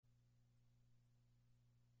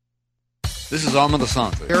This is Alma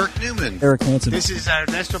DeSanto. Eric Newman. Eric Hansen. This is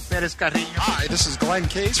Ernesto Perez Carrillo. Hi, this is Glenn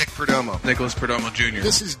Case. Nick Perdomo. Nicholas Perdomo Jr.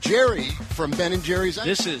 This is Jerry from Ben & Jerry's.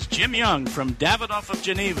 This is Jim Young from Davidoff of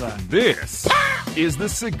Geneva. This is the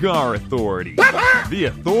Cigar Authority.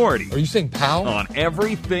 The authority. Are you saying pal? On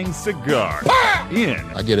everything cigar. In.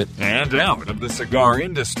 I get it. And out of the cigar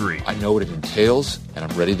industry. I know what it entails, and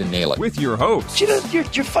I'm ready to nail it. With your host. You're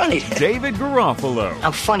funny. David Garofalo.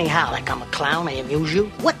 I'm funny how? Like I'm a clown? I amuse you?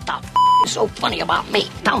 What the is so funny about me?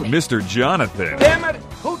 Tell me. Mr. Jonathan. Damn it!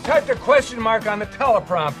 Who typed a question mark on the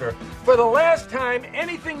teleprompter? For the last time,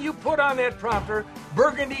 anything you put on that prompter,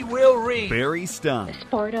 Burgundy will read. Barry Stein.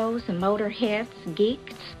 Sportos, motorheads,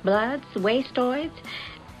 geeks, bloods, wastoids,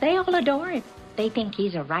 they all adore him. They think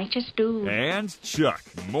he's a righteous dude. And Chuck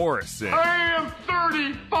Morrison. I am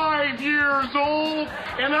 35 years old,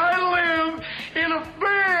 and I live in a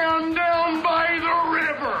van down by the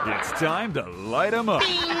river. It's time to light 'em up.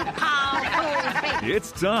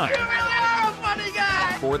 It's time. You really are a funny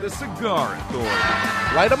guy. For the Cigar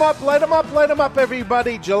Authority. Light 'em up, light 'em up, light 'em up,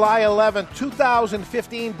 everybody. July 11th,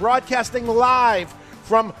 2015, broadcasting live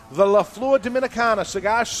from the La Flor Dominicana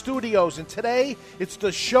Cigar Studios. And today, it's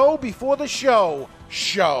the show before the show.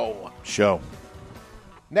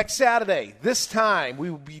 Next Saturday, this time, we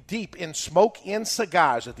will be deep in smoke and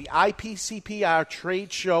cigars at the IPCPR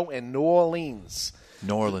trade show in New Orleans.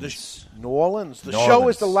 New Orleans. The show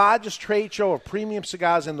is the largest trade show of premium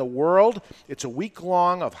cigars in the world. It's a week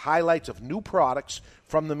long of highlights of new products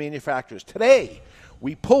from the manufacturers. Today,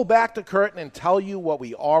 we pull back the curtain and tell you what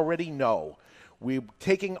we already know. We're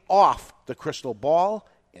taking off the crystal ball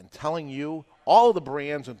and telling you all the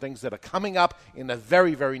brands and things that are coming up in the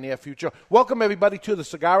very, very near future. Welcome, everybody, to the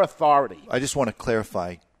Cigar Authority. I just want to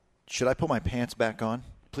clarify. Should I put my pants back on?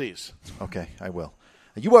 Please. Okay, I will.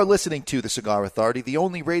 You are listening to the Cigar Authority, the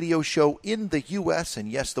only radio show in the U.S.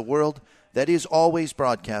 and, yes, the world that is always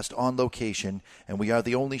broadcast on location. And we are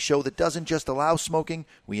the only show that doesn't just allow smoking.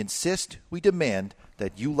 We insist, we demand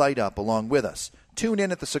that you light up along with us. Tune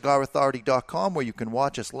in at thecigarauthority.com where you can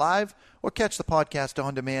watch us live or catch the podcast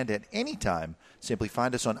on demand at any time. Simply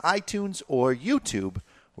find us on iTunes or YouTube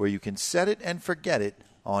where you can set it and forget it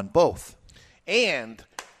on both. And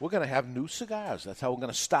we're going to have new cigars. That's how we're going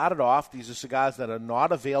to start it off. These are cigars that are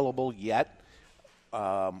not available yet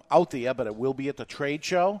out there, but it will be at the trade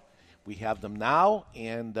show. We have them now,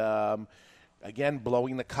 and again,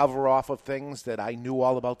 blowing the cover off of things that I knew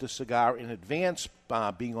all about this cigar in advance.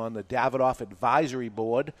 Being on the Davidoff Advisory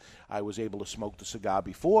Board, I was able to smoke the cigar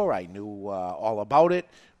before. I knew all about it,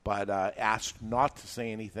 but asked not to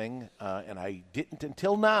say anything, and I didn't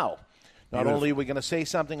until now. Not only are we going to say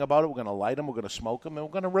something about it, we're going to light them, we're going to smoke them, and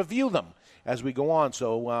we're going to review them as we go on.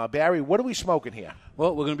 So, Barry, what are we smoking here?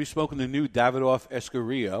 Well, we're going to be smoking the new Davidoff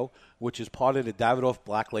Escurio, which is part of the Davidoff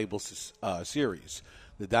Black Label series.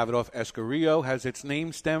 The Davidoff Escurio has its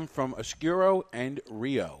name stemmed from Oscuro and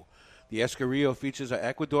Rio. The Escurio features an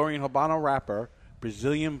Ecuadorian Habano wrapper,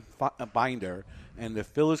 Brazilian binder, and the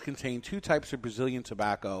fillers contain two types of Brazilian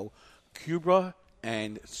tobacco, Cuba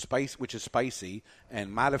and spice, which is spicy,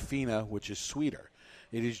 and Matafina, which is sweeter.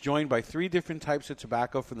 It is joined by three different types of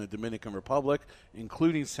tobacco from the Dominican Republic,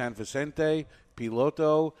 including San Vicente,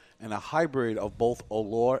 Piloto, and a hybrid of both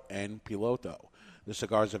Olor and Piloto. The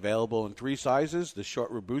cigar is available in three sizes: the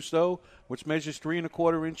short Robusto, which measures 3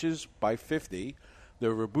 1/4 inches by 50,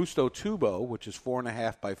 the Robusto Tubo, which is 4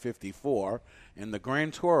 1/2 by 54, and the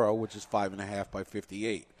Gran Toro, which is 5 1/2 by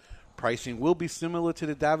 58. Pricing will be similar to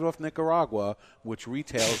the Davidoff Nicaragua, which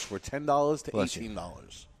retails for $10 to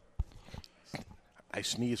 $18. I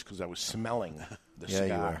sneezed because I was smelling the cigar.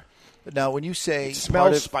 You were. Now, when you say it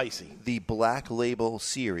smells spicy, the Black Label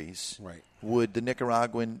series, right? Would the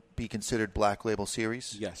Nicaraguan be considered Black Label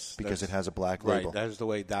series? Yes, because it has a Black Label. Right, that is the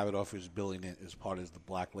way Davidoff is billing it as part of the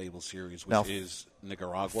Black Label series, which is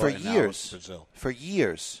Nicaragua and now it's Brazil. For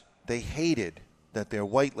years, they hated that their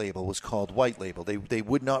white label was called white label. They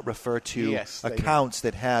would not refer to accounts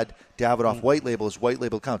that had Davidoff white label as white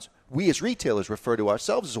label accounts. We as retailers refer to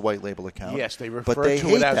ourselves as a white label account. Yes, they refer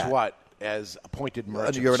to it as what? As appointed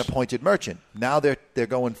merchants. You're an appointed merchant. Now they're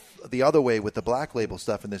going the other way with the black label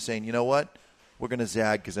stuff, and they're saying, you know what? We're going to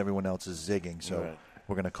zag because everyone else is zigging, so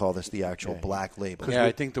we're going to call this the actual black label. Yeah,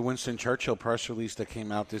 I think the Winston Churchill press release that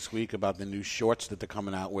came out this week about the new shorts that they're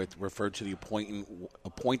coming out with referred to the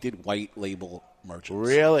appointed white label merchants.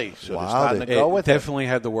 Really? So they're starting to go with it? Definitely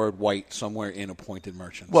had the word white somewhere in appointed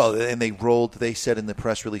merchants. Well, and they said in the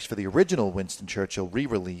press release for the original Winston Churchill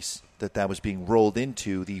re-release that was being rolled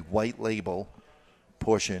into the white label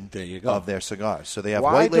portion of their cigars. So they have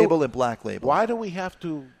white label and black label. Why do we have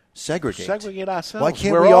to segregate? Segregate ourselves. Why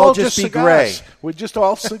can't We're we all just be cigars. gray? We're just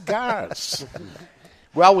all cigars.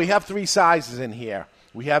 Well, we have 3 sizes in here.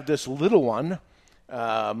 We have this little one,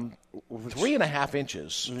 3.5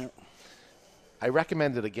 inches. I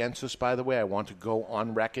recommend it against this, by the way. I want to go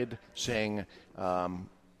on record saying,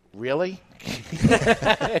 really?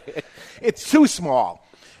 It's too small.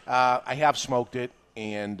 I have smoked it,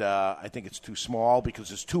 and I think it's too small because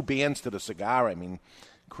there's 2 bands to the cigar. I mean,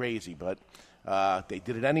 crazy, but they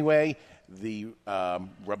did it anyway. The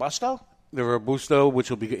Robusto? The Robusto, which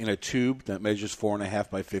will be in a tube that measures 4.5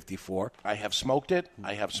 by 54. I have smoked it.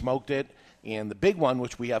 And the big one,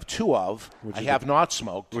 which we have 2 of, I have not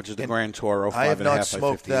smoked. Which is the Grand Toro, 5.5 by 58. I have not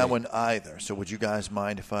smoked that one either. So would you guys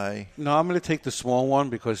mind if I... No, I'm going to take the small one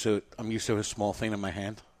because I'm used to a small thing in my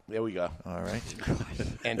hand. There we go. All right.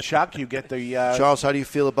 And Chuck, you get the... Charles, how do you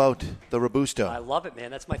feel about the Robusto? I love it, man.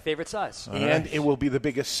 That's my favorite size. And it will be the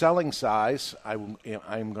biggest selling size, I'm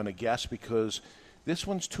going to guess, because this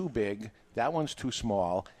one's too big, that one's too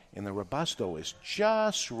small, and the Robusto is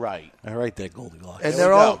just right. All right there, Goldilocks. And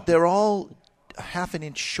they're all half an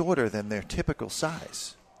inch shorter than their typical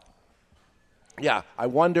size. Yeah, I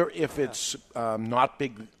wonder if it's not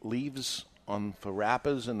big leaves for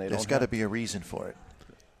wrappers, and There's got to be a reason for it.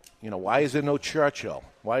 You know, why is there no Churchill?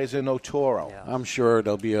 Why is there no Toro? Yeah. I'm sure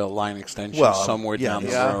there'll be a line extension somewhere down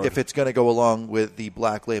the road. If it's going to go along with the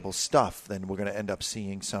Black Label stuff, then we're going to end up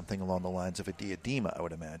seeing something along the lines of a Diadema, I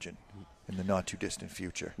would imagine, in the not-too-distant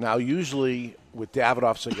future. Now, usually with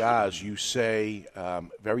Davidoff cigars, you say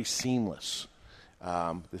very seamless.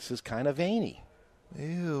 This is kind of veiny.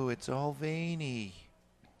 Ew, it's all veiny.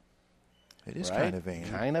 It is right? kind of veiny.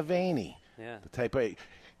 Kind of veiny. Yeah. The type of...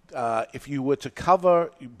 if you were to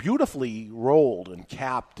cover, beautifully rolled and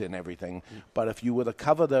capped and everything, but if you were to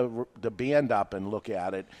cover the band up and look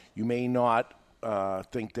at it, you may not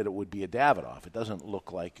think that it would be a Davidoff. It doesn't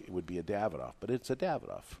look like it would be a Davidoff, but it's a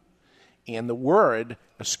Davidoff. And the word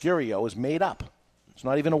Escurio is made up. It's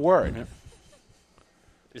not even a word.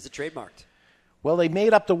 Is it trademarked? Well, they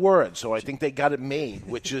made up the word, so I think they got it made,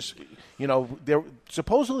 which is,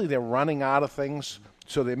 supposedly they're running out of things.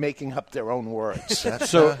 So they're making up their own words.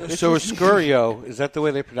 So Escurio, is that the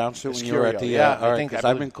way they pronounce it when you were at the... Yeah, all right, because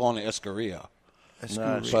I've been calling it Escurio.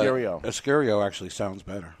 Escurio. Escurio actually sounds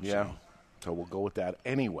better. Yeah. So we'll go with that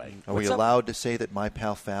anyway. Are we allowed to say that my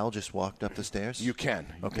pal Fal just walked up the stairs? You can.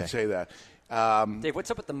 You can say that. Dave,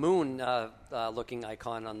 what's up with the moon looking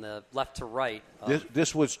icon on the left to right?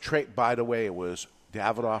 This was, by the way, it was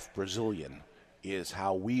Davidoff Brazilian is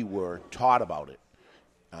how we were taught about it.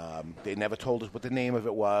 They never told us what the name of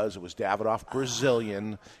it was. It was Davidoff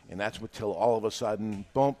Brazilian, and that's until all of a sudden,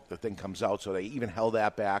 boom, the thing comes out. So they even held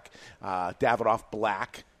that back. Davidoff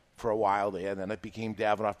Black for a while there, and then it became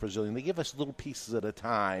Davidoff Brazilian. They give us little pieces at a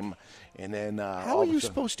time, and then how are you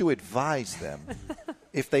supposed to advise them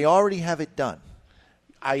if they already have it done?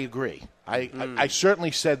 I agree. I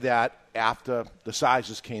certainly said that after the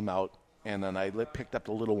sizes came out. And then I picked up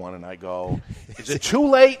the little one, and I go, is it too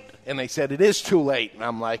late? And they said, it is too late. And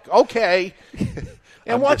I'm like, okay.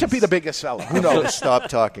 And watch it be the biggest seller. Who knows? Stop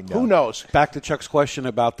talking now. Who knows? Back to Chuck's question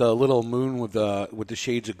about the little moon with the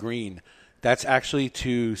shades of green. That's actually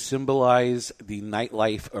to symbolize the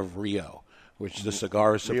nightlife of Rio, which the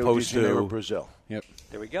cigar is supposed to... Rio de Janeiro, Brazil. Yep.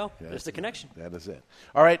 There we go. There's the connection. That is it.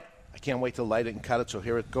 All right. I can't wait to light it and cut it, so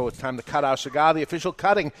here it goes. It's time to cut our cigar. The official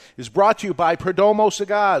cutting is brought to you by Perdomo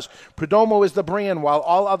Cigars. Perdomo is the brand. While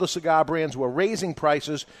all other cigar brands were raising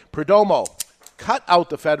prices, Perdomo cut out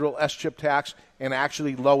the federal S-chip tax and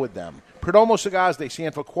actually lowered them. Perdomo Cigars, they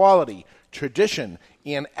stand for quality, tradition,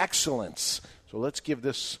 and excellence. So let's give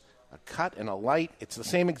this a cut and a light. It's the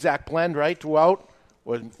same exact blend, right, throughout?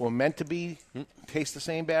 We're meant to be, taste the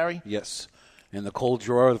same, Barry? Yes. And the cold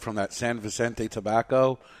drawer from that San Vicente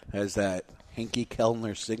tobacco has that Henke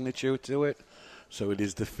Kellner signature to it. So it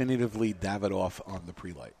is definitively Davidoff on the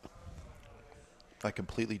pre-light. I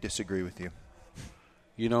completely disagree with you.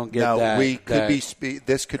 You don't get now, that.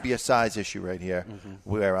 This could be a size issue right here,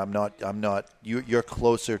 where I'm not. You're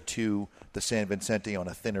closer to the San Vicente on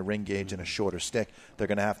a thinner ring gauge and a shorter stick. They're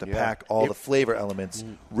going to have to pack all the flavor elements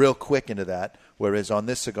real quick into that. Whereas on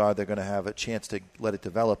this cigar, they're going to have a chance to let it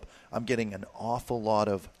develop. I'm getting an awful lot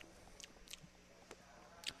of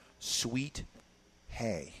sweet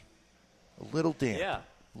hay, a little damp. Yeah.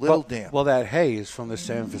 Damp. Well, that hay is from the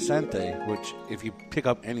San Vicente, which if you pick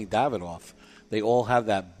up any Davidoff, they all have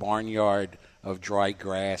that barnyard of dry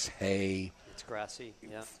grass, hay. It's grassy,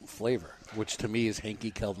 flavor, which to me is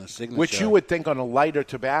Henke Kellner's signature. Which you would think on a lighter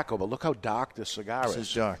tobacco, but look how dark this cigar is. This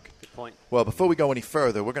is dark. Good point. Well, before we go any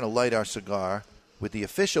further, we're going to light our cigar with the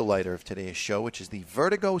official lighter of today's show, which is the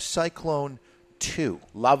Vertigo Cyclone 2.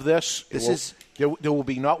 Love this. There will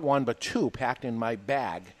be not one but 2 packed in my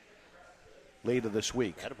bag later this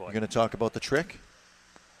week. You're going to talk about the trick?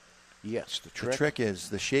 Yes, the trick. The trick is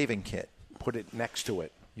the shaving kit. Put it next to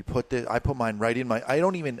it. I put mine right in my. I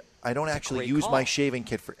don't actually use my shaving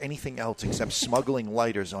kit for anything else except smuggling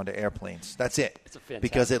lighters onto airplanes. That's it.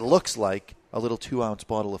 Because it looks like a little 2-ounce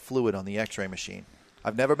bottle of fluid on the X-ray machine.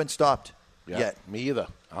 I've never been stopped yet. Me either.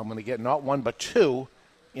 I'm going to get not 1 but 2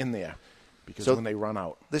 in there because when they run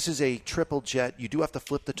out. This is a triple jet. You do have to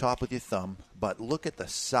flip the top with your thumb, but look at the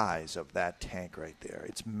size of that tank right there.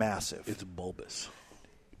 It's massive. It's bulbous.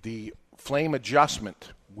 The flame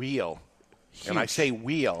adjustment wheel. Huge. And I say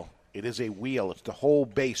wheel, it is a wheel. It's the whole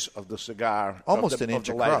base of the cigar. Almost an inch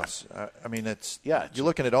across. You're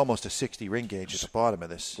looking at almost a 60 ring gauge at the bottom of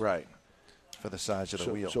this. Right. For the size of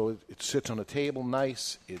the wheel. So it sits on a table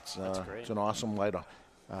nice. It's an awesome lighter.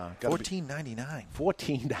 $14.99.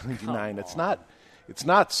 $14.99. It's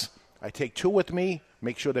nuts. I take 2 with me,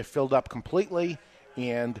 make sure they're filled up completely,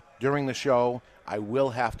 and during the show, I will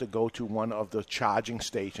have to go to one of the charging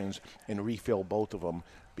stations and refill both of them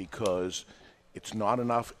because it's not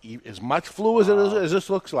enough. As much fluid as this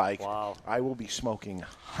looks like, I will be smoking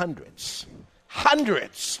hundreds.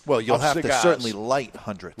 Well, you'll of have cigars. to certainly light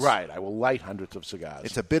hundreds. Right, I will light hundreds of cigars.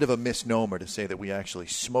 It's a bit of a misnomer to say that we actually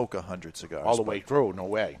smoke 100 cigars. All the way through, no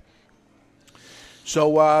way.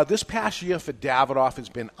 So this past year for Davidoff has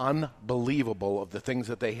been unbelievable of the things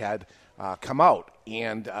that they had come out.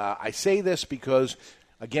 And I say this because,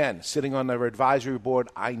 again, sitting on their advisory board,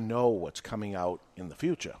 I know what's coming out in the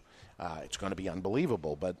future. It's going to be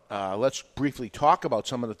unbelievable. But let's briefly talk about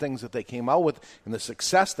some of the things that they came out with and the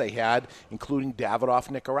success they had, including Davidoff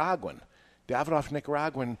Nicaraguan. Davidoff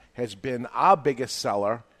Nicaraguan has been our biggest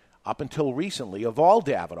seller up until recently of all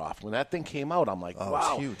Davidoff. When that thing came out, I'm like,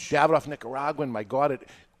 wow, it's huge. Davidoff Nicaraguan, my God,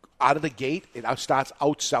 out of the gate, it starts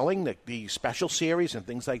outselling the special series and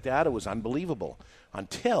things like that. It was unbelievable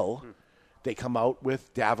until they come out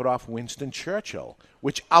with Davidoff Winston Churchill,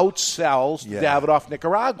 which outsells Davidoff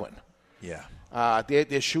Nicaraguan. Yeah.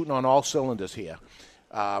 They're shooting on all cylinders here.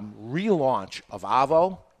 Relaunch of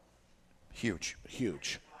Avo. Huge.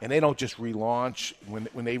 And they don't just relaunch.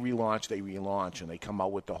 When they relaunch, and they come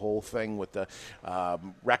out with the whole thing with the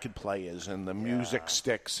record players and the music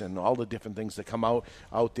sticks and all the different things that come out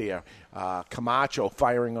there. Camacho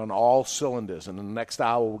firing on all cylinders. And in the next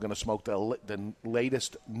hour, we're going to smoke the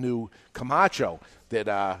latest new Camacho that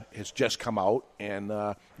has just come out. And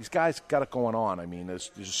these guys got it going on. I mean, there's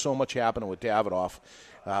so much happening with Davidoff.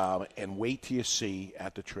 And wait till you see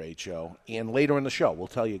at the trade show. And later in the show, we'll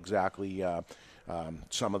tell you exactly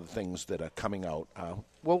some of the things that are coming out.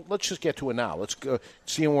 Well, let's just get to it now. Let's go.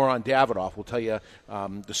 Seeing we're on Davidoff, we'll tell you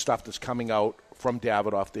the stuff that's coming out from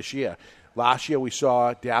Davidoff this year. Last year, we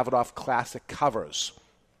saw Davidoff Classic Covers.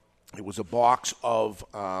 It was a box of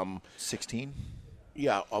 16.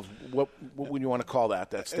 Yeah, of what would you want to call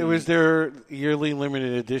that? It was their yearly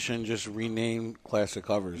limited edition, just renamed Classic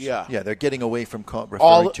Covers. Yeah, they're getting away from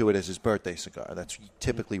referring to it as his birthday cigar. That's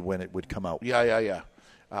typically when it would come out. Yeah.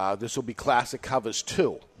 This will be Classic Covers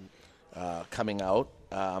 2 coming out.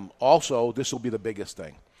 Also, this will be the biggest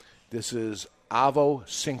thing. This is Avo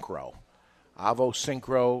Synchro. Avo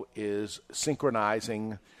Synchro is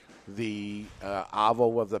synchronizing the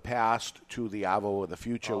Avo of the past to the Avo of the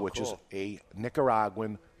future, which is a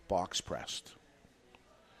Nicaraguan box pressed.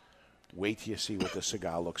 Wait till you see what the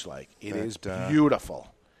cigar looks like. It is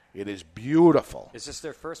beautiful. It is beautiful. Is this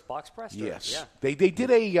their first box press? Yes. Yeah. They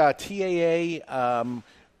did a TAA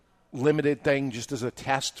limited thing just as a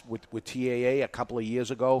test with TAA a couple of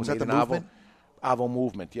years ago. Was that the movement? Avo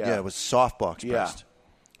movement, yeah. Yeah, it was soft box pressed. Yeah.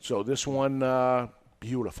 So this one,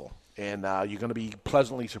 beautiful. And you're going to be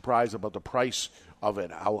pleasantly surprised about the price of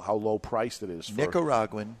it, how low priced it is.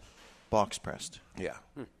 Nicaraguan box pressed. Yeah.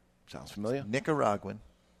 Sounds familiar? Nicaraguan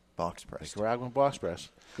box pressed. Nicaraguan box press.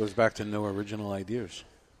 Goes back to no original ideas.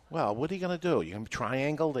 Well, what are you going to do? You going to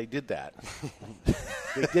triangle? They did that.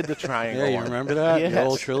 They did the triangle. Yeah, you remember that? Yes. The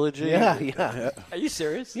whole trilogy? Yeah. Are you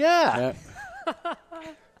serious? Yeah.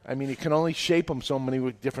 I mean, you can only shape them so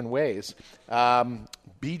many different ways.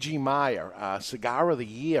 B.G. Meyer, Cigar of the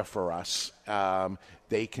Year for us.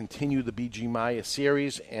 They continue the B.G. Meyer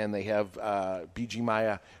series, and they have B.G.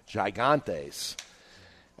 Meyer Gigantes.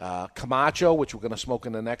 Camacho, which we're going to smoke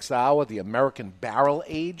in the next hour, the American Barrel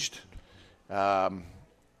Aged.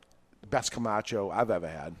 Best Camacho I've ever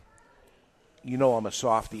had. You know I'm a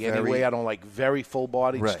softie anyway. I don't like very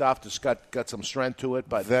full-bodied stuff. It's got some strength to it.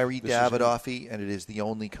 But very Davidoff-y, and it is the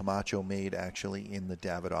only Camacho made actually in the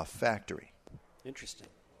Davidoff factory. Interesting.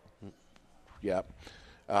 Yeah.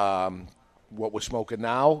 what we're smoking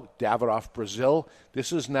now, Davidoff Brazil.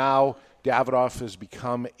 This is now, Davidoff has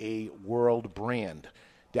become a world brand.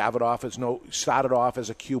 Davidoff started off as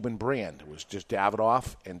a Cuban brand. It was just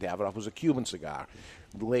Davidoff, and Davidoff was a Cuban cigar.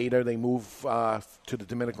 Later, they move to the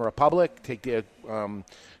Dominican Republic, take their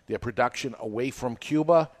production away from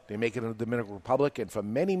Cuba. They make it in the Dominican Republic, and for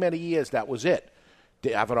many, many years, that was it.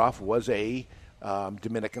 Davidoff was a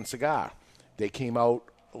Dominican cigar. They came out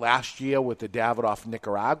last year with the Davidoff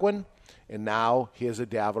Nicaraguan, and now here's a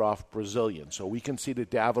Davidoff Brazilian. So we can see that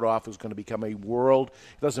Davidoff is going to become a world.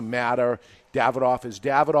 It doesn't matter. Davidoff is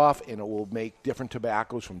Davidoff, and it will make different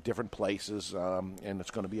tobaccos from different places, and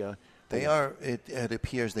it's going to be a... They are. It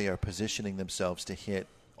appears they are positioning themselves to hit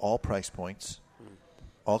all price points,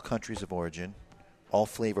 all countries of origin, all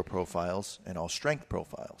flavor profiles, and all strength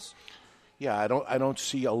profiles. Yeah, I don't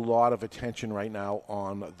see a lot of attention right now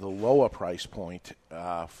on the lower price point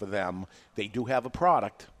for them. They do have a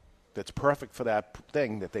product that's perfect for that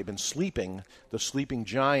thing that they've been sleeping, the sleeping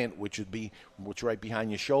giant, which right behind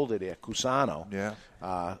your shoulder there, Cusano. Yeah.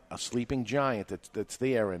 A sleeping giant that's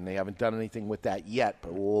there, and they haven't done anything with that yet,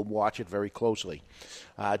 but we'll watch it very closely.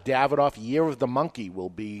 Davidoff Year of the Monkey will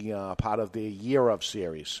be part of the Year of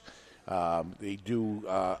series. They do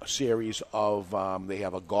a series of, they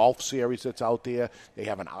have a golf series that's out there. They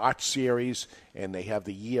have an art series, and they have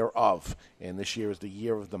the Year of. And this year is the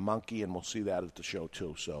Year of the Monkey, and we'll see that at the show,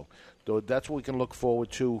 too. So that's what we can look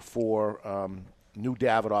forward to for new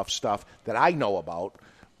Davidoff stuff that I know about,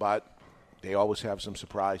 but they always have some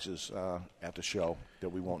surprises at the show that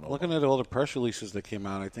we won't know Looking about. at all the press releases that came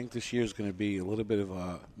out, I think this year is going to be a little bit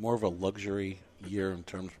of more of a luxury year in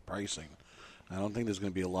terms of pricing. I don't think there's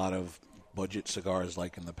going to be a lot of budget cigars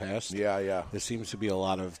like in the past. Yeah. There seems to be a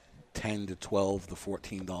lot of $10 to $12 to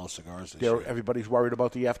 $14 cigars this year. Everybody's worried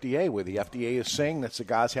about the FDA, where the FDA is saying that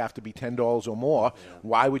cigars have to be $10 or more. Yeah.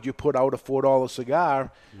 Why would you put out a $4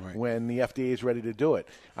 cigar when the FDA is ready to do it?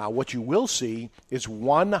 What you will see is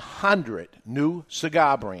 100 new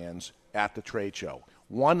cigar brands at the trade show.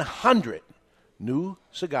 100 new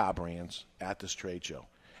cigar brands at this trade show.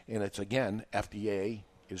 And it's, again, FDA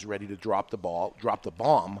is ready to drop the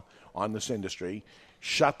bomb on this industry,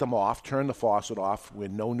 shut them off, turn the faucet off where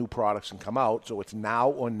no new products can come out. So it's now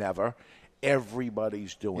or never.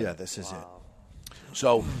 Everybody's doing it. Yeah, this is it.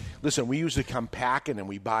 So, listen, we usually come packing and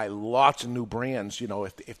we buy lots of new brands. You know,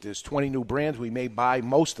 if there's 20 new brands, we may buy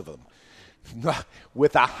most of them.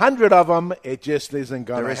 With 100 of them, it just isn't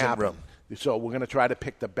going to happen. Room. So we're going to try to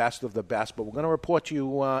pick the best of the best, but we're going to report to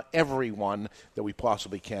you every one that we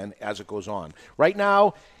possibly can as it goes on. Right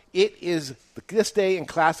now, it is This Day in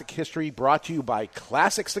Classic History, brought to you by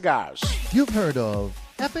Classic Cigars. You've heard of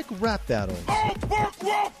epic rap battles.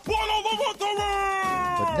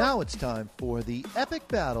 But now it's time for the epic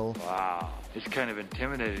battle. Wow, it's kind of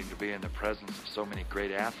intimidating to be in the presence of so many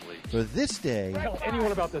great athletes. For this day, tell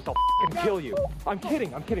anyone about this, I'll kill you. I'm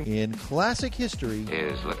kidding. In classic history.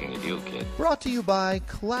 Is looking at you, kid. Brought to you by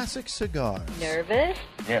Classic Cigars. Nervous?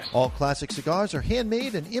 Yes. All Classic Cigars are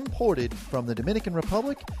handmade and imported from the Dominican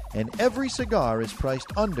Republic, and every cigar is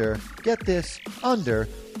priced under, get this, under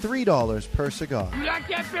 $3 per cigar. You like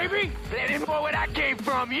that, baby? Let him know where that came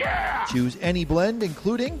from, yeah! Choose any blend,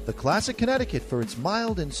 including the Classic Connecticut for its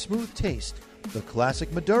mild and smooth taste, the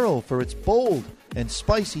Classic Maduro for its bold and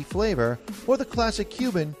spicy flavor, or the Classic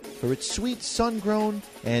Cuban for its sweet sun-grown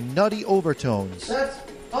and nutty overtones. That's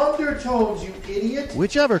undertones, you idiot!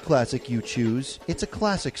 Whichever classic you choose, it's a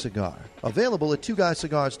classic cigar. Available at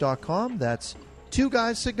twoguyscigars.com. That's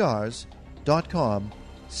twoguyscigars.com.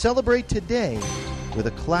 Celebrate today with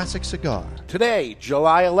a classic cigar. Today,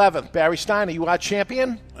 July 11th, Barry Steiner, you are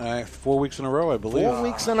champion? 4 weeks in a row, I believe. 4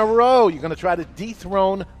 weeks in a row. You're going to try to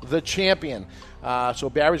dethrone the champion. So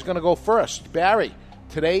Barry's going to go first. Barry,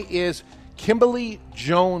 today is Kimberly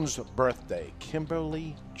Jones' birthday.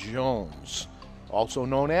 Kimberly Jones, also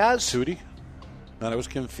known as? Tootie? No, that was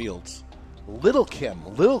Kim Fields. Little Kim.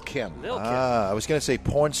 I was going to say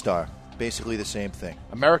porn star. Basically the same thing.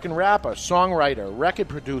 American rapper, songwriter, record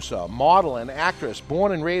producer, model, and actress,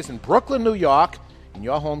 born and raised in Brooklyn, New York, in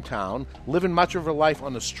your hometown, living much of her life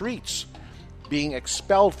on the streets, being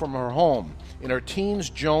expelled from her home. In her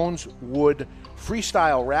teens, Jones would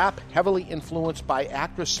freestyle rap, heavily influenced by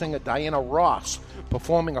actress-singer Diana Ross.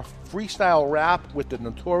 Performing a freestyle rap with the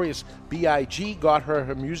notorious B.I.G. got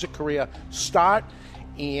her music career start,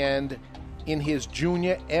 and in his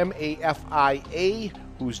junior MAFIA,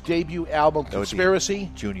 whose debut album,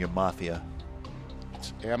 Conspiracy. Junior Mafia.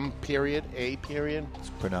 It's M.A. It's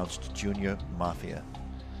pronounced Junior Mafia.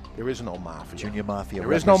 There is no mafia. Junior Mafia.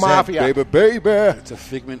 There is no mafia. Baby. It's a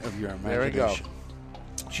figment of your imagination. There we go.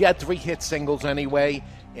 She had 3 hit singles anyway,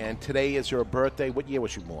 and today is her birthday. What year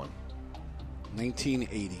was she born?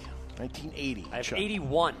 1980. 1980. I have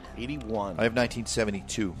 81. 81. I have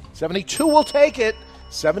 1972. 72 will take it.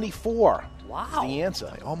 74. Wow. Is the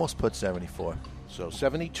answer. I almost put 74. So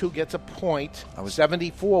 72 gets a point.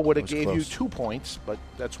 74 would have gave close. you 2 points, but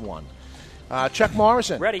that's 1. Chuck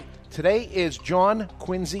Morrison. Ready. Today is John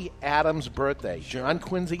Quincy Adams' birthday. John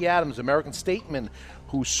Quincy Adams, American statesman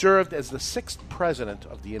who served as the 6th president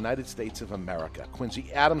of the United States of America.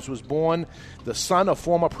 Quincy Adams was born the son of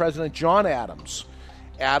former President John Adams.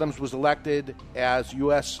 Adams was elected as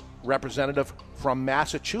U.S. Representative from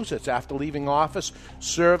Massachusetts after leaving office,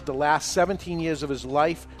 served the last 17 years of his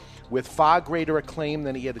life with far greater acclaim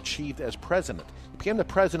than he had achieved as president. He became the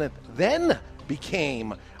president, then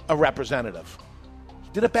became a representative. He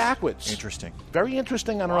did it backwards. Interesting. Very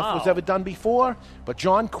interesting. I don't know if it was ever done before, but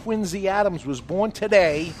John Quincy Adams was born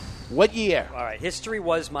today. What year? All right. History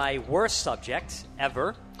was my worst subject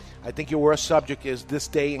ever. I think your worst subject is this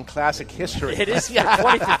day in classic history. It is for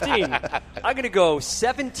 2015. I'm going to go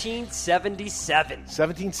 1777.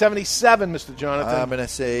 1777, Mr. Jonathan. I'm going to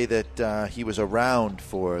say that he was around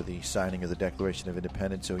for the signing of the Declaration of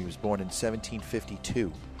Independence, so he was born in 1752.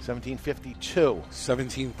 1752.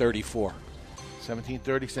 1734.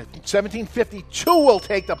 1752 will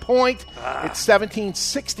take the point. It's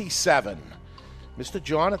 1767. Mr.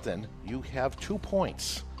 Jonathan, you have 2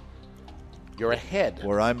 points. You're ahead.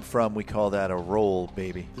 Where I'm from, we call that a roll,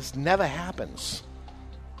 baby. This never happens.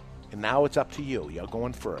 And now it's up to you. You're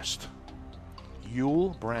going first.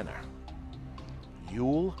 Yul Brynner.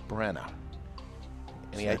 Yul Brynner.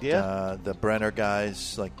 Any idea? The Brenner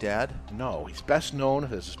guy's like dad? No. He's best known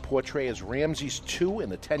as his portray as Ramses II in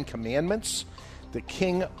the Ten Commandments, the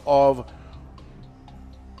king of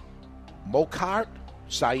Mokart,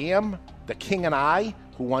 Siam, The King and I,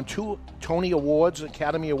 who won 2 Tony Awards,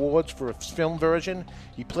 Academy Awards for his film version.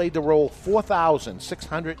 He played the role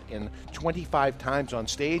 4,625 times on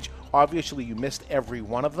stage. Obviously, you missed every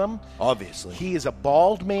one of them. Obviously. He is a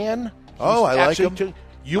bald man. Oh, I like him.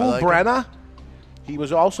 Yul Brynner. He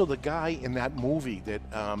was also the guy in that movie that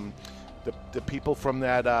the people from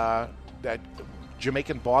that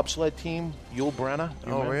Jamaican bobsled team, Yul Brynner.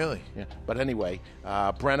 You remember? Really? Yeah. But anyway,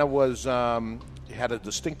 Brynner was had a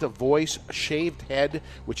distinctive voice, a shaved head,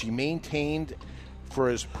 which he maintained for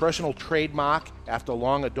his personal trademark after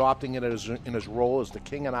long adopting it in his role as the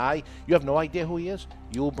King and I. You have no idea who he is?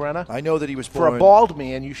 Yul Brynner? I know that he was For born... a bald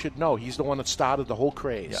man, you should know. He's the one that started the whole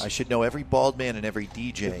craze. Yeah, I should know every bald man and every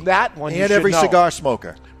DJ. That one you and should every know. cigar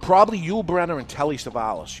smoker. Probably Yul Brynner and Telly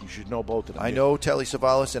Savalas. You should know both of them. I know Telly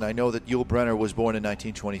Savalas, and I know that Yul Brynner was born in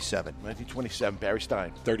 1927. 1927. Barry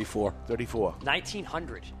Stein. 34. 34.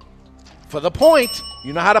 1900. For the point.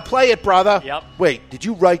 You know how to play it, brother. Yep. Wait, did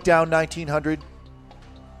you write down 1900?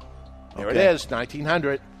 There it is,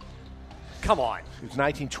 1900. Come on. It was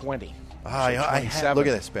 1920. I had, look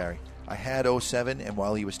at this, Barry. I had 07, and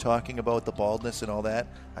while he was talking about the baldness and all that,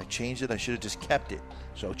 I changed it. I should have just kept it.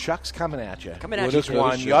 So Chuck's coming at you. Coming at you. You're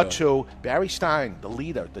 1, you're 2. Barry Stein, the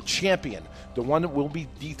leader, the champion, the one that will be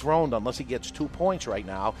dethroned unless he gets 2 points right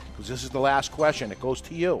now, because this is the last question. It goes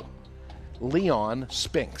to you. Leon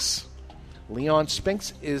Spinks. Leon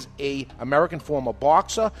Spinks is an American former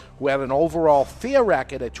boxer who had an overall fair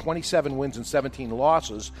record at 27 wins and 17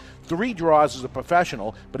 losses, 3 draws as a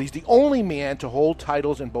professional, but he's the only man to hold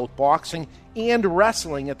titles in both boxing and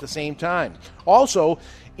wrestling at the same time. Also,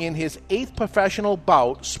 in his 8th professional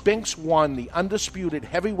bout, Spinks won the undisputed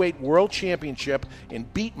heavyweight world championship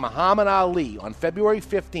and beat Muhammad Ali on February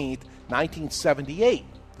 15th, 1978.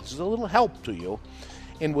 This is a little help to you.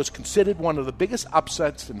 And was considered one of the biggest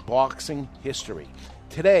upsets in boxing history.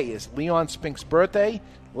 Today is Leon Spinks' birthday.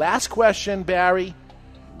 Last question, Barry.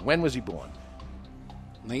 When was he born?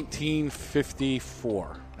 1954.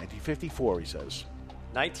 1954, he says.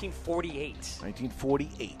 1948.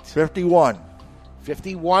 1948. 51.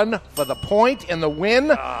 51 for the point and the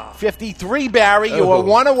win. 53, Barry. You are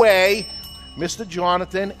 1 away. Mr.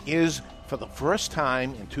 Jonathan is, for the first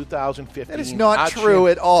time in 2015. That is not true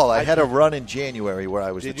at all. I had a run in January where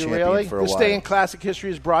I was the champion really? for a This while. Day in Classic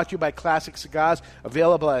History is brought to you by Classic Cigars,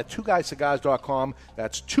 available at twoguyscigars.com.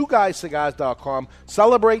 That's twoguyscigars.com.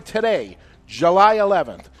 Celebrate today, July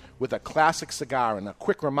 11th, with a classic cigar. And a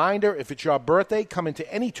quick reminder, if it's your birthday, come into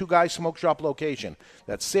any Two Guys Smoke Shop location.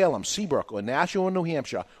 That's Salem, Seabrook, or Nashua, New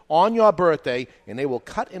Hampshire, on your birthday, and they will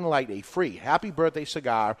cut and light a free happy birthday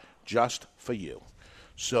cigar just for you.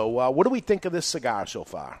 So what do we think of this cigar so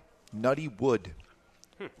far? Nutty wood.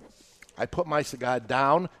 I put my cigar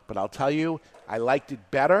down, but I'll tell you, I liked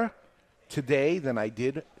it better today than I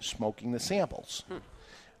did smoking the samples.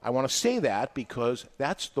 I want to say that because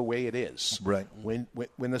that's the way it is. Right. When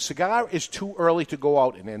the cigar is too early to go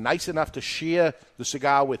out and they're nice enough to share the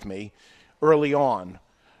cigar with me early on,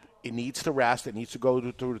 it needs to rest. It needs to go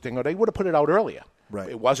through the thing. Or they would have put it out earlier. Right.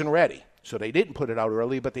 It wasn't ready. So they didn't put it out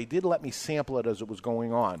early, but they did let me sample it as it was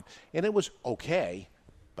going on. And it was okay,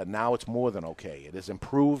 but now it's more than okay. It has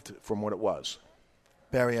improved from what it was.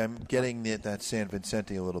 Barry, I'm getting that San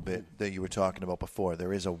Vicente a little bit that you were talking about before.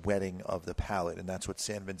 There is a wetting of the palate, and that's what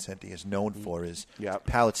San Vicente is known for, is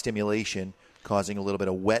palate stimulation, causing a little bit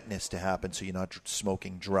of wetness to happen so you're not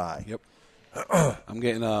smoking dry. Yep. I'm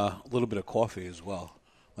getting a little bit of coffee as well,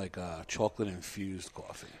 like chocolate-infused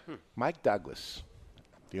coffee. Mike Douglas,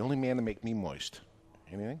 the only man to make me moist.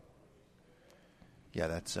 Anything? Yeah,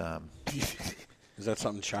 that's... Is that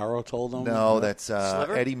something Charo told them? No, that's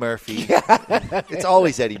Eddie Murphy. It's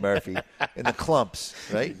always Eddie Murphy in the Clumps,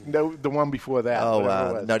 right? No, the one before that.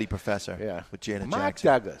 Oh, Nutty Professor. Yeah, with Janet Mark Jackson.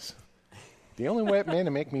 Douglas, the only wet man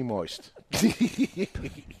to make me moist.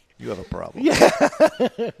 You have a problem. Yeah,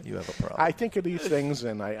 you have a problem. I think of these things,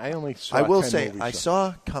 and I only saw. I will 10 say, movies, I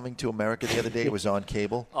saw Coming to America the other day. It was on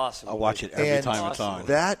cable. Awesome. I watch it every time it's on.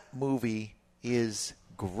 That movie is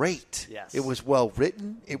great. Yes. It was well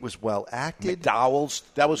written. It was well acted. McDowell's.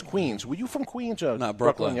 That was Queens. Were you from Queens or No,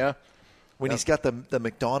 Brooklyn? Yeah. When he's got the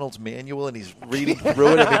McDonald's manual and he's reading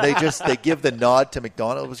through it, I mean, they give the nod to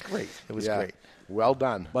McDonald's. It was great. It was great. Well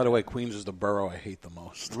done. By the way, Queens is the borough I hate the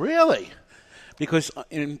most. Really? Because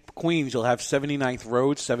in Queens, you'll have 79th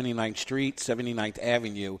Road, 79th Street, 79th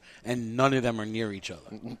Avenue, and none of them are near each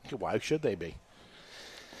other. Why should they be?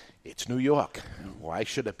 It's New York. Why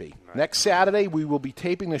should it be? Right. Next Saturday, we will be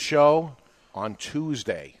taping the show on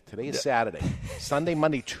Tuesday. Today is Saturday. Sunday,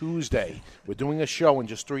 Monday, Tuesday. We're doing a show in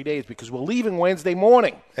just 3 days because we're leaving Wednesday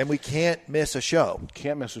morning. And we can't miss a show.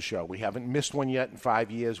 Can't miss a show. We haven't missed one yet in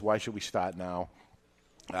 5 years. Why should we start now?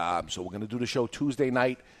 So we're going to do the show Tuesday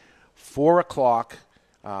night, 4 o'clock,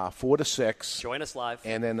 4 to 6. Join us live.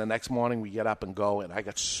 And then the next morning we get up and go. And I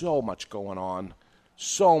got so much going on.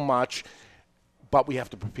 So much. But we have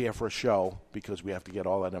to prepare for a show because we have to get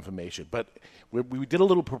all that information. But we did a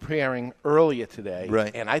little preparing earlier today,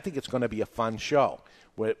 right. And I think it's going to be a fun show.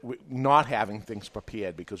 We're not having things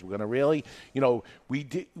prepared because we're going to really, we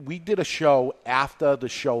did a show after the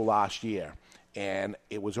show last year, and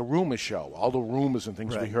it was a rumor show, all the rumors and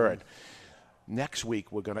things we heard. Next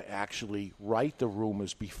week, we're going to actually write the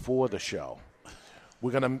rumors before the show.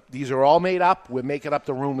 These are all made up. We're making up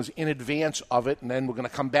the rumors in advance of it, and then we're going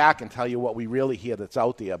to come back and tell you what we really hear that's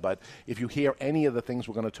out there. But if you hear any of the things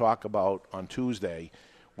we're going to talk about on Tuesday,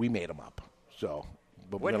 we made them up. So,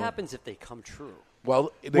 what happens if they come true?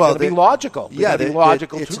 Well, they're going to be logical. Yeah, they're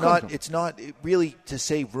logical. It's not really to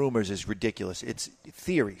say rumors is ridiculous. It's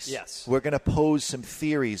theories. Yes, we're going to pose some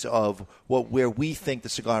theories of where we think the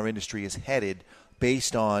cigar industry is headed,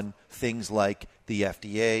 based on things like the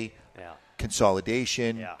FDA.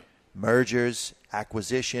 Consolidation, mergers,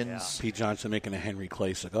 acquisitions. Pete Johnson making a Henry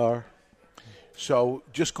Clay cigar. So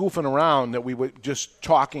just goofing around that we were just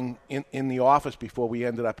talking in the office before we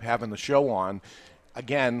ended up having the show on.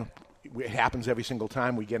 Again, it happens every single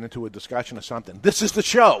time we get into a discussion of something. This is the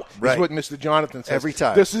show. This is what Mr. Jonathan says. Every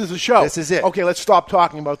time. This is the show. This is it. Okay, let's stop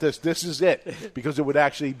talking about this. This is it. Because it would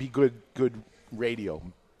actually be good radio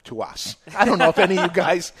to us. I don't know if any of you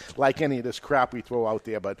guys like any of this crap we throw out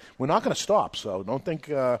there, but we're not going to stop, so don't think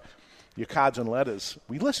your cards and letters.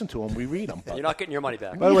 We listen to them. We read them. You're not getting your money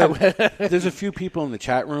back. By the way, there's a few people in the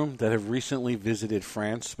chat room that have recently visited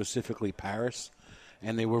France, specifically Paris,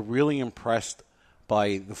 and they were really impressed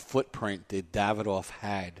by the footprint that Davidoff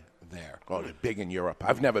had there. Oh, they're big in Europe.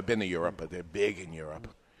 I've never been to Europe, but they're big in Europe.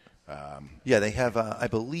 They have, I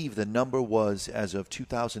believe the number was, as of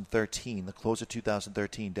 2013, the close of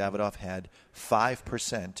 2013, Davidoff had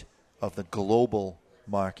 5% of the global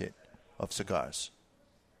market of cigars.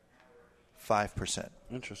 5%.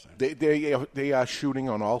 Interesting. They are shooting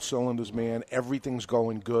on all cylinders, man. Everything's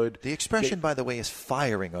going good. The expression, by the way, is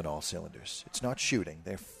firing on all cylinders. It's not shooting.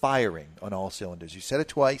 They're firing on all cylinders. You said it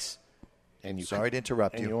twice. And Sorry to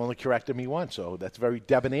interrupt you. And you only corrected me once, so that's very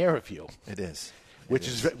debonair of you. It is.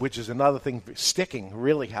 Which is another thing sticking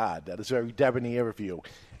really hard. That is very debonair of you.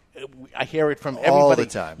 I hear it from everybody all the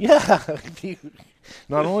time. Yeah,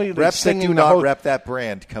 not only reps that do not rep that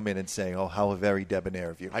brand come in and say, "Oh, how very debonair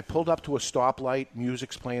of you." I pulled up to a stoplight.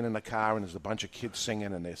 Music's playing in the car, and there's a bunch of kids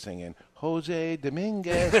singing, and they're singing Jose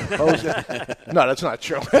Dominguez. Jose. No, that's not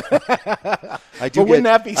true. Wouldn't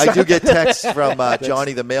that be something? I do get texts from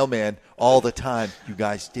Johnny the mailman all the time. You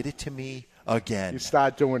guys did it to me again. You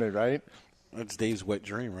start doing it, right? That's Dave's wet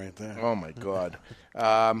dream right there. Oh, my God.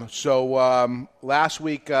 Last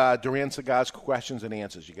week, Duran Cigars questions and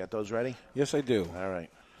answers. You got those ready? Yes, I do. All right.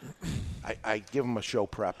 I give him a show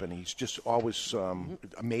prep, and he's just always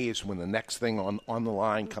amazed when the next thing on the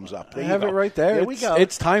line comes up. I have it right there. There we go.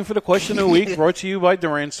 It's time for the question of the week, brought to you by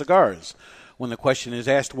Duran Cigars. When the question is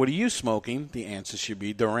asked, what are you smoking? The answer should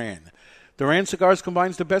be Duran. Duran Cigars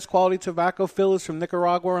combines the best quality tobacco fillers from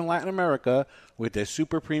Nicaragua and Latin America with their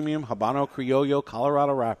super premium Habano Criollo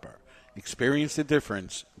Colorado wrapper. Experience the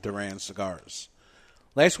difference, Duran Cigars.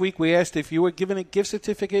 Last week we asked if you were given a gift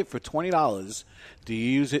certificate for $20, do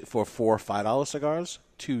you use it for 4 $5 cigars,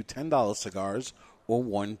 2 $10 cigars, or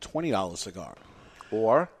 1 $20 cigar?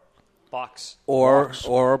 Or box.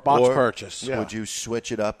 Or a box purchase. Yeah. Would you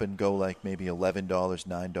switch it up and go like maybe $11, $9,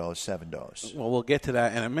 $7? Well, we'll get to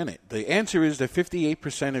that in a minute. The answer is that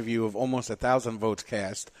 58% of you, of almost 1,000 votes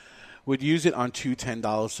cast, would use it on 2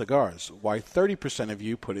 $10 cigars, while 30% of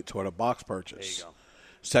you put it toward a box purchase. There you go.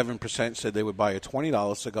 7% said they would buy a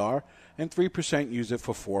 $20 cigar, and 3% use it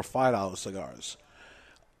for 4 $5 cigars.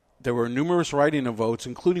 There were numerous write-in votes,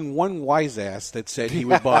 including one wise-ass that said he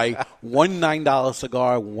would buy one $9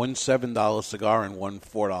 cigar, one $7 cigar, and one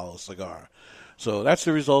 $4 cigar. So that's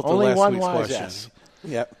the result Only of last one week's wise question. ass.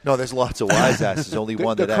 Yep. No, there's lots of wise asses. Only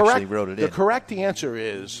one that actually wrote it in. The correct answer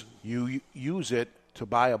is you use it to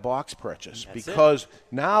buy a box purchase That's because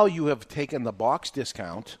now you have taken the box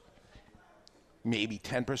discount, maybe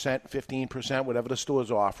 10%, 15%, whatever the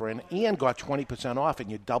store's offering, and got 20% off,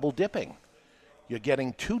 and you're double dipping. You're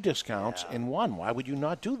getting 2 discounts in one. Why would you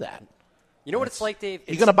not do that? You know what it's like, Dave?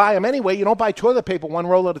 You're going to buy them anyway. You don't buy toilet paper one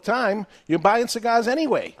roll at a time. You're buying cigars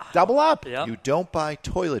anyway. Double up. Yep. You don't buy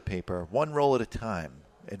toilet paper one roll at a time.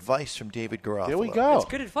 Advice from David Garofalo. There we go.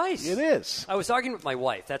 That's good advice. It is. I was arguing with my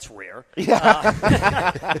wife. That's rare.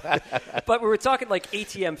 Yeah. But we were talking like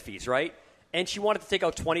ATM fees, right? And she wanted to take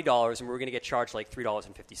out $20, and we were going to get charged like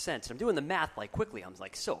 $3.50. And I'm doing the math like quickly. I'm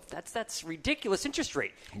like, so that's ridiculous interest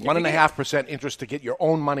rate. 1.5% interest to get your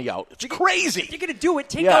own money out. It's crazy. You're going to do it.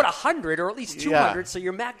 Take out 100 or at least 200, so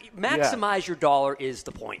you maximize your dollar is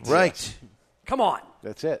the point. Right. Yes. Come on.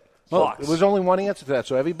 That's it. Well, There was only one answer to that,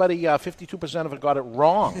 so everybody, 52% of it got it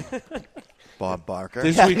wrong. Bob Barker.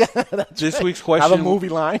 This week's question. Have a movie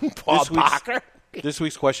line, Bob Barker. This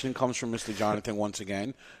week's question comes from Mr. Jonathan once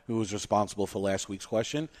again, who was responsible for last week's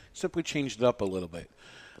question. Simply changed it up a little bit.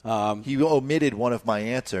 He omitted one of my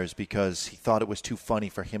answers because he thought it was too funny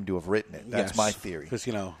for him to have written it. That's Yes, my theory. Because,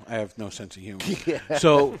 I have no sense of humor.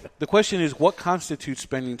 So the question is, what constitutes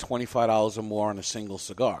spending $25 or more on a single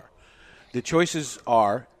cigar? The choices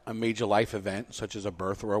are a major life event, such as a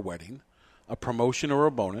birth or a wedding, a promotion or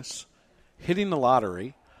a bonus, hitting the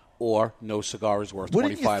lottery, or no cigar is worth $25.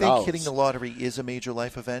 Wouldn't you think hitting the lottery is a major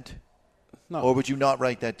life event? No. Or would you not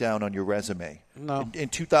write that down on your resume? No. In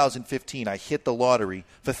 2015, I hit the lottery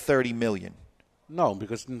for $30 million. No,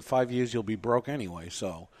 because in 5 years you'll be broke anyway.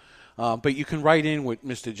 So, but you can write in what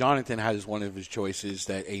Mr. Jonathan has one of his choices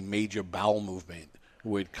that a major bowel movement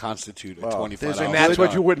would constitute a $25. And that's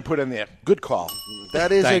what you wouldn't put in there. Good call.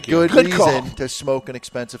 That is Thank a you. good reason call. to smoke an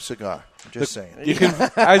expensive cigar. I'm just saying. You can,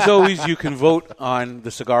 as always, you can vote on the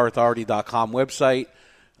CigarAuthority.com website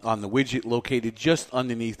on the widget located just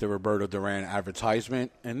underneath the Roberto Duran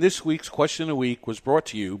advertisement. And this week's question of the week was brought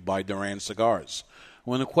to you by Duran Cigars.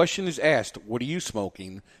 When the question is asked, what are you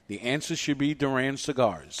smoking? The answer should be Duran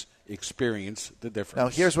Cigars. Experience the difference. Now,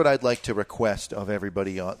 here's what I'd like to request of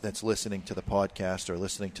everybody that's listening to the podcast or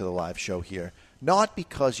listening to the live show here. Not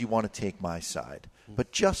because you want to take my side,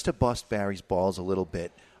 but just to bust Barry's balls a little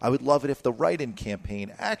bit. I would love it if the write-in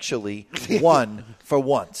campaign actually won for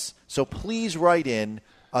once. So please write in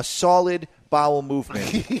a solid bowel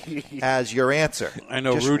movement as your answer. I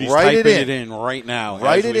know just Rudy's write typing it in right now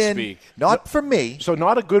Write as it we in, speak. not for me. So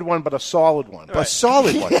not a good one, but a solid one. A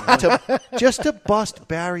solid one. Just to bust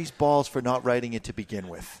Barry's balls for not writing it to begin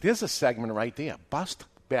with. There's a segment right there. Bust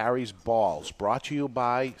Barry's balls. Brought to you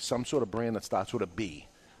by some sort of brand that starts with a B.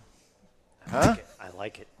 Huh? I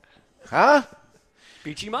like it. Huh?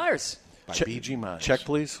 B.G. Myers. By B.G. Myers. Check,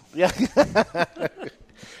 please. Yeah.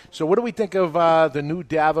 So what do we think of the new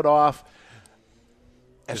Davidoff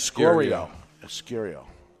Escurio?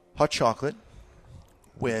 Hot chocolate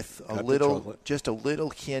with Cut the chocolate. just a little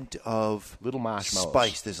hint of little marshmallows.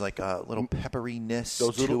 Spice. There's like a little pepperiness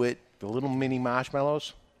to it. The little mini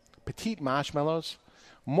marshmallows. Petite marshmallows.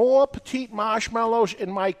 More petite marshmallows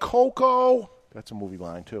in my cocoa. That's a movie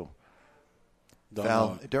line, too.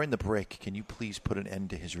 Val, during the break, can you please put an end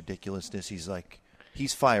to his ridiculousness?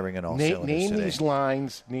 He's firing on all cylinders Name today. these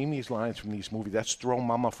lines. Name these lines from these movies. That's Throw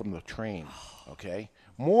Mama from the Train. Okay,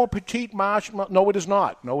 More petite marshmallow. No, it is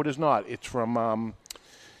not. No, it is not. It's from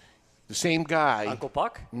the same guy. Uncle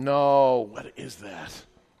Buck? No. What is that?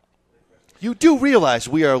 You do realize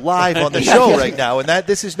we are live on the show right now, and that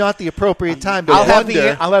this is not the appropriate time to I'll have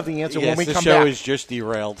the answer Yes, when we the come show back. is just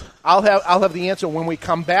derailed. I'll have the answer when we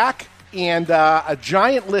come back, and a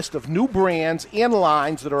giant list of new brands and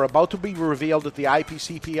lines that are about to be revealed at the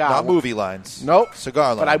IPCPR. Not movie lines. Nope.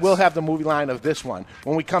 Cigar lines. But I will have the movie line of this one.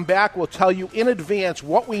 When we come back, we'll tell you in advance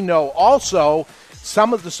what we know. Also,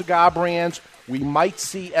 some of the cigar brands we might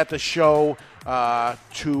see at the show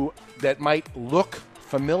that might look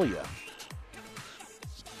familiar.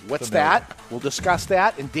 What's that? We'll discuss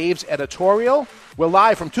that in Dave's editorial. We're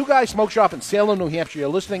live from Two Guys Smoke Shop in Salem, New Hampshire. You're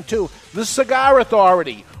listening to the Cigar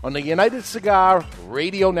Authority on the United Cigar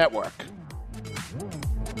Radio Network.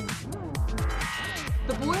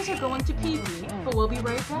 The boys are going to pee-pee, but we'll be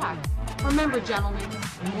right back. Remember, gentlemen,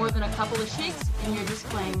 more than a couple of shakes and you're just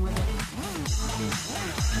playing with it.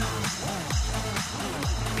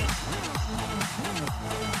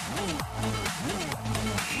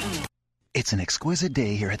 It's an exquisite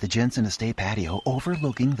day here at the Jensen Estate patio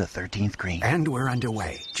overlooking the 13th green. And we're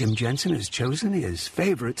underway. Jim Jensen has chosen his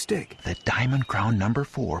favorite stick. The Diamond Crown No.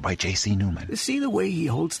 4 by J.C. Newman. See the way he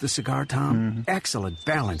holds the cigar, Tom? Excellent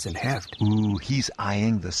balance and heft. Ooh, he's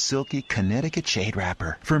eyeing the silky Connecticut shade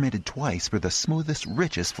wrapper, fermented twice for the smoothest,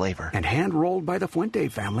 richest flavor. And hand-rolled by the Fuente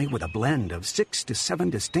family with a blend of 6 to 7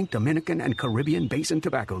 distinct Dominican and Caribbean basin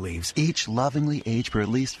tobacco leaves. Each lovingly aged for at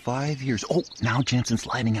least 5 years. Oh, now Jensen's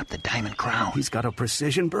lighting up the Diamond Crown. He's got a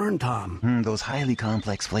precision burn, Tom. Those highly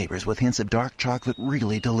complex flavors with hints of dark chocolate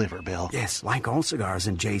really deliver, Bill. Yes, like all cigars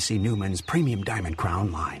in J.C. Newman's premium Diamond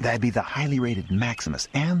Crown line. That'd be the highly rated Maximus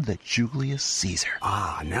and the Julius Caesar.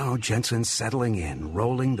 Ah, now Jensen's settling in,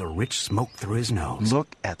 rolling the rich smoke through his nose.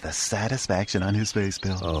 Look at the satisfaction on his face,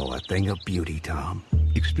 Bill. Oh, a thing of beauty, Tom.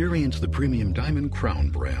 Experience the premium Diamond Crown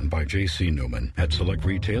brand by J.C. Newman at select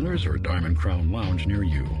retailers or Diamond Crown Lounge near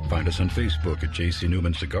you. Find us on Facebook at J.C.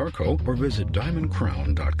 Newman Cigar Co. or visit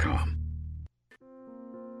diamondcrown.com.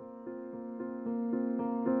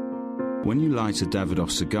 When you light a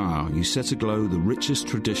Davidoff cigar, you set aglow the richest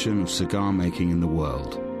tradition of cigar making in the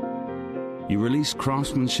world. You release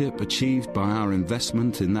craftsmanship achieved by our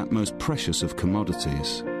investment in that most precious of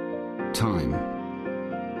commodities, time.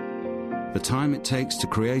 The time it takes to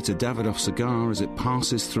create a Davidoff cigar as it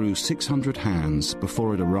passes through 600 hands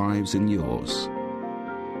before it arrives in yours.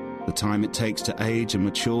 The time it takes to age and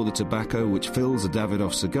mature the tobacco which fills a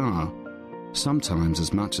Davidoff cigar, sometimes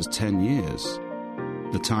as much as 10 years.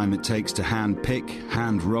 The time it takes to hand pick,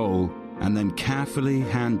 hand roll, and then carefully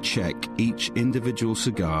hand check each individual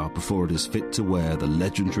cigar before it is fit to wear the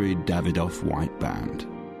legendary Davidoff white band.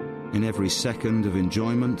 In every second of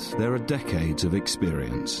enjoyment, there are decades of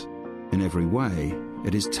experience. In every way,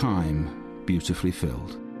 it is time beautifully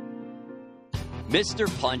filled. Mr.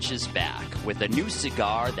 Punch is back with a new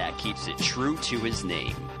cigar that keeps it true to his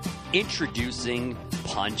name. Introducing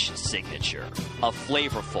Punch Signature, a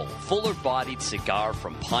flavorful, fuller-bodied cigar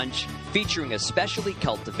from Punch featuring a specially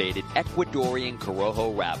cultivated Ecuadorian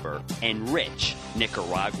Corojo wrapper and rich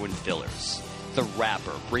Nicaraguan fillers. The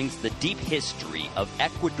wrapper brings the deep history of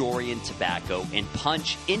Ecuadorian tobacco and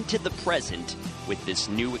Punch into the present with this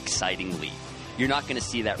new exciting leaf. You're not going to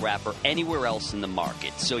see that wrapper anywhere else in the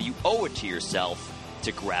market, so you owe it to yourself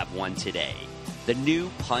to grab one today. The new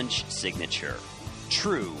Punch Signature,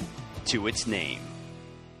 true to its name.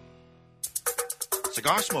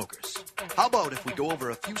 Cigar smokers, how about if we go over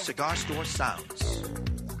a few cigar store sounds?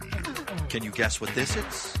 Can you guess what this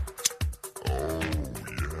is?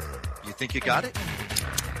 You think you got it?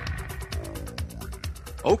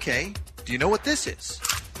 Okay, do you know what this is?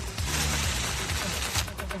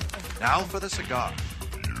 Now for the cigar.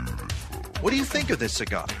 What do you think of this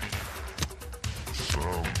cigar?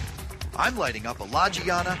 I'm lighting up a La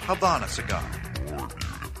Giana Havana cigar.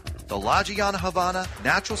 The La Giana Havana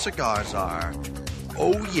natural cigars are,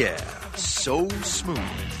 oh yeah, so smooth.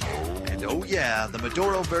 And oh yeah, the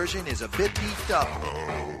Maduro version is a bit beefed up.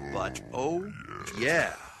 But oh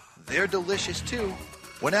yeah, they're delicious too.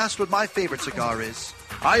 When asked what my favorite cigar is,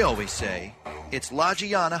 I always say, it's La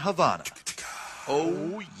Giana Havana.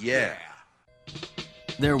 Oh yeah.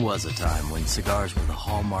 There was a time when cigars were the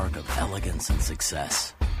hallmark of elegance and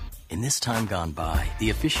success. In this time gone by, the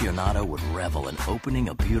aficionado would revel in opening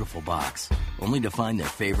a beautiful box, only to find their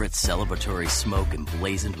favorite celebratory smoke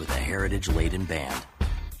emblazoned with a heritage-laden band.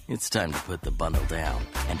 It's time to put the bundle down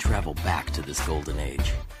and travel back to this golden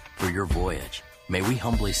age. For your voyage, may we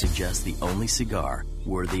humbly suggest the only cigar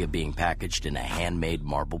worthy of being packaged in a handmade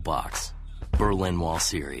marble box. Berlin Wall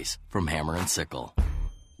Series from Hammer & Sickle.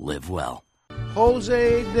 Live well.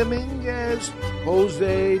 Jose Dominguez,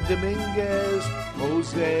 Jose Dominguez,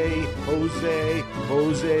 Jose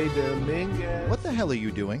Dominguez. What the hell are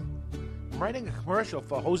you doing? I'm writing a commercial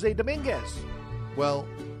for Jose Dominguez. Well,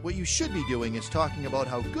 what you should be doing is talking about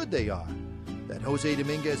how good they are. That Jose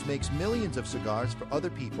Dominguez makes millions of cigars for other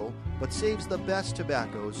people, but saves the best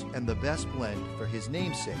tobaccos and the best blend for his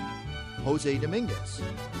namesake, Jose Dominguez.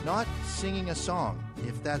 Not singing a song,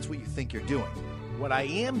 if that's what you think you're doing. What I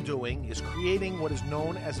am doing is creating what is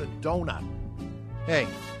known as a donut. Hey,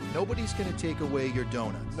 nobody's going to take away your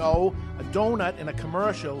donuts. No, a donut in a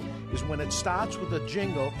commercial is when it starts with a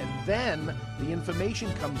jingle and then the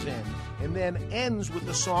information comes in and then ends with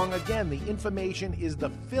the song again. The information is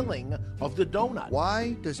the filling of the donut.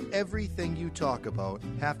 Why does everything you talk about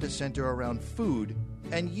have to center around food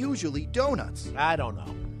and usually donuts? I don't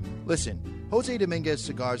know. Listen, Jose Dominguez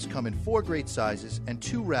cigars come in 4 great sizes and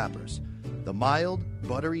 2 wrappers. The mild,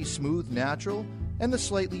 buttery, smooth natural, and the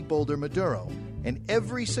slightly bolder Maduro. And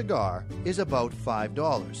every cigar is about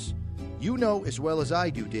 $5. You know as well as I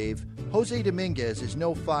do, Dave, Jose Dominguez is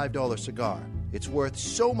no $5 cigar. It's worth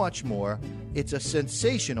so much more, it's a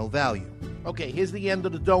sensational value. Okay, here's the end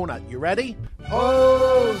of the donut. You ready?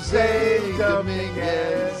 Jose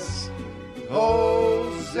Dominguez,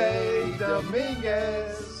 Jose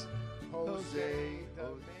Dominguez, Jose.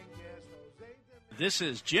 This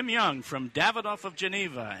is Jim Young from Davidoff of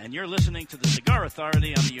Geneva, and you're listening to the Cigar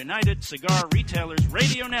Authority on the United Cigar Retailers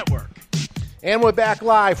Radio Network. And we're back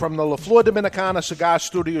live from the La Flor Dominicana Cigar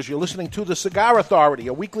Studios. You're listening to the Cigar Authority,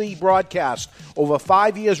 a weekly broadcast over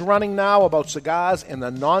 5 years running now about cigars and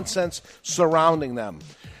the nonsense surrounding them.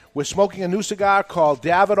 We're smoking a new cigar called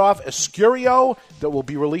Davidoff Escurio that will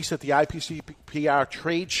be released at the IPCPR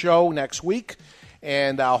trade show next week.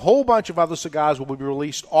 And a whole bunch of other cigars will be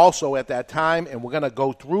released also at that time, and we're going to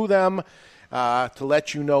go through them to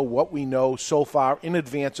let you know what we know so far in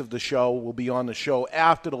advance of the show. We'll be on the show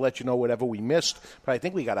after to let you know whatever we missed. But I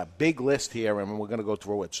think we got a big list here, and we're going to go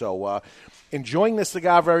through it. So enjoying this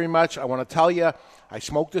cigar very much. I want to tell you, I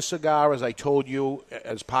smoked this cigar, as I told you,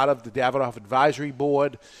 as part of the Davidoff Advisory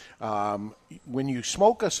Board. When you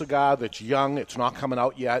smoke a cigar that's young, it's not coming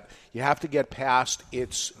out yet, you have to get past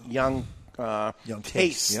its young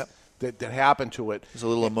taste that happened to it. There's a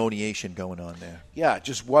little ammoniation going on there. Yeah, it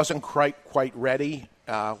just wasn't quite ready.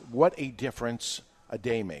 What a difference a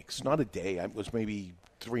day makes. Not a day. It was maybe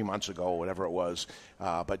 3 months ago or whatever it was.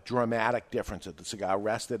 But dramatic difference. That the cigar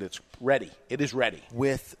rested. It's ready. It is ready.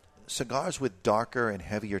 With cigars with darker and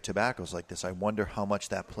heavier tobaccos like this, I wonder how much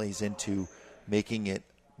that plays into making it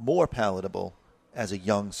more palatable as a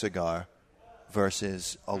young cigar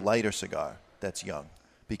versus a lighter cigar that's young.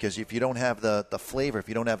 Because if you don't have the flavor, if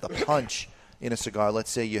you don't have the punch in a cigar, let's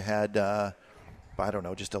say you had, I don't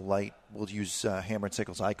know, just a light, we'll use Hammer &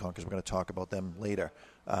 Sickles Icon because we're going to talk about them later.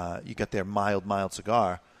 You got their mild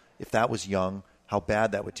cigar. If that was young, how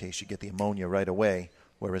bad that would taste. You get the ammonia right away.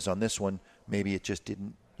 Whereas on this one, maybe it just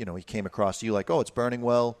didn't, he came across you like, oh, it's burning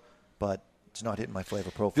well, but it's not hitting my flavor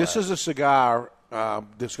profile. This is a cigar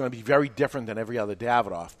that's going to be very different than every other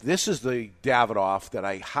Davidoff. This is the Davidoff that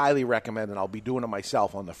I highly recommend, and I'll be doing it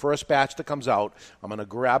myself. On the first batch that comes out, I'm going to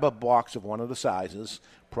grab a box of one of the sizes,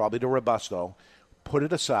 probably the Robusto, put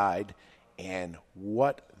it aside, and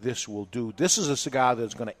what this will do, this is a cigar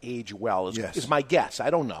that's going to age well, is my guess. I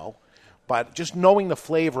don't know. But just knowing the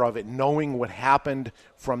flavor of it, knowing what happened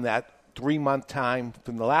from that 3-month time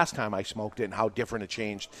from the last time I smoked it and how different it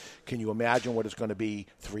changed, can you imagine what it's going to be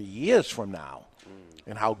 3 years from now?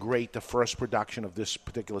 And how great the first production of this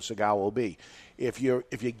particular cigar will be. If you're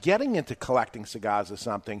getting into collecting cigars or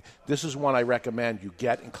something, this is one I recommend you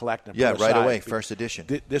get and collect and put aside. Right away, first edition.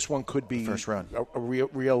 This one could be first run. a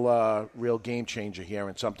real game changer here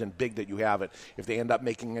and something big that you have it. If they end up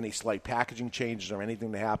making any slight packaging changes or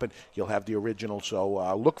anything to happen, you'll have the original.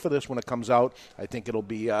 So look for this when it comes out. I think it'll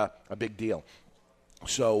be a big deal.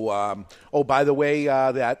 So, by the way,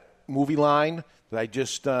 that movie line that I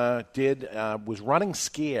just did was Running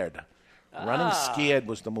Scared. Running Scared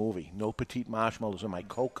was the movie. No Petite Marshmallows in My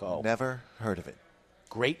Cocoa. Never heard of it.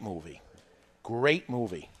 Great movie. Great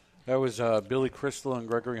movie. That was Billy Crystal and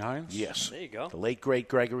Gregory Hines? Yes. There you go. The late, great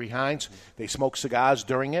Gregory Hines. They smoke cigars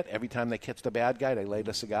during it. Every time they catch the bad guy, they light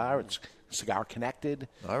a cigar. It's cigar connected.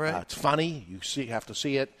 All right. It's funny. You have to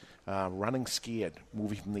see it. Running Scared,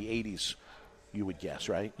 movie from the 80s. You would guess,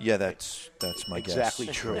 right? Yeah, that's my guess. Exactly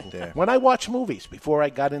true. Right there. When I watch movies, before I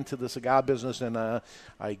got into the cigar business and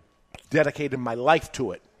I dedicated my life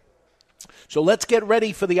to it, So let's get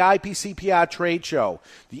ready for the IPCPR trade show.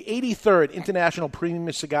 The 83rd International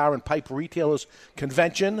Premium Cigar and Pipe Retailers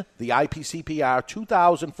Convention, the IPCPR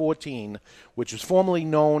 2014, which was formerly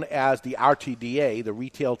known as the RTDA, the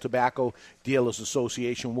Retail Tobacco Dealers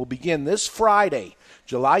Association, will begin this Friday,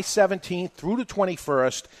 July 17th through the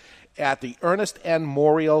 21st at the Ernest N.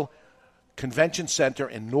 Morial Convention Center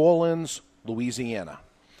in New Orleans, Louisiana.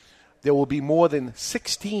 There will be more than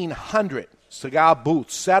 1,600 cigar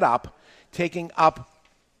booths set up, taking up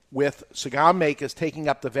with cigar makers taking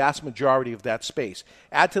up the vast majority of that space.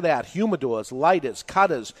 Add to that humidors, lighters,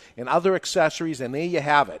 cutters, and other accessories, and there you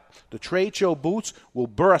have it. The trade show booths will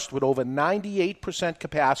burst with over 98%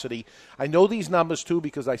 capacity. I know these numbers, too,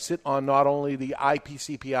 because I sit on not only the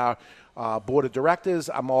IPCPR Board of Directors,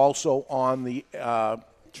 I'm also on the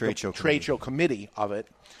trade show committee of it.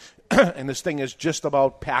 And this thing is just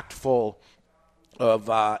about packed full of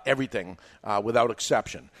everything without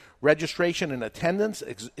exception. Registration and attendance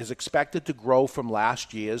is expected to grow from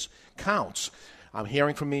last year's counts. I'm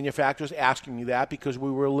hearing from manufacturers asking me that because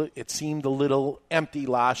it seemed a little empty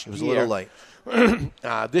last year. It was a little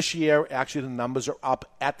light. This year, actually, the numbers are up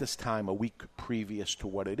at this time a week previous to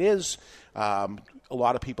what it is. A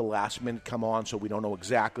lot of people last minute come on, so we don't know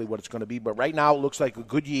exactly what it's going to be. But right now, it looks like a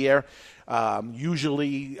good year.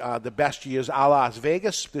 Usually, the best years are Las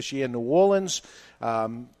Vegas. This year, New Orleans.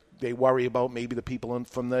 They worry about maybe the people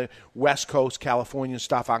from the West Coast, California and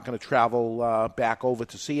stuff aren't going to travel back over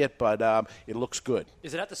to see it, but it looks good.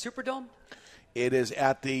 Is it at the Superdome? It is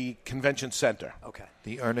at the Convention Center. Okay.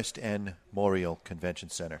 The Ernest N. Morial Convention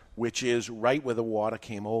Center. Which is right where the water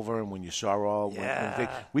came over and when you saw all...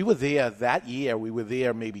 Yeah. We were there that year. We were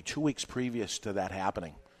there maybe 2 weeks previous to that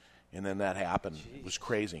happening. And then that happened. Jeez. It was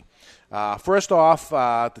crazy. First off,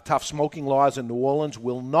 the tough smoking laws in New Orleans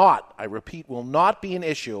will not, I repeat, will not be an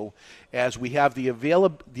issue as we have the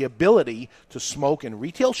ability to smoke in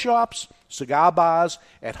retail shops, cigar bars,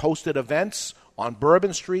 at hosted events, on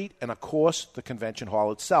Bourbon Street, and, of course, the convention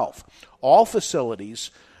hall itself. All facilities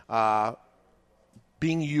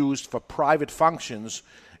being used for private functions,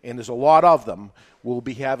 and there's a lot of them, will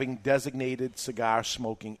be having designated cigar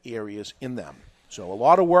smoking areas in them. So a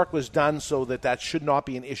lot of work was done so that should not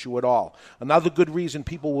be an issue at all. Another good reason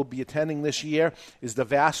people will be attending this year is the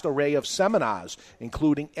vast array of seminars,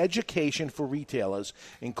 including education for retailers,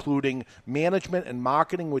 including management and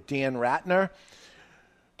marketing with Dan Ratner.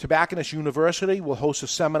 Tobacconist University will host a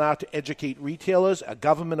seminar to educate retailers, a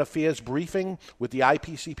government affairs briefing with the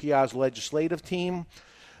IPCPR's legislative team.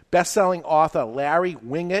 Best-selling author Larry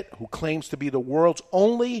Winget, who claims to be the world's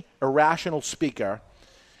only irrational speaker,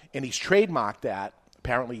 and he's trademarked that.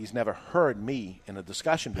 Apparently, he's never heard me in a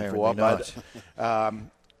discussion before, but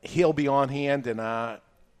he'll be on hand, and I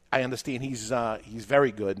understand he's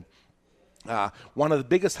very good. One of the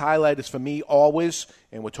biggest highlights for me always,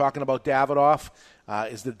 and we're talking about Davidoff,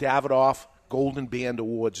 is the Davidoff Golden Band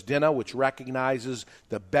Awards dinner, which recognizes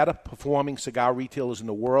the better performing cigar retailers in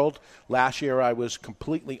the world. Last year, I was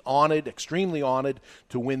completely honored, extremely honored,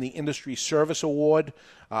 to win the Industry Service Award.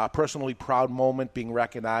 Personally proud moment being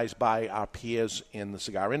recognized by our peers in the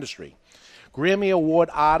cigar industry. Grammy Award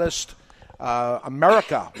artist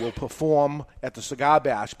America will perform at the Cigar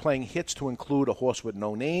Bash, playing hits to include A Horse with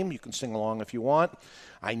No Name. You can sing along if you want.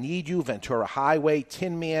 I Need You, Ventura Highway,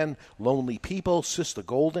 Tin Man, Lonely People, Sister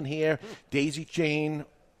Golden Hair, Daisy Jane.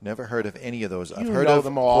 Never heard of any of those. I've You heard know of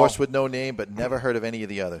them all. Horse with No Name, but never heard of any of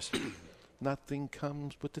the others. Nothing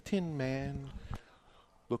comes with the Tin Man.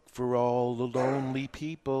 Look for all the lonely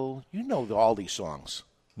people. You know all these songs.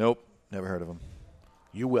 Nope, never heard of them.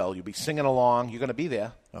 You will. You'll be singing along. You're going to be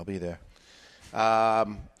there. I'll be there.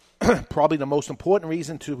 Probably the most important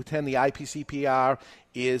reason to attend the IPCPR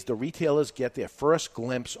is the retailers get their first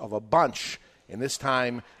glimpse of a bunch, and this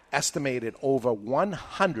time estimated over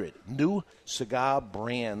 100 new cigar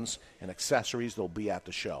brands and accessories that will be at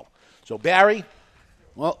the show. So, Barry,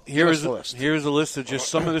 well, here's a list of just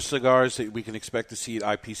some of the cigars that we can expect to see at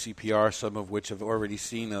IPCPR, some of which have already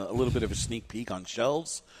seen a little bit of a sneak peek on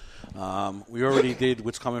shelves. We already did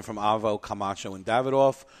what's coming from Avo, Camacho, and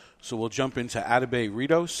Davidoff. So we'll jump into Atabey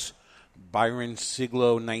Ritos, Byron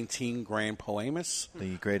Siglo 19 Grand Poemas.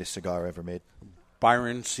 The greatest cigar ever made.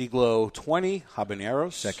 Byron Siglo 20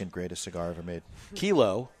 Habaneros. Second greatest cigar ever made.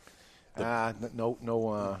 Kilo. No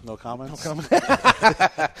comments? No comments?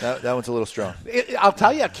 that one's a little strong. I'll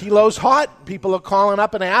tell you, Kilo's hot. People are calling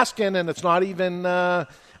up and asking, and it's not even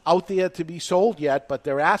out there to be sold yet, but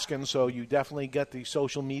they're asking, so you definitely get the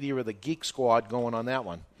social media or the Geek Squad going on that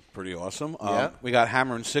one. Pretty awesome. Yeah. We got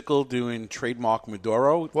Hammer and Sickle doing Trademark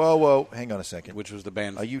Maduro. Whoa, hang on a second. Which was the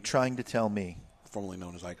band. Are you trying to tell me, formerly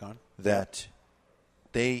known as Icon, that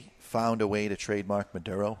they found a way to trademark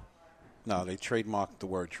Maduro? No, they trademarked the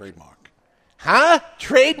word trademark. Huh?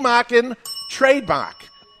 Trademarking trademark.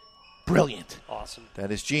 Brilliant. Awesome.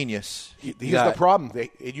 That is genius. Here's the problem.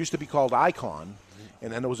 It used to be called Icon,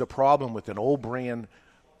 and then there was a problem with an old brand,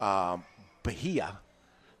 Bahia,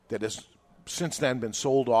 that has since then been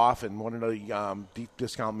sold off, and one of the deep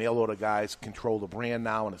discount mail order guys control the brand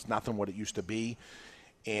now, and it's nothing what it used to be.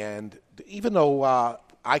 And even though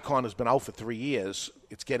Icon has been out for 3 years,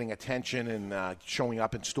 it's getting attention and showing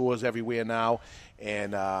up in stores everywhere now,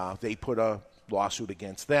 and they put a lawsuit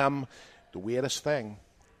against them. The weirdest thing,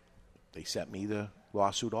 they sent me the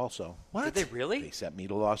lawsuit also. What? Did they really? They sent me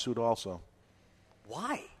the lawsuit also.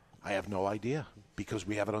 Why? I have no idea. Because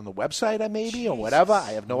we have it on the website, maybe, or whatever.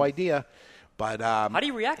 I have no idea. But how do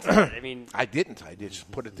you react to that? I mean, I didn't. I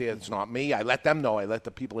just put it there. It's not me. I let them know. I let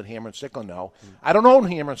the people at Hammer and Sickle know. I don't own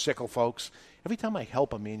Hammer and Sickle, folks. Every time I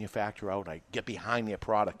help a manufacturer out, I get behind their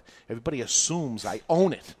product. Everybody assumes I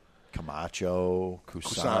own it. Camacho,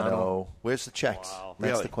 Cusano. Where's the checks? Wow.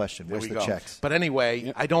 That's Really? the question. There Where's we the go. checks? But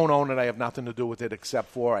anyway, I don't own it. I have nothing to do with it except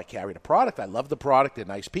for I carry the product. I love the product. They're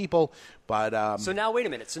nice people. But so now, wait a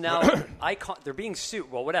minute. So now, Icon, they're being sued.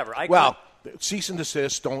 Well, whatever. Icon, well, cease and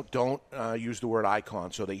desist. Don't use the word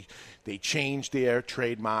Icon. So they changed their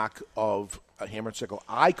trademark of Hammer and Sickle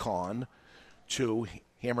Icon to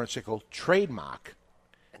Hammer and Sickle Trademark.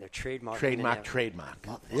 And they're trademarking Trademark.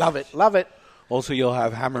 Love it. Also, you'll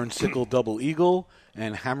have Hammer and Sickle Double Eagle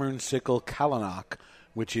and Hammer and Sickle Kalanock,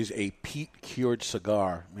 which is a peat-cured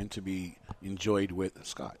cigar meant to be enjoyed with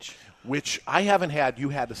scotch. Which I haven't had. You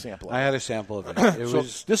had the sample of it. I had a sample of it.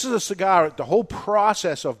 This is a cigar. The whole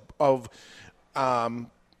process of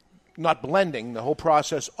not blending, the whole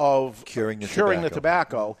process of curing the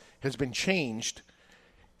tobacco has been changed.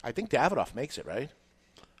 I think Davidoff makes it, right?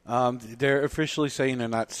 They're officially saying they're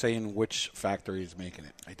not saying which factory is making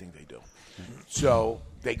it. I think they do. So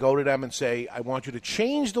they go to them and say, I want you to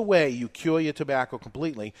change the way you cure your tobacco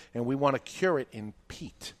completely, and we want to cure it in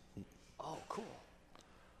peat. Oh, cool.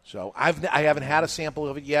 So I haven't had a sample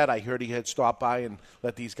of it yet. I heard he had stopped by and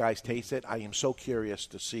let these guys taste it. I am so curious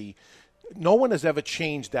to see. No one has ever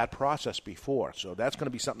changed that process before, so that's going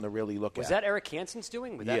to be something to really look at. Was that Eric Hansen's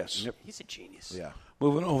doing? Yes. He's a genius. Yeah.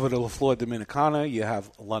 Moving over to La Flor Dominicana, you have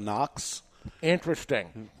Lennox.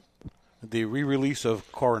 Interesting. The re-release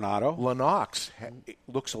of Coronado. Lennox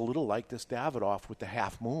looks a little like this Davidoff with the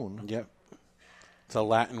half moon. Yep. It's a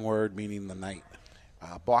Latin word meaning the night.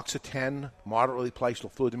 Box of 10, moderately priced.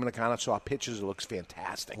 La Flor Dominicana. Saw pictures. It looks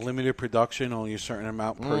fantastic. Limited production. Only a certain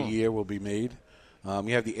amount per year will be made.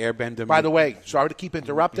 You have the Airbender. By the way, sorry to keep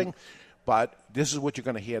interrupting, but this is what you're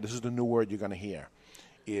going to hear. This is the new word you're going to hear,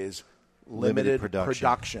 is limited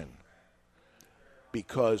production.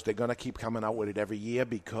 Because they're going to keep coming out with it every year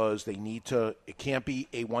because they need to. It can't be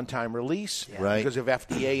a one-time release because of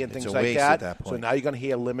FDA and things like that. So now you're going to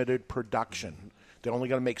hear limited production. They're only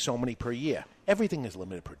going to make so many per year. Everything is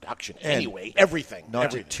limited production anyway. Everything.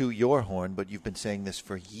 Not to toot your horn, but you've been saying this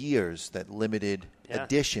for years that limited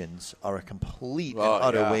editions are a complete and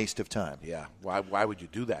utter waste of time. Yeah. Why would you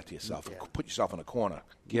do that to yourself? Put yourself in a corner.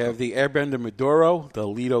 You have the Airbender Maduro, the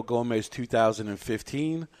Lido Gomez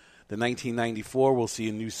 2015. The 1994 will see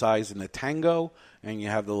a new size in the Tango, and you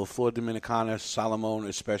have the La Flor Dominicana Salomon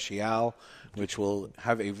Especial, which will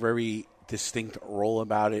have a very distinct roll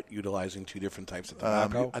about it, utilizing two different types of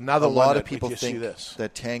tobacco. A lot of people think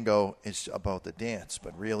that Tango is about the dance,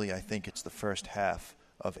 but really I think it's the first half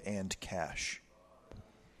of And Cash.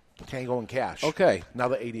 Tango and Cash. Okay.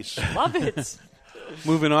 Another 80s. Love it.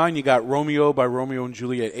 Moving on, you got Romeo by Romeo and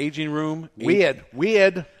Juliet Aging Room.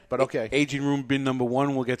 Weird, but okay. Aging Room bin number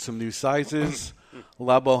 1 will get some new sizes.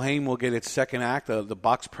 La Boheme will get its second act of the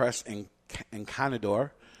box press and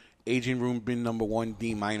Canador. Aging Room bin number 1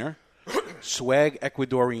 D minor. Swag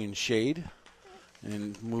Ecuadorian Shade.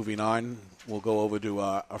 And moving on, we'll go over to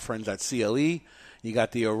our friends at CLE. You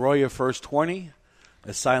got the Arroyo First 20,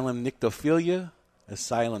 Asylum Nyctophilia,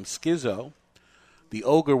 Asylum Schizo. The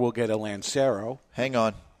Ogre will get a Lancero. Hang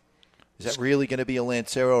on. Is that really going to be a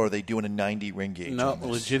Lancero, or are they doing a 90 ring gauge? No,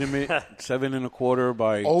 legitimate 7 1/4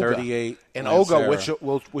 by Ogre. 38. And Lancero.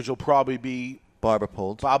 Ogre, which will probably be Barber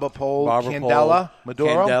Pole, Candela,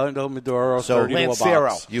 Maduro. Candela, Maduro, so 30 Lancero. to a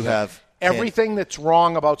box. You have everything that's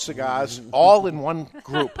wrong about cigars, all in one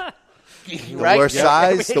group. The worst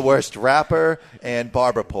size, the worst wrapper, and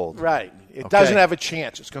Barber Pole. Right. It doesn't have a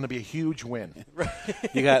chance. It's going to be a huge win.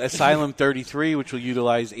 You got Asylum 33, which will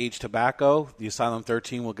utilize aged tobacco. The Asylum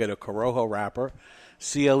 13 will get a Corojo wrapper.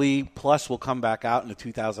 CLE Plus will come back out in the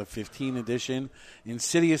 2015 edition.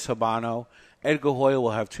 Insidious Habano. Edgar Hoyle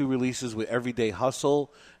will have 2 releases with Everyday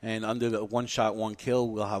Hustle, and under the One Shot, One Kill,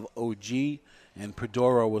 we'll have OG, and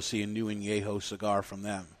Pedoro will see a new Añejo cigar from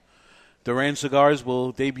them. Duran Cigars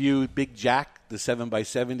will debut Big Jack, the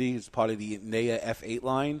 7x70, as part of the NEA F8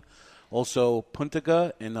 line. Also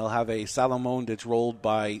Puntaga, and they'll have a Salomon that's rolled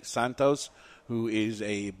by Santos, who is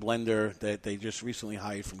a blender that they just recently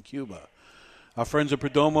hired from Cuba. Our friends at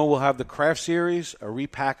Perdomo will have the Craft Series, a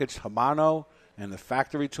repackaged Habano, and the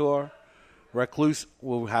Factory Tour. Recluse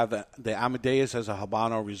will have the Amadeus as a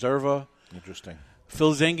Habano Reserva. Interesting.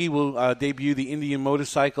 Phil Zengi will debut the Indian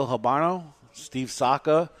Motorcycle Habano. Steve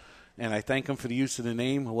Saka, and I thank him for the use of the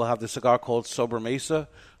name, we'll have the cigar called Sober Mesa.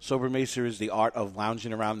 Sober Mesa is the art of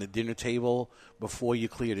lounging around the dinner table before you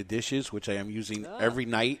clear the dishes, which I am using every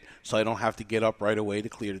night, so I don't have to get up right away to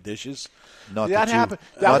clear the dishes. Not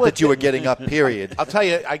that you were getting up, period. I'll tell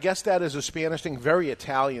you, I guess that is a Spanish thing, very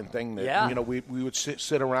Italian thing. That, we would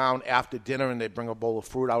sit around after dinner and they'd bring a bowl of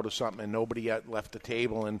fruit out or something and nobody had left the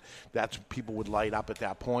table, and that's people would light up at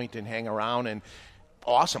that point and hang around. And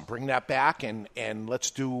awesome, bring that back and let's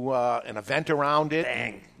do an event around it.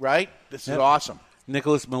 Bang. Right? This is awesome.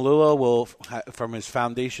 Nicholas Malula will, from his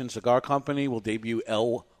Foundation Cigar Company, will debut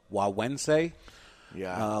El Wawense.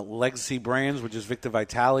 Yeah. Legacy Brands, which is Victor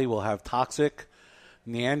Vitale, will have Toxic.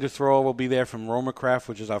 Neanderthal will be there from Romacraft,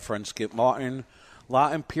 which is our friend Skip Martin.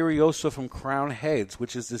 La Imperiosa from Crown Heads,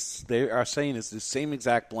 which is this, they are saying is the same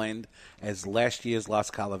exact blend as last year's Las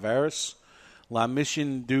Calaveras. La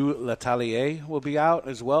Mission du L'Atelier will be out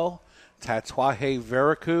as well. Tatuaje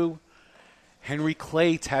Vericu. Henry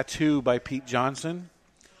Clay Tattoo by Pete Johnson.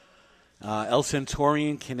 El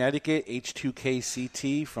Centurion, Connecticut,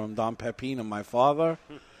 H2KCT from Don Pepin and my father.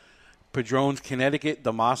 Padrones, Connecticut,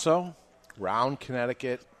 Damaso. Round,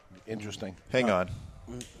 Connecticut. Interesting. Hang on.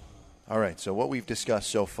 All right, so what we've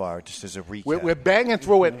discussed so far, just as a recap. We're banging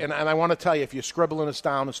through it, and I want to tell you, if you're scribbling us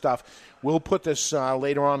down and stuff, we'll put this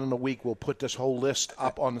later on in the week, we'll put this whole list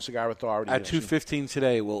up on the Cigar Authority. At 2:15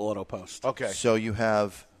 today, we'll auto-post. Okay. So you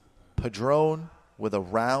have Padron with a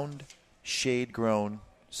round, shade-grown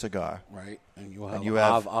cigar. Right. And you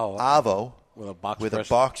have Avo with a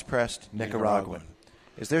box-pressed Nicaraguan.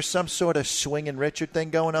 Is there some sort of swinging Richard thing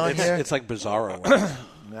going on here? It's like Bizarro.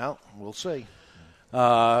 Well, we'll see.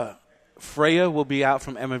 Freya will be out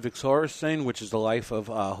from Emma Victorison, which is the life of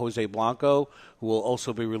Jose Blanco, who will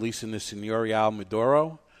also be releasing the Señorial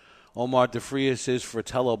Maduro. Omar de Frias is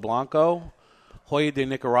Fratello Blanco. Hoya de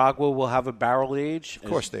Nicaragua will have a barrel age. Of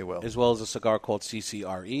course they will. As well as a cigar called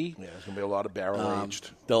CCRE. Yeah, there's going to be a lot of barrel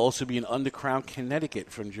aged. There'll also be an Undercrown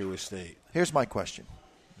Connecticut from Drew Estate. Here's my question.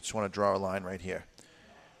 I just want to draw a line right here.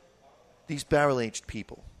 These barrel-aged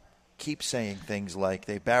people keep saying things like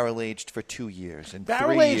they barrel-aged for 2 years and 3 years.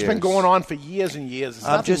 Barrel-aged's been going on for years and years. It's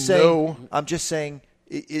I'm just saying,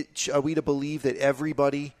 are we to believe that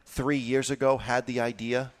everybody 3 years ago had the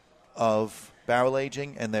idea of barrel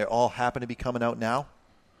aging, and they all happen to be coming out now?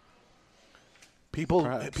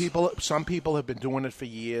 Some people have been doing it for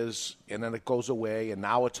years, and then it goes away, and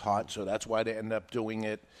now it's hot, so that's why they end up doing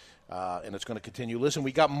it, and it's going to continue. Listen,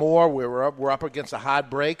 we got more. We're up against a hard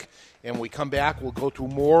break, and when we come back, we'll go through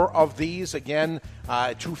more of these again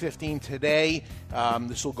at 2:15 today.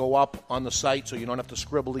 This will go up on the site, so you don't have to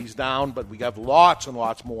scribble these down, but we have lots and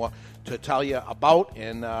lots more to tell you about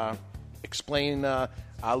and explain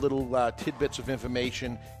our little tidbits of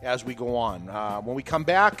information as we go on. When we come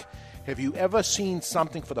back, have you ever seen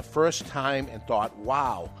something for the first time and thought,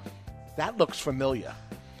 wow, that looks familiar?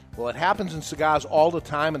 Well, it happens in cigars all the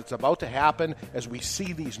time, and it's about to happen as we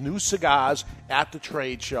see these new cigars at the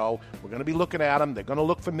trade show. We're going to be looking at them. They're going to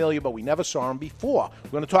look familiar, but we never saw them before. We're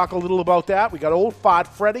going to talk a little about that. We got Old Fart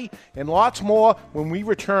Freddy and lots more when we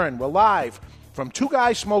return. We're live from Two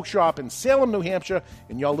Guys Smoke Shop in Salem, New Hampshire,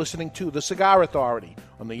 and you're listening to The Cigar Authority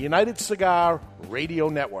on the United Cigar Radio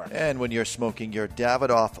Network. And when you're smoking your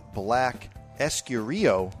Davidoff Black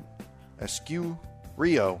Escurio.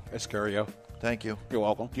 Thank you. You're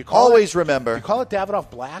welcome. Remember. Do you call it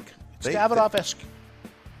Davidoff Black? It's Davidoff Escurio.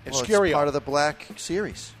 It's part of the Black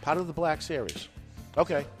series. Part of the Black series.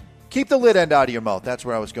 Okay. Keep the lid end out of your mouth. That's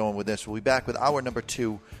where I was going with this. We'll be back with hour number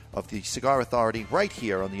 2 of the Cigar Authority right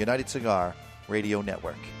here on the United Cigar Radio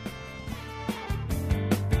Network.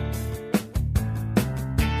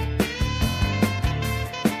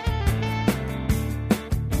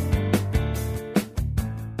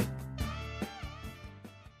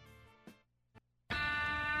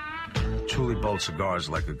 Truly bold cigars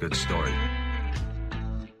like a good story.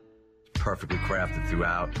 Perfectly crafted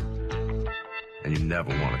throughout, and you never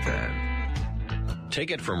want it to end.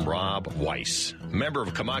 Take it from Rob Weiss, member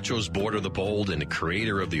of Camacho's Board of the Bold and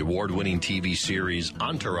creator of the award-winning TV series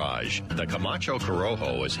Entourage. The Camacho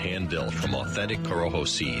Corojo is hand-built from authentic Corojo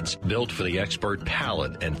seeds, built for the expert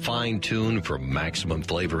palate and fine-tuned for maximum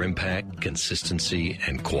flavor impact, consistency,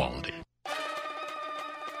 and quality.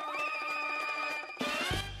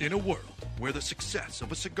 In a world where the success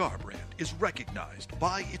of a cigar brand is recognized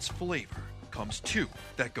by its flavor, comes two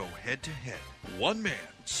that go head-to-head. One man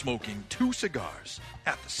smoking two cigars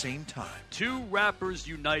at the same time. Two rappers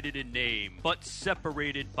united in name, but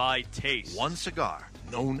separated by taste. One cigar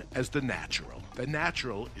known as the Natural. The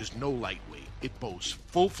Natural is no lightweight. It boasts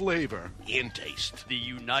full flavor and taste. The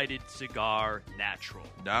United Cigar Natural.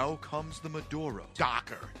 Now comes the Maduro.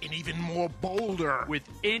 Darker and even more bolder. With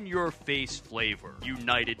in-your-face flavor.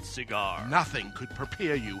 United Cigar. Nothing could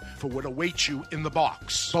prepare you for what awaits you in the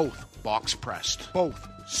box. Both box-pressed. Both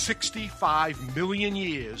 65 million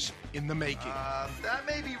years in the making. That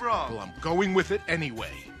may be wrong. Well, I'm going with it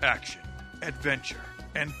anyway. Action, adventure,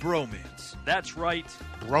 and bromance. That's right.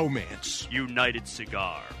 Bromance. United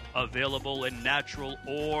Cigar. Available in Natural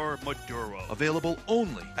or Maduro. Available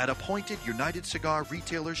only at appointed United Cigar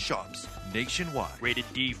retailer shops nationwide. Rated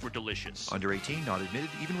D for delicious. Under 18, not admitted,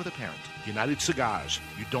 even with a parent. United Cigars.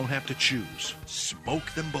 You don't have to choose. Smoke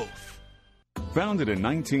them both. Founded in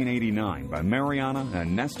 1989 by Mariana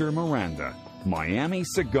and Nestor Miranda, Miami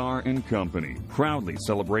Cigar & Company proudly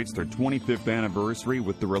celebrates their 25th anniversary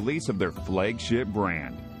with the release of their flagship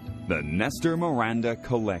brand, the Nestor Miranda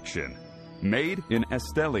Collection. Made in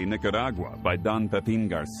Esteli, Nicaragua by Don Pepin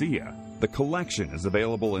Garcia, the collection is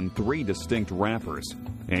available in 3 distinct wrappers,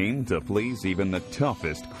 aimed to please even the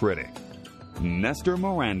toughest critic. Nestor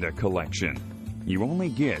Miranda Collection. You only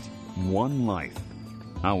get one life.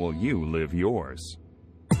 How will you live yours?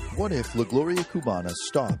 What if La Gloria Cubana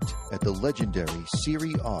stopped at the legendary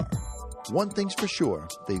Serie R? One thing's for sure,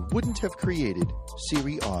 they wouldn't have created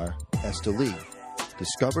Serie R Esteli.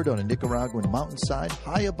 Discovered on a Nicaraguan mountainside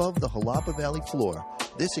high above the Jalapa Valley floor,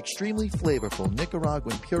 this extremely flavorful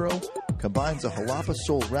Nicaraguan puro combines a Jalapa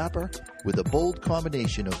Soul wrapper with a bold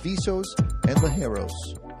combination of Visos and Ligeros.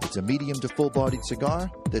 It's a medium to full-bodied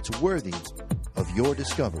cigar that's worthy of your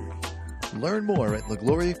discovery. Learn more at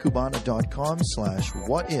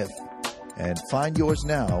lagloriacubana.com/whatif and find yours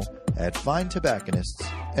now at fine tobacconists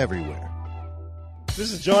everywhere.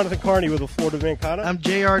 This is Jonathan Carney with the Florida Mancana. I'm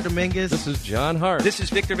J.R. Dominguez. This is John Hart. This is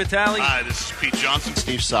Victor Vitale. Hi, this is Pete Johnson.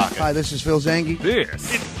 Steve Saka. Hi, this is Phil Zangi.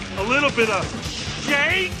 This It's a little bit of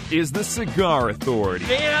shake. is the Cigar Authority.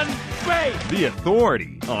 And bake. The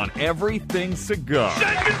authority on everything cigar. Shake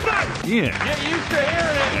and bake. In Get used to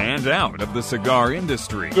hearing it. and out of the cigar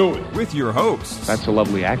industry. Do it. With your hosts. That's a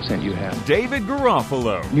lovely accent you have. David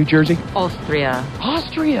Garofalo. New Jersey? Austria.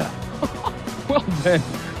 Austria. Well then,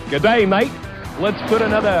 good day, mate. Let's put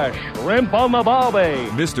another shrimp on the barbie.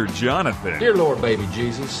 Mr. Jonathan. Dear Lord baby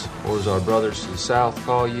Jesus, or as our brothers to the south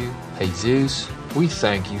call you, Jesus, we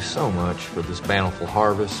thank you so much for this bountiful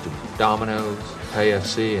harvest of Domino's,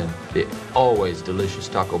 KFC, and the always delicious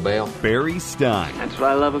Taco Bell. Barry Stein. That's what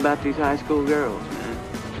I love about these high school girls, man.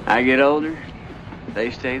 I get older, they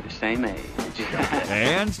stay the same age.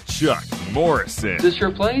 And Chuck Morrison. Is this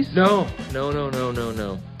your place? No, No,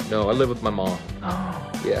 I live with my mom.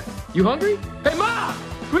 Oh. Yeah. You hungry? Hey, Ma!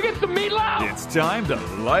 We get some meatloaf! It's time to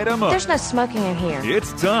light 'em up. There's no smoking in here.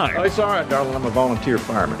 It's time. Oh, it's all right, darling. I'm a volunteer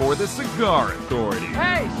fireman. For the Cigar Authority.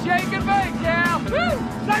 Hey, shake and bake, Cal! Woo!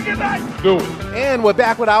 Shake and bake! Do it. And we're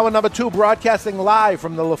back with hour number 2, broadcasting live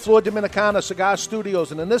from the La Flor Dominicana Cigar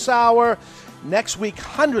Studios. And in this hour, next week,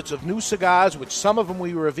 hundreds of new cigars, which some of them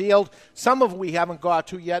we revealed, some of them we haven't got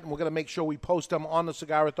to yet, and we're going to make sure we post them on the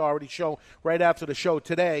Cigar Authority show right after the show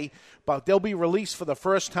today. But they'll be released for the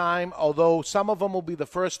first time, although some of them will be the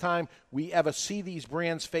first time we ever see these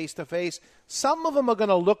brands face-to-face. Some of them are going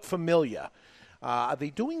to look familiar. Are they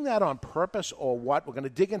doing that on purpose or what? We're going to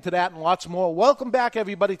dig into that and lots more. Welcome back,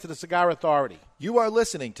 everybody, to the Cigar Authority. You are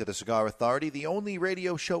listening to the Cigar Authority, the only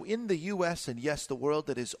radio show in the U.S. and, yes, the world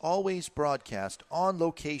that is always broadcast on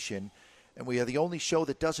location. And we are the only show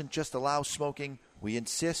that doesn't just allow smoking. We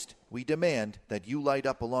insist, we demand that you light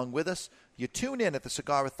up along with us. You tune in at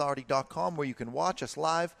thecigarauthority.com where you can watch us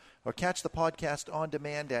live or catch the podcast on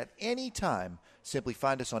demand at any time. Simply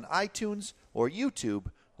find us on iTunes or YouTube,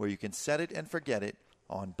 where you can set it and forget it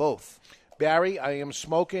on both. Barry, I am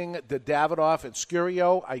smoking the Davidoff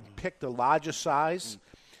Escurio. I picked the largest size.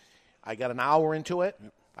 I got an hour into it.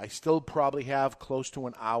 I still probably have close to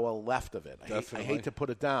an hour left of it. I hate to put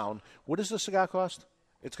it down. What does the cigar cost?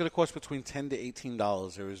 It's going to cost between $10 to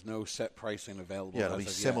 $18. There is no set pricing available. Yeah, it'll be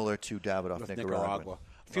similar to Davidoff Nicaragua.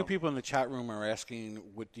 A few people in the chat room are asking,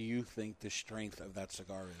 what do you think the strength of that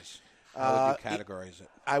cigar is? How would you categorize it?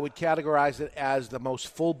 I would categorize it as the most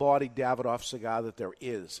full-bodied Davidoff cigar that there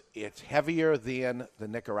is. It's heavier than the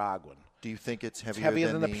Nicaraguan. Do you think it's heavier, heavier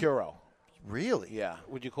than the Puro? Really? Yeah.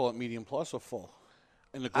 Would you call it medium plus or full?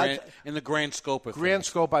 In the grand scope of grand things.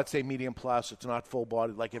 scope, I'd say medium plus. It's not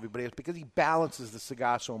full-bodied like everybody else because he balances the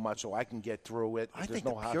cigar so much, so I can get through it. I think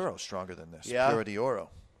the Puro's stronger than this. Yeah? Puro de Oro.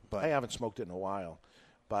 But I haven't smoked it in a while.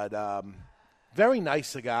 But very nice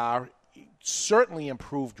cigar. Certainly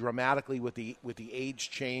improved dramatically with the age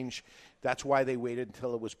change. That's why they waited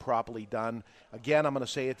until it was properly done. Again, I'm going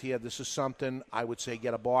to say it to you. This is something I would say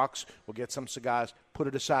get a box. We'll get some cigars. Put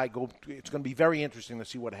it aside. It's going to be very interesting to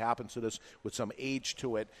see what happens to this with some age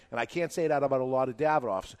to it. And I can't say that about a lot of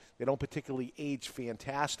Davidoffs. They don't particularly age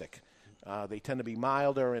fantastic. They tend to be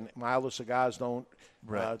milder, and milder cigars don't.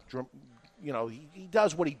 Right. He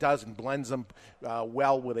does what he does and blends them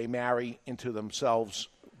well where they marry into themselves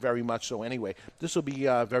very much so anyway. This will be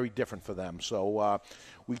very different for them. So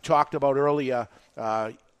we talked about earlier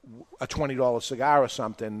a $20 cigar or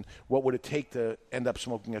something. What would it take to end up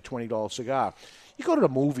smoking a $20 cigar? You go to the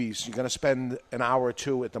movies, you're going to spend an hour or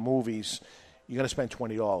two at the movies, you're going to spend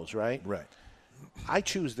 $20, right? Right. I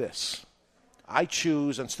choose this. I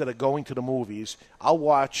choose, instead of going to the movies, I'll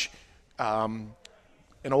watch an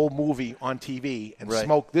old movie on TV and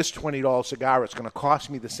smoke this $20 cigar. It's going to cost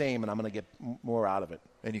me the same, and I'm going to get more out of it.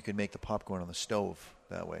 And you can make the popcorn on the stove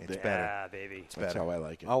that way. It's better. Yeah, baby. It's That's better. how I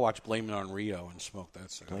like it. I'll watch Blame It on Rio and smoke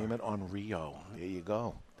that cigar. Blame it on Rio. There you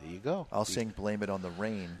go. There you go. I'll sing Blame It on the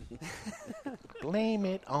Rain. Blame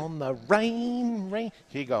it on the rain. Here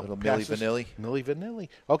you go. Little Milli Vanilli. Milli Vanilli.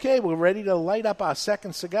 Okay, we're ready to light up our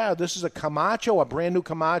second cigar. This is a Camacho, a brand new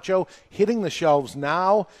Camacho, hitting the shelves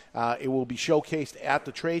now. It will be showcased at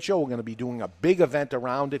the trade show. We're going to be doing a big event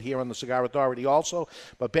around it here on the Cigar Authority also.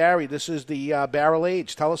 But, Barry, this is the barrel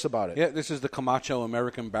age. Tell us about it. Yeah, this is the Camacho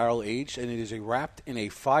American Barrel Aged, and it is wrapped in a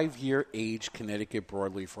 5-year aged Connecticut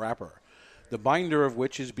broadleaf wrapper. The binder of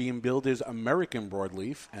which is being billed as American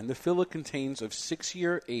broadleaf, and the filler contains of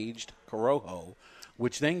 6-year aged Corojo,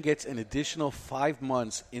 which then gets an additional 5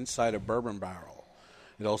 months inside a bourbon barrel.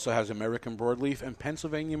 It also has American broadleaf and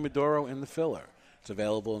Pennsylvania Maduro in the filler. It's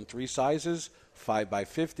available in 3 sizes,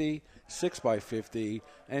 5x50, 6x50,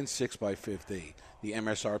 and 6x50. The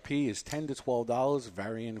MSRP is $10 to $12,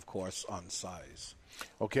 varying, of course, on size.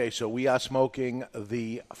 Okay, so we are smoking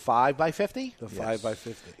the 5x50? The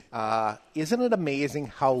 5x50. Isn't it amazing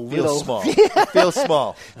how little... Feels small. It feels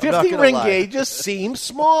small. 50 ring gauges seem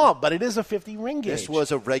small, but it is a 50 ring gauge. This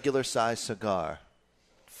was a regular size cigar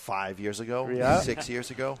 5 years ago, 6 years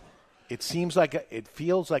ago. It seems like it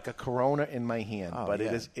feels like a Corona in my hand, but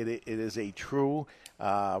yeah. it is a true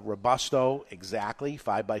Robusto, exactly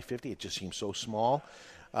 5x50. It just seems so small.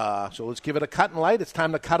 So let's give it a cut and light. It's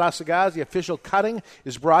time to cut our cigars. The official cutting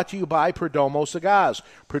is brought to you by Perdomo Cigars.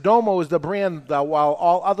 Perdomo is the brand that, while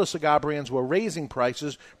all other cigar brands were raising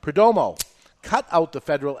prices, Perdomo cut out the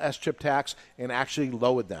federal S-chip tax and actually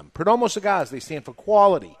lowered them. Perdomo Cigars, they stand for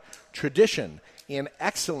quality, tradition, and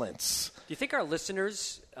excellence. Do you think our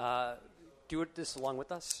listeners do this along with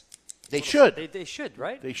us? They should. They should,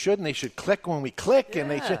 right? They should, and they should click when we click, and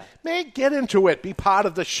they should get into it, be part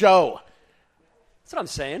of the show. That's what I'm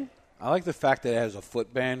saying. I like the fact that it has a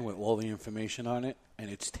footband with all the information on it, and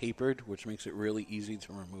it's tapered, which makes it really easy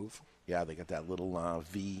to remove. Yeah, they got that little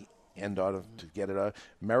V end on it to get it out.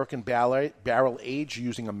 American barrel age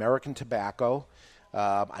using American tobacco.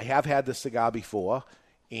 I have had this cigar before,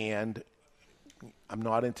 and I'm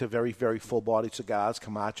not into very, very full-bodied cigars.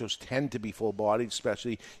 Camachos tend to be full-bodied,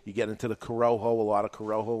 especially you get into the Corojo, a lot of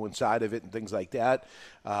Corojo inside of it and things like that.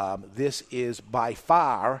 This is by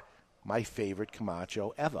far my favorite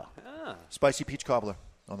Camacho ever. Spicy peach cobbler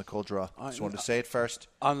on the cold draw. Just wanted to say it first.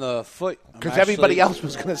 On the foot. Because everybody else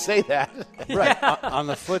was going to say that. Right. on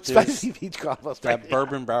the foot, Spicy peach cobbler. That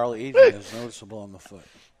bourbon barrel aging is noticeable on the foot.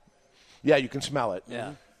 Yeah, you can smell it.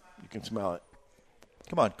 Yeah. You can smell it.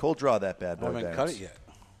 Come on, cold draw that bad boy. I haven't cut it yet.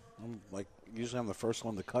 Usually I'm the first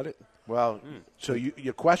one to cut it. Well, so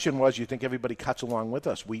your question was, you think everybody cuts along with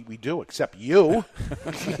us? We do, except you.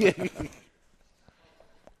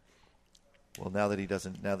 Well, now that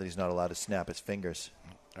he's not allowed to snap his fingers.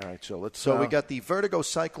 All right, so let's. So we got the Vertigo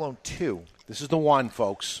Cyclone 2. This is the one,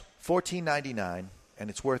 folks. $14.99, and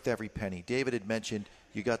it's worth every penny. David had mentioned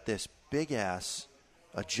you got this big ass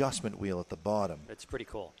adjustment wheel at the bottom. It's pretty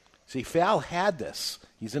cool. See, Fal had this.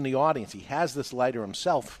 He's in the audience. He has this lighter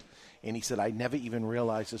himself, and he said, "I never even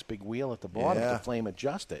realized this big wheel at the bottom to flame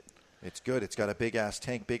adjust it." It's good. It's got a big ass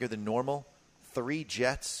tank, bigger than normal. 3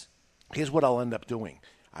 jets. Here's what I'll end up doing.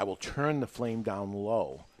 I will turn the flame down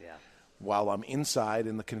low. Yeah. While I'm inside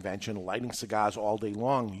in the convention lighting cigars all day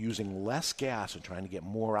long, using less gas and trying to get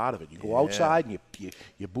more out of it. You go outside and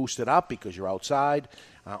you boost it up because you're outside.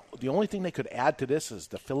 The only thing they could add to this is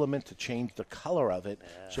the filament to change the color of it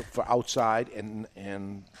so for outside, and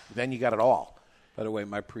then you got it all. By the way,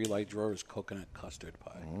 my pre-light drawer is coconut custard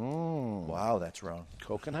pie. Wow, that's wrong.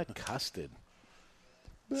 Coconut custard.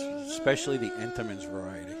 Especially the Entenmann's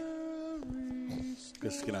variety.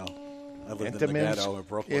 Because, I lived in the ghetto in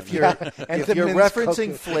Brooklyn. If you're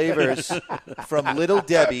referencing flavors from Little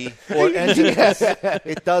Debbie or Entenmann's,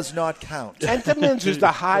 it does not count. Entenmann's is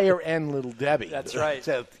the higher end Little Debbie. That's right.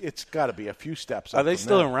 So it's got to be a few steps. Are they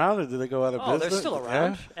still around, or did they go out of business? They're still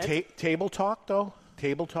around. Yeah? Table Talk, though.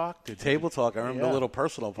 Table Talk. Table Talk. I remember the little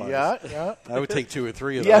personal pies. Yeah. I would take 2 or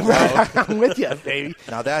 3 of those. Yeah, right. I'm with you, baby.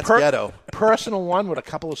 Now that's ghetto. Personal one with a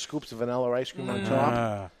couple of scoops of vanilla ice cream on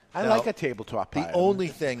top. I like a Table Talk pie. The only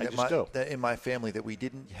thing that in my family that we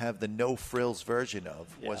didn't have the no frills version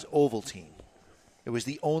of was Ovaltine. It was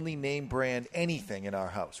the only name brand anything in our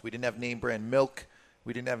house. We didn't have name brand milk.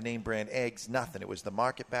 We didn't have name brand eggs. Nothing. It was the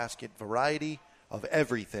market basket variety of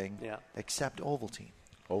everything except Ovaltine.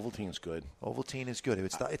 Ovaltine's good. Ovaltine is good.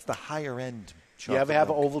 It's the higher end. You ever have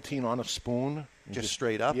Ovaltine on a spoon? Just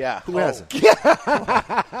straight up? Yeah. Who hasn't?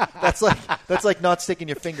 That's like not sticking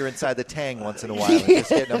your finger inside the Tang once in a while and just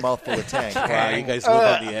getting a mouthful of Tang. Wow, you guys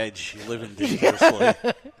live on the edge. You live in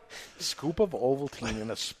dangerously. Scoop of Ovaltine in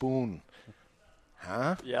a spoon.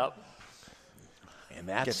 Huh? Yep. And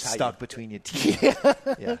that's gets how stuck between your teeth.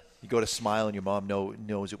 Yeah. You go to smile and your mom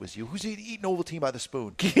knows it was you. Who's eating Ovaltine by the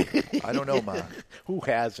spoon? I don't know, Ma. Who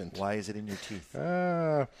hasn't? Why is it in your teeth?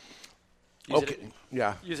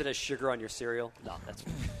 Use it as sugar on your cereal. No, that's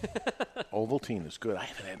Ovaltine is good. I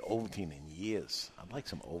haven't had Ovaltine in years. I'd like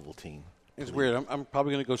some Ovaltine. It's weird. I'm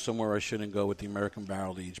probably going to go somewhere I shouldn't go with the American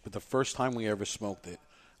Barrel Aged, but the first time we ever smoked it,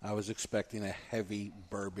 I was expecting a heavy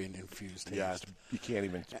bourbon-infused taste. Yeah, you can't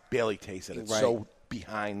even barely taste it. It's Right. so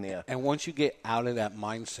behind there. And once you get out of that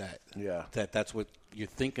mindset, Yeah. that's what you're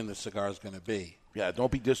thinking the cigar is going to be. Yeah,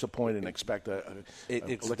 don't be disappointed and expect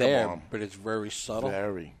It's liquor there, bomb. but it's very subtle.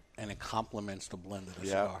 Very. And it complements the blend of the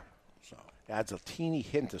Yeah. cigar. So Adds a teeny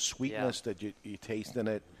hint of sweetness that you taste in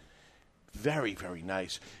it. Very, very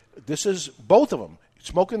nice. This is both of them.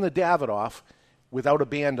 Smoking the Davidoff without a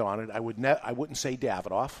band on it, I wouldn't say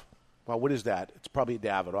Davidoff. Well, what is that? It's probably a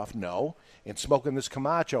Davidoff. No. And smoking this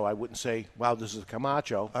Camacho, I wouldn't say, wow, this is a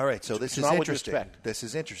Camacho. All right, so this is interesting. This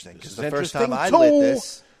is interesting because the first time I lit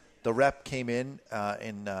this, the rep came in,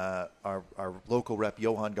 and our local rep,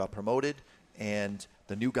 Johan, got promoted, and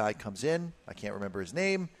the new guy comes in. I can't remember his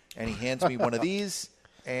name, and he hands me one of these,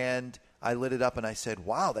 and I lit it up, and I said,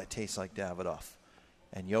 wow, that tastes like Davidoff.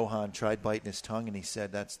 And Johan tried biting his tongue, and he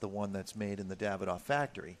said, that's the one that's made in the Davidoff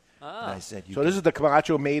factory. And I said, so this is the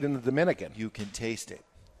Camacho made in the Dominican. You can taste it.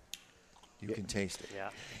 You can taste it. Yeah.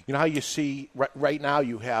 You know how you see right now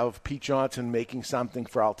you have Pete Johnson making something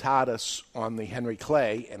for Altadas on the Henry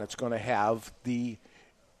Clay, and it's going to have the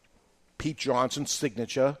Pete Johnson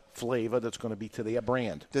signature flavor that's going to be to their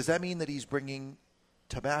brand. Does that mean that he's bringing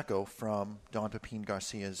tobacco from Don Pepin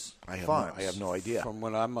Garcia's farms? I have no idea. from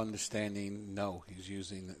what I'm understanding, no, he's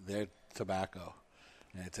using their tobacco.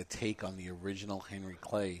 And it's a take on the original Henry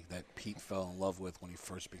Clay that Pete fell in love with when he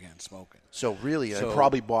first began smoking. So really, They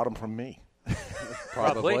probably bought them from me.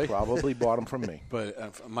 Probably bought them from me.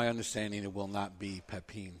 But from my understanding, it will not be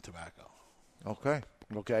Pepin tobacco.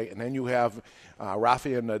 Okay, and then you have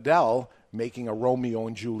Rafael Nadal making a Romeo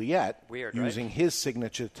and Juliet, Weird, using right? his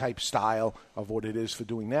signature type style of what it is for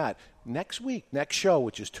doing that. Next week, next show,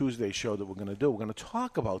 which is Tuesday's show that we're going to do, we're going to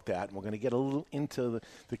talk about that, and we're going to get a little into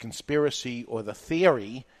the conspiracy or the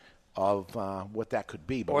theory of what that could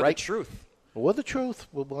be. But Or the truth. Or the truth.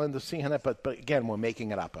 We'll end up seeing that, but again, we're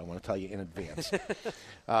making it up. I want to tell you in advance.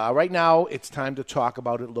 Right now, it's time to talk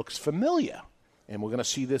about It Looks Familiar. And we're going to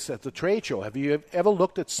see this at the trade show. Have you ever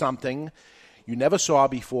looked at something you never saw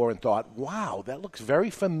before and thought, wow, that looks very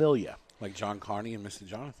familiar? Like John Carney and Mr.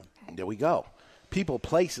 Jonathan. There we go. People,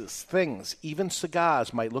 places, things, even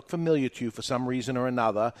cigars might look familiar to you for some reason or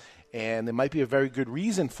another, and there might be a very good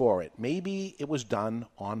reason for it. Maybe it was done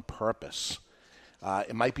on purpose.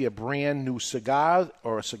 It might be a brand new cigar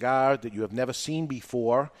or a cigar that you have never seen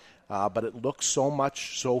before, but it looks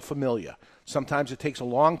so familiar. Sometimes it takes a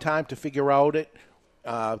long time to figure out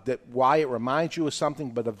why it reminds you of something,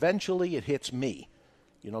 but eventually it hits me.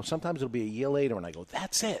 You know, sometimes it'll be a year later, and I go,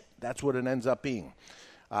 that's it. That's what it ends up being.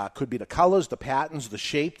 Could be the colors, the patterns, the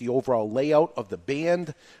shape, the overall layout of the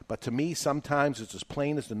band, but to me, sometimes it's as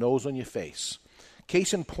plain as the nose on your face.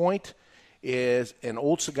 Case in point, is an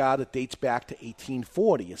old cigar that dates back to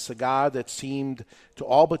 1840, a cigar that seemed to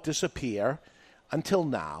all but disappear until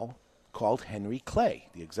now, called Henry Clay,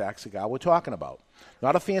 the exact cigar we're talking about.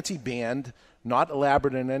 Not a fancy band, not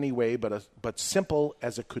elaborate in any way, but simple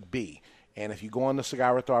as it could be. And if you go on the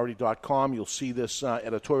cigarauthority.com, you'll see this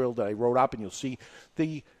editorial that I wrote up, and you'll see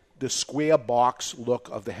the square box look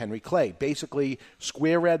of the Henry Clay. Basically,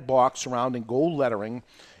 square red box surrounding gold lettering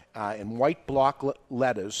in white block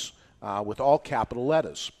letters with all capital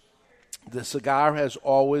letters. The cigar has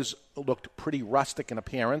always looked pretty rustic in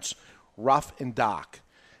appearance, rough and dark.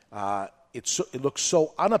 It looks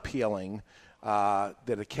so unappealing that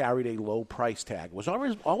it carried a low price tag. It was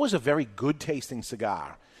always a very good tasting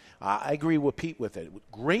cigar. I agree with Pete with it.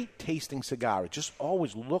 Great tasting cigar. It just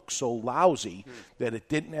always looked so lousy that it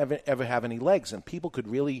didn't ever have any legs. And people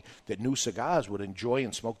that knew cigars would enjoy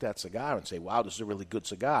and smoke that cigar and say, wow, this is a really good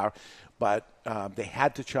cigar. But they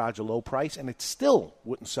had to charge a low price, and it still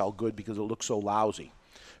wouldn't sell good because it looked so lousy.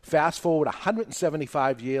 Fast forward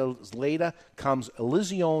 175 years later comes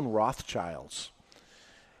Elysione Rothschilds.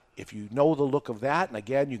 If you know the look of that, and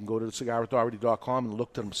again, you can go to the cigarauthority.com and look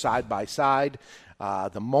at them side by side.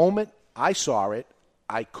 The moment I saw it,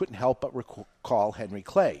 I couldn't help but recall Henry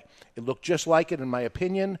Clay. It looked just like it, in my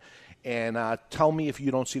opinion, and tell me if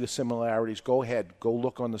you don't see the similarities. Go ahead. Go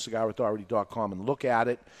look on the cigarauthority.com and look at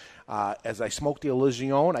it. As I smoked the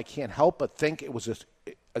Elysione, I can't help but think it was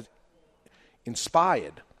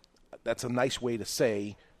inspired. That's a nice way to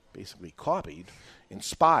say, basically copied,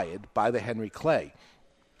 inspired by the Henry Clay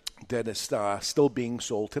that is still being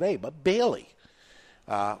sold today, but barely.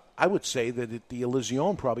 I would say that the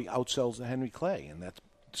Elysione probably outsells the Henry Clay, and that's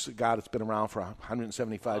a cigar that's been around for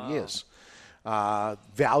 175 years.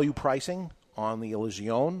 Value pricing on the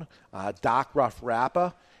Elysione, dark rough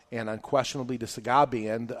wrapper, and unquestionably the cigar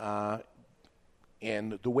band,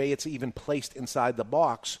 and the way it's even placed inside the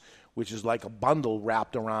box, which is like a bundle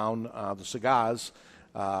wrapped around the cigars.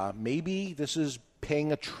 Maybe this is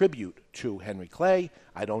paying a tribute to Henry Clay.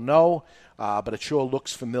 I don't know, but it sure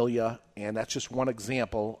looks familiar, and that's just one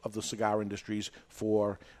example of the cigar industries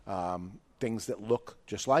for things that look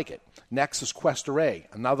just like it. Next is Cuesta Rey,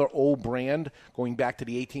 another old brand going back to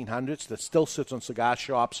the 1800s that still sits on cigar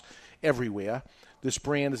shops everywhere. This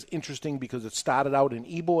brand is interesting because it started out in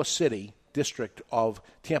Ybor City, district of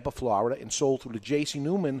Tampa, Florida, and sold through the J.C.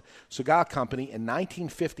 Newman Cigar Company in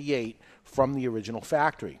 1958 from the original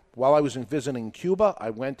factory. While I was visiting Cuba,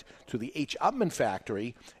 I went to the H. Upman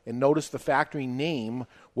factory and noticed the factory name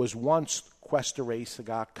was once Cuesta Rey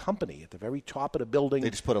Cigar Company at the very top of the building.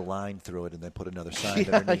 They just put a line through it and then put another sign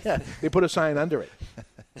underneath. Yeah, they put a sign under it.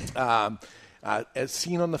 As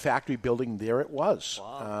seen on the factory building, there it was.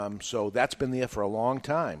 Wow. So that's been there for a long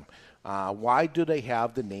time. Why do they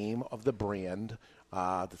have the name of the brand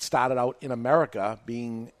that started out in America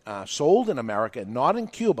being sold in America and not in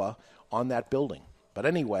Cuba on that building? But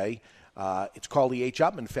anyway, it's called the H.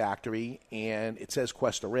 Upman Factory, and it says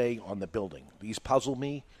Cuesta Rey on the building. These puzzle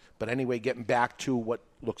me, but anyway, getting back to what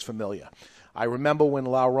looks familiar. I remember when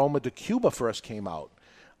La Aroma de Cuba first came out.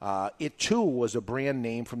 It, too, was a brand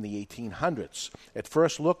name from the 1800s. At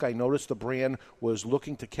first look, I noticed the brand was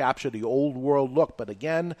looking to capture the old world look, but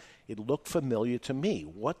again, it looked familiar to me.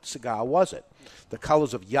 What cigar was it? The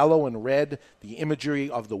colors of yellow and red, the imagery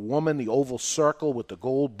of the woman, the oval circle with the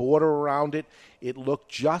gold border around it, it looked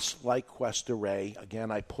just like Cuesta Rey. Again,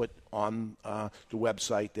 I put on the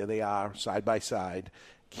website, there they are, side by side.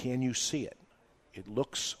 Can you see it? It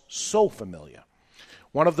looks so familiar.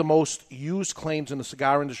 One of the most used claims in the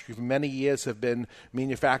cigar industry for many years have been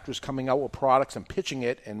manufacturers coming out with products and pitching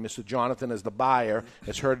it, and Mr. Jonathan, as the buyer,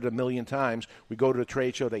 has heard it a million times. We go to a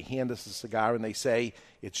trade show, they hand us a cigar, and they say,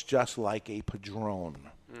 it's just like a Padron.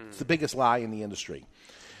 It's the biggest lie in the industry.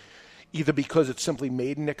 Either because it's simply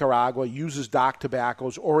made in Nicaragua, uses dark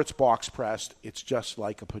tobaccos, or it's box-pressed, it's just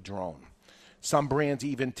like a Padron. Some brands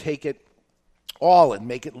even take it all and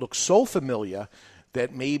make it look so familiar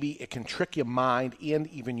that maybe it can trick your mind and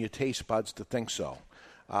even your taste buds to think so.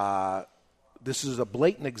 This is a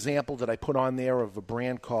blatant example that I put on there of a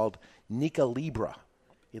brand called Nica Libra.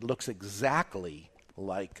 It looks exactly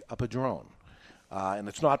like a Padron, and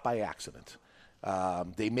it's not by accident.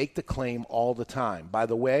 They make the claim all the time. By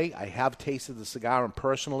the way, I have tasted the cigar, and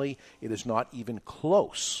personally, it is not even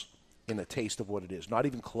close in the taste of what it is. Not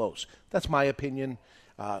even close. That's my opinion.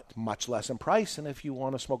 Much less in price, and if you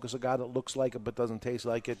want to smoke a cigar that looks like it but doesn't taste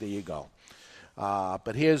like it, there you go.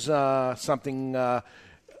 But here's something that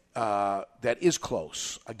is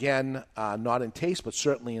close. Again, not in taste, but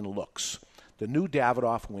certainly in looks. The new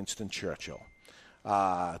Davidoff Winston Churchill.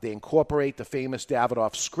 They incorporate the famous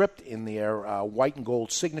Davidoff script in their white and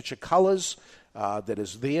gold signature colors that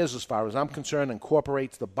is theirs, as far as I'm concerned,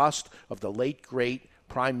 incorporates the bust of the late, great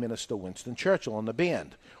Prime Minister Winston Churchill on the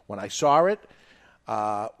band. When I saw it,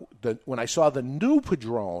 when I saw the new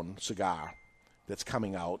Padron cigar that's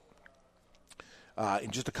coming out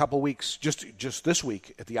in just a couple weeks, just this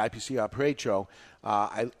week at the IPCPR trade show,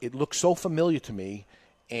 it looked so familiar to me,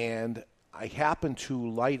 and I happened to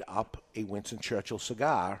light up a Winston Churchill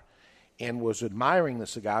cigar and was admiring the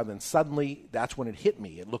cigar. Then suddenly, that's when it hit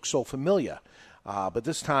me. It looked so familiar. But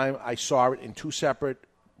this time, I saw it in two separate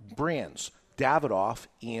brands, Davidoff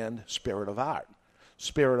and Spirit of Art.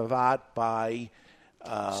 Spirit of Art by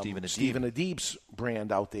Stephen Adib's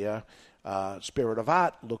brand out there. Spirit of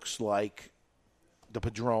Art looks like the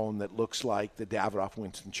Padron that looks like the Davidoff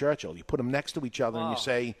Winston Churchill. You put them next to each other and you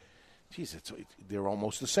say, geez, they're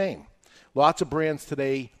almost the same. Lots of brands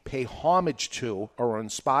today pay homage to or are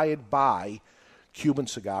inspired by Cuban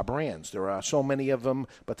cigar brands. There are so many of them,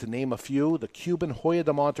 but to name a few, the Cuban Hoya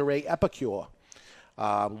de Monterrey Epicure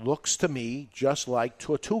looks to me just like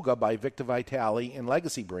Tortuga by Victor Vitale and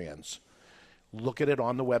Legacy brands. Look at it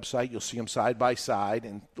on the website. You'll see them side by side,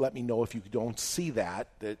 and let me know if you don't see that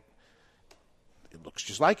it looks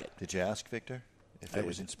just like it. Did you ask Victor if it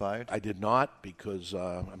was inspired? I did not, because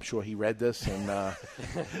I'm sure he read this. And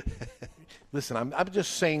listen, I'm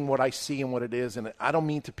just saying what I see and what it is, and I don't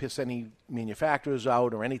mean to piss any manufacturers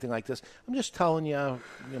out or anything like this. I'm just telling you,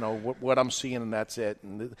 what I'm seeing, and that's it.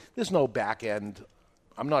 And there's no back end.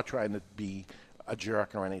 I'm not trying to be a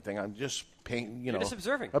jerk or anything. I'm just paying, You're just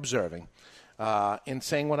observing. And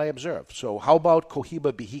saying what I observe. So how about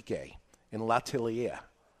Cohiba Bihique in La Tillier?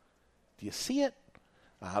 Do you see it?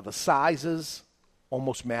 The sizes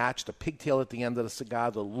almost match. The pigtail at the end of the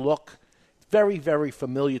cigar, the look, very, very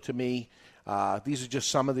familiar to me. These are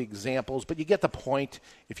just some of the examples, but you get the point.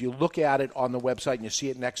 If you look at it on the website and you see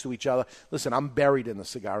it next to each other, listen, I'm buried in the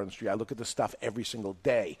cigar industry. I look at this stuff every single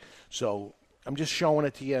day. So I'm just showing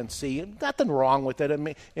it to you and see. Nothing wrong with it,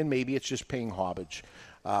 and maybe it's just paying homage.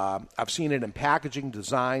 I've seen it in packaging,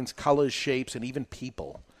 designs, colors, shapes, and even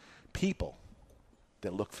people. People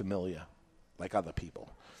that look familiar, like other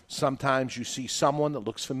people. Sometimes you see someone that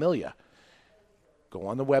looks familiar. Go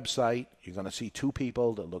on the website. You're going to see two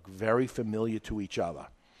people that look very familiar to each other.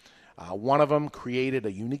 One of them created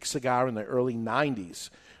a unique cigar in the early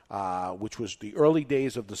 90s, which was the early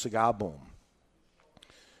days of the cigar boom.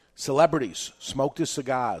 Celebrities smoked his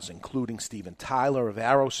cigars, including Steven Tyler of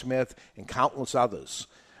Aerosmith and countless others.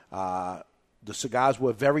 The cigars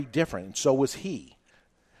were very different, and so was he.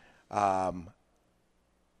 The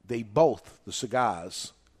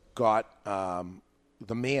cigars got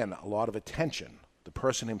the man a lot of attention. The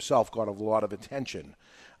person himself got a lot of attention.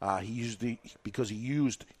 Because he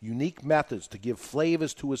used unique methods to give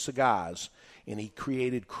flavors to his cigars, and he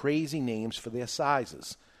created crazy names for their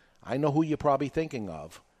sizes. I know who you're probably thinking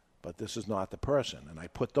of, but this is not the person. And I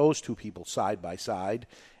put those two people side by side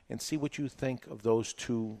and see what you think of those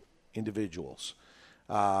two individuals.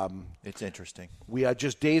 It's interesting. We are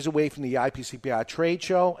just days away from the IPCPR trade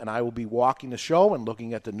show, and I will be walking the show and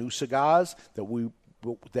looking at the new cigars that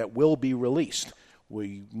will be released.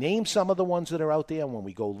 We name some of the ones that are out there, and when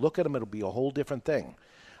we go look at them, it'll be a whole different thing.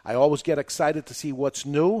 I always get excited to see what's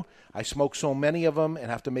new. I smoke so many of them and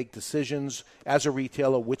have to make decisions as a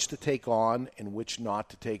retailer which to take on and which not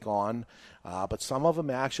to take on. But some of them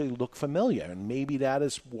actually look familiar, and maybe that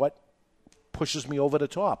is what pushes me over the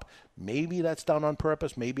top. Maybe that's done on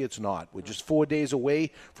purpose. Maybe it's not. We're just 4 days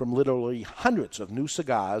away from literally hundreds of new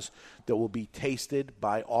cigars that will be tasted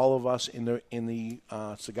by all of us in the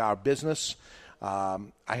cigar business. I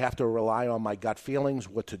have to rely on my gut feelings,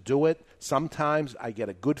 what to do it. Sometimes I get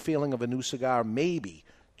a good feeling of a new cigar, maybe,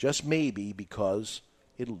 just maybe, because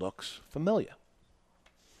it looks familiar.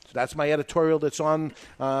 So that's my editorial that's on.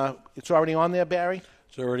 It's already on there, Barry?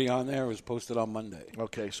 It's already on there. It was posted on Monday.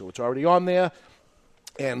 Okay, so it's already on there.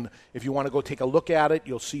 And if you want to go take a look at it,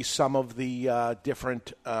 you'll see some of the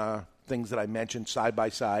different things that I mentioned side by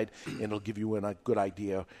side, and it'll give you a good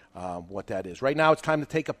idea what that is. Right now, it's time to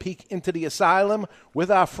take a peek into the asylum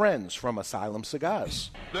with our friends from Asylum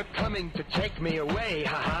Cigars. They're coming to take me away,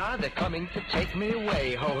 ha-ha. They're coming to take me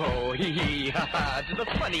away, ho-ho, hee-hee, ha-ha. To the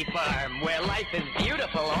funny farm where life is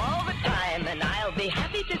beautiful all the time. And I'll be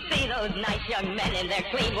happy to see those nice young men in their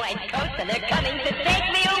clean white coats, and they're coming to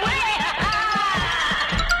take me away, ha-ha.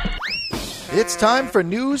 It's time for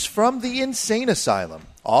news from the Insane Asylum.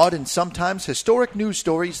 Odd and sometimes historic news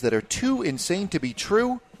stories that are too insane to be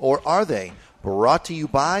true, or are they? Brought to you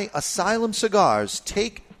by Asylum Cigars.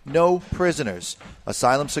 Take no prisoners.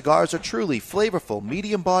 Asylum Cigars are truly flavorful,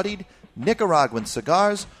 medium-bodied, Nicaraguan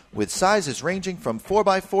cigars with sizes ranging from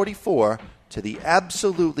 4x44 to the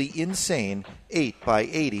absolutely insane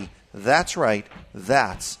 8x80. That's right,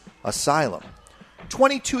 that's Asylum.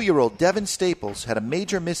 22-year-old Devin Staples had a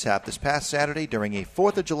major mishap this past Saturday during a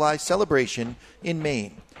 4th of July celebration in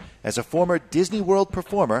Maine. As a former Disney World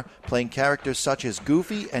performer playing characters such as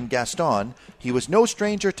Goofy and Gaston, he was no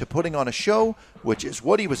stranger to putting on a show, which is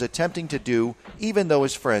what he was attempting to do, even though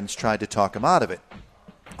his friends tried to talk him out of it.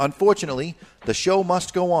 Unfortunately, the show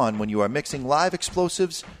must go on when you are mixing live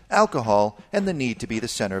explosives, alcohol, and the need to be the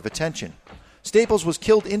center of attention. Staples was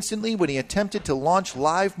killed instantly when he attempted to launch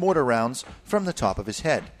live mortar rounds from the top of his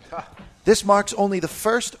head. This marks only the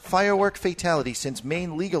first firework fatality since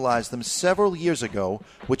Maine legalized them several years ago,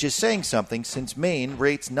 which is saying something since Maine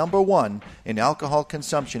rates number 1 in alcohol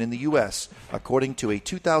consumption in the U.S., according to a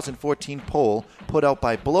 2014 poll put out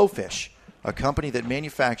by Blowfish, a company that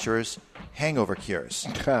manufactures hangover cures.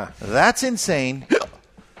 That's insane.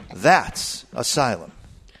 That's Asylum.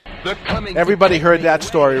 Everybody heard that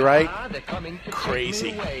story, right?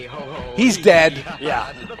 Crazy. He's dead.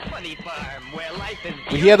 Yeah.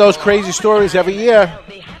 We hear those crazy stories every year.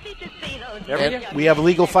 Every year? We have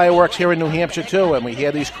legal fireworks here in New Hampshire, too, and we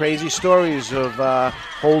hear these crazy stories of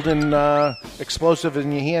holding explosive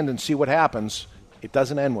in your hand and see what happens. It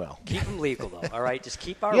doesn't end well. Keep them legal, though, all right? Just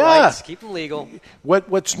keep our rights. Keep them legal.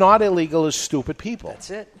 What's not illegal is stupid people.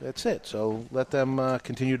 That's it. So let them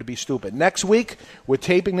continue to be stupid. Next week, we're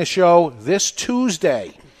taping the show this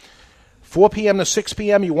Tuesday, 4 p.m. to 6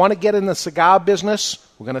 p.m. You want to get in the cigar business?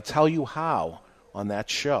 We're going to tell you how on that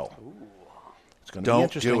show. It's going to be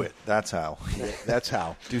interesting. Don't do it. That's how. That's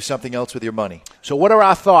how. Do something else with your money. So what are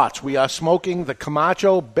our thoughts? We are smoking the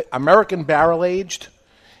Camacho American Barrel Aged.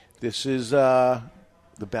 This is the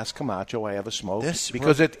best Camacho I ever smoked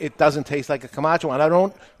because it doesn't taste like a Camacho, and I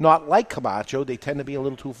don't not like Camacho. They tend to be a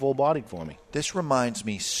little too full-bodied for me. This reminds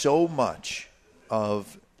me so much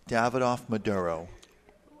of Davidoff Maduro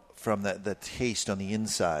from the taste on the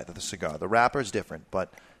inside of the cigar. The wrapper is different,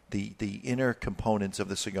 but the inner components of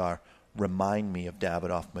the cigar remind me of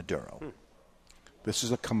Davidoff Maduro. This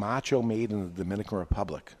is a Camacho made in the Dominican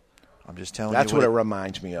Republic. I'm just telling That's you. what it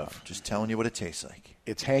reminds me of. Just telling you what it tastes like.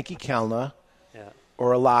 It's Hanky Kellner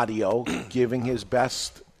or Eladio giving his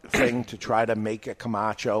best thing to try to make a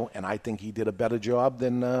Camacho, and I think he did a better job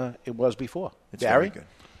than it was before. It's very good.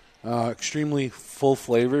 Extremely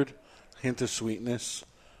full-flavored, hint of sweetness.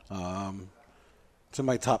 It's in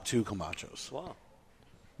my top 2 Camachos. Wow.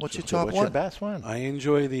 What's your top What's one? your best one? I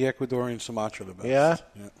enjoy the Ecuadorian Sumatra the best.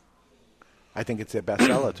 Yeah? I think it's their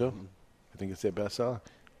bestseller, too. I think it's their bestseller.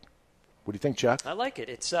 What do you think, Chuck? I like it.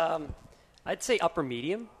 It's I'd say upper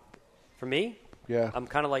medium for me. Yeah. I'm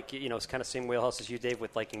kind of like, it's kind of same wheelhouse as you, Dave,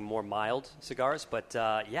 with liking more mild cigars. But,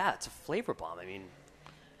 it's a flavor bomb. I mean,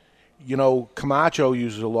 Camacho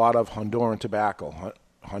uses a lot of Honduran tobacco.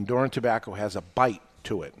 Honduran tobacco has a bite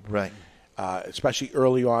to it. Right. Especially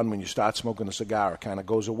early on when you start smoking a cigar. It kind of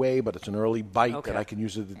goes away, but it's an early bite that I can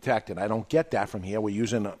use to detect it. I don't get that from here. We're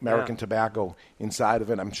using American tobacco inside of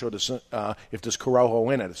it. I'm sure if there's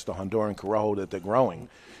Corojo in it, it's the Honduran Corojo that they're growing.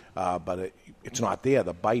 But it's not there.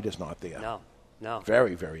 The bite is not there. No.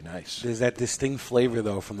 Very, very nice. There's that distinct flavor,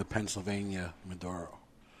 though, from the Pennsylvania Maduro.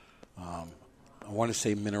 I want to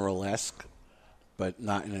say mineral-esque, but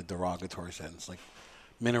not in a derogatory sense. Like,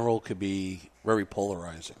 mineral could be very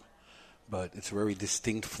polarizing, but it's a very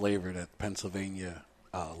distinct flavor that Pennsylvania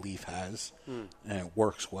leaf has, and it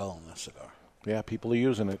works well in this cigar. Yeah, people are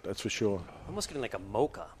using it, that's for sure. Almost getting like a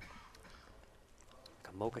mocha.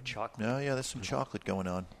 Like a mocha chocolate. Yeah, there's some chocolate going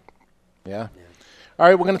on. Yeah. All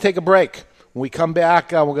right, we're going to take a break. When we come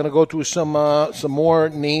back, we're going to go through some more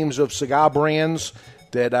names of cigar brands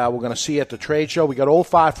that we're going to see at the trade show. We got Old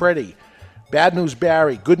Fire Freddy, Bad News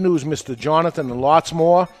Barry, Good News Mr. Jonathan, and lots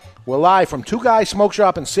more. We're live from Two Guys Smoke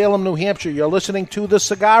Shop in Salem, New Hampshire. You're listening to the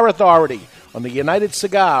Cigar Authority on the United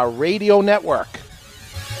Cigar Radio Network.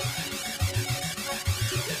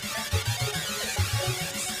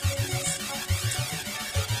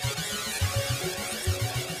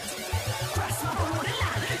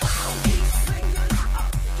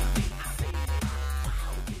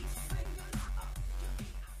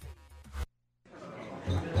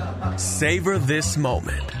 Savor this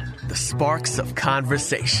moment. The sparks of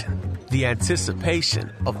conversation. The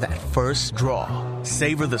anticipation of that first draw.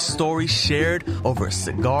 Savor the story shared over a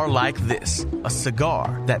cigar like this. A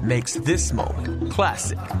cigar that makes this moment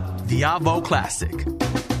classic. The Avo Classic.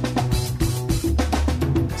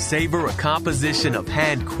 Savor a composition of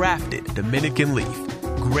handcrafted Dominican leaf,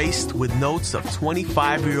 graced with notes of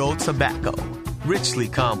 25-year-old tobacco. Richly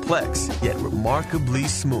complex, yet remarkably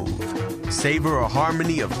smooth. Savor a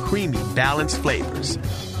harmony of creamy, balanced flavors.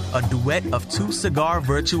 A duet of two cigar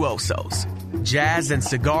virtuosos, jazz and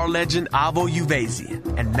cigar legend Avo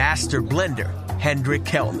Uvezian and master blender Hendrik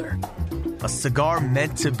Kellner. A cigar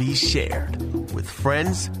meant to be shared with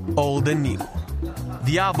friends old and new.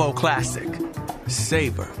 The Avo Classic.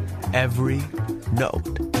 Savor every note.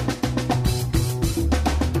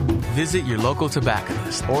 Visit your local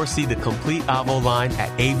tobacconist or see the complete Avo line at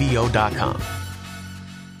avo.com.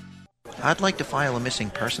 I'd like to file a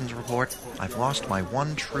missing persons report. I've lost my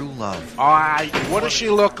one true love. All right, what does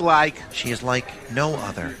she look like? She is like no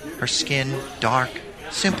other. Her skin, dark,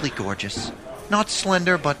 simply gorgeous. Not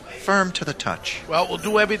slender, but firm to the touch. Well, we'll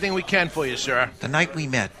do everything we can for you, sir. The night we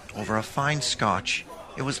met, over a fine scotch,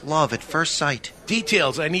 it was love at first sight.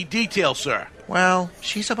 Details. I need details, sir. Well,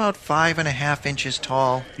 she's about 5.5 inches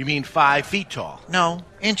tall. You mean 5 feet tall? No,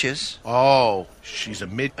 inches. Oh, she's a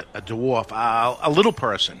dwarf, a little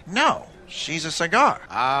person. No, she's a cigar.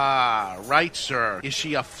 Ah, right, sir. Is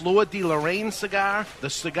she a Fleur de Lorraine cigar? The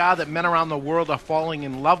cigar that men around the world are falling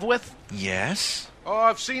in love with? Yes. Oh,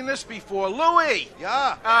 I've seen this before. Louis!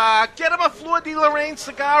 Yeah? Get him a Fleur de Lorraine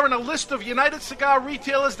cigar and a list of United Cigar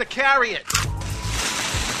retailers that carry it.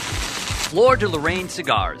 Fleur de Lorraine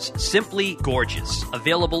cigars, simply gorgeous.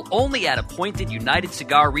 Available only at appointed United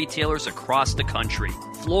Cigar retailers across the country.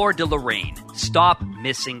 Fleur de Lorraine. Stop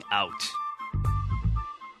missing out.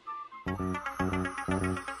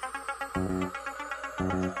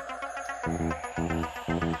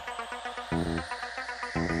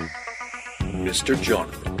 Mr.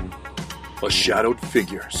 Jonathan, a shadowed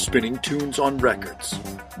figure spinning tunes on records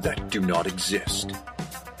that do not exist.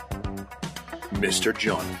 Mr.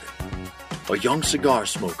 Jonathan, a young cigar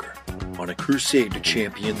smoker on a crusade to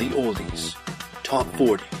champion the oldies, top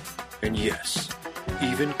 40, and yes,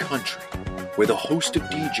 even country, with a host of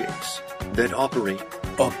DJs that operate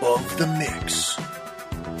above the mix.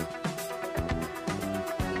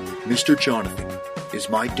 Mr. Jonathan is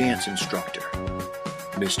my dance instructor.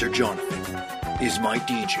 Mr. Jonathan is my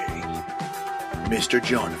DJ. Mr.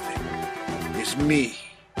 Jonathan is me.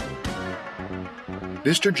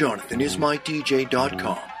 Mr. Jonathan is my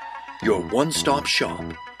DJ.com, your one-stop shop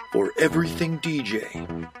for everything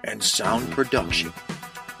DJ and sound production.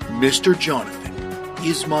 Mr. Jonathan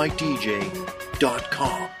is my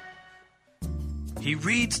DJ.com. He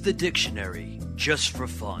reads the dictionary just for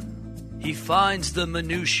fun. He finds the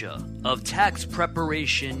minutia of tax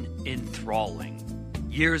preparation enthralling.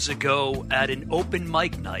 Years ago, at an open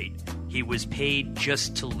mic night, he was paid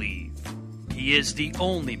just to leave. He is the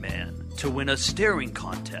only man to win a staring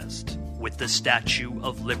contest with the Statue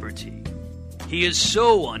of Liberty. He is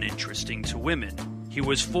so uninteresting to women, he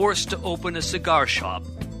was forced to open a cigar shop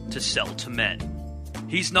to sell to men.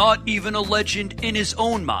 He's not even a legend in his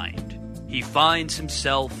own mind. He finds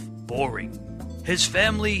himself boring. His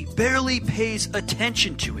family barely pays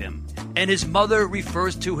attention to him, and his mother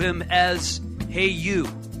refers to him as, "Hey you."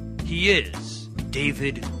 He is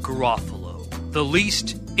David Garofalo, the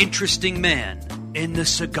least interesting man in the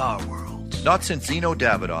cigar world. Not since Zino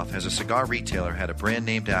Davidoff has a cigar retailer had a brand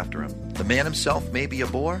named after him. The man himself may be a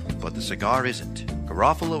bore, but the cigar isn't.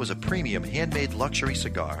 Garofalo is a premium handmade luxury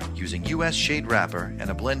cigar using U.S. shade wrapper and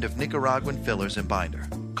a blend of Nicaraguan fillers and binder.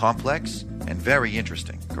 Complex and very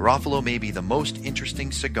interesting. Garofalo may be the most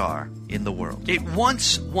interesting cigar in the world. It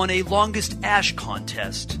once won a longest ash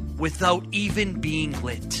contest without even being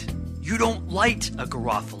lit. You don't light a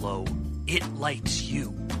Garofalo, it lights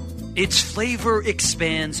you. Its flavor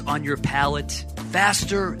expands on your palate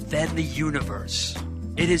faster than the universe.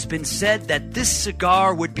 It has been said that this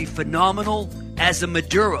cigar would be phenomenal as a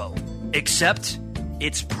Maduro, except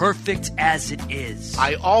it's perfect as it is.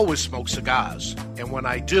 I always smoke cigars, and when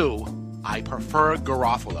I do, I prefer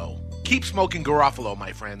Garofalo. Keep smoking Garofalo,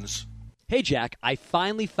 my friends. Hey, Jack, I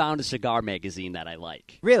finally found a cigar magazine that I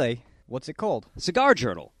like. Really? What's it called? Cigar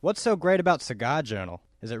Journal. What's so great about Cigar Journal?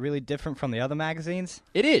 Is it really different from the other magazines?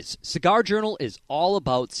 It is. Cigar Journal is all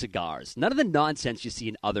about cigars. None of the nonsense you see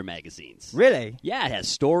in other magazines. Really? Yeah, it has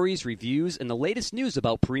stories, reviews, and the latest news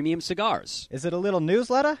about premium cigars. Is it a little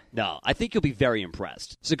newsletter? No, I think you'll be very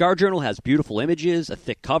impressed. Cigar Journal has beautiful images, a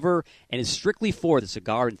thick cover, and is strictly for the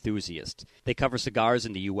cigar enthusiast. They cover cigars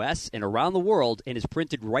in the U.S. and around the world and is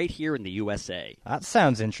printed right here in the USA. That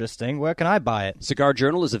sounds interesting. Where can I buy it? Cigar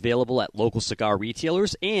Journal is available at local cigar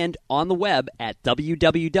retailers and on the web at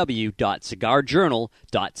www.cigarjournal.co.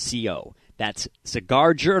 That's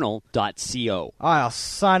cigarjournal.co. I'll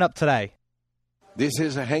sign up today. This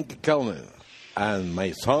is Hank Kellner and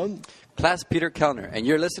my son, Class Peter Kellner, and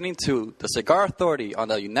you're listening to the Cigar Authority on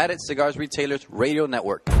the United Cigars Retailers Radio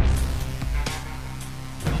Network.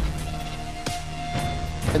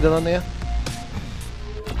 Is it on there?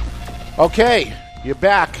 Okay, you're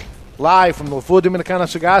back live from the La Flor Dominicana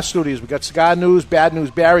Cigar Studios. We got cigar news, bad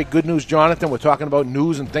news, Barry, good news, Jonathan. We're talking about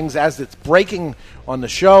news and things as it's breaking on the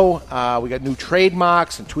show. We got new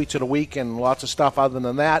trademarks and tweets of the week and lots of stuff other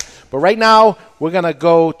than that. But right now, we're going to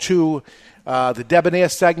go to the Debonair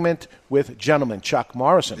segment with gentleman Chuck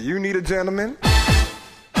Morrison. Do you need a gentleman?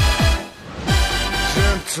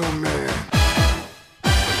 Gentleman.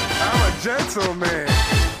 I'm a gentleman.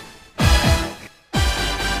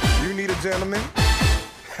 You need a gentleman?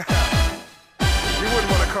 You wouldn't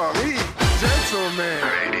want to call me gentleman.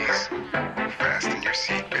 Ladies, fasten your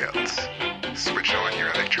seatbelts, switch on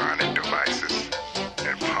your electronic devices,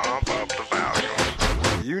 and pump up the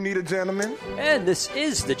volume. You need a gentleman? And this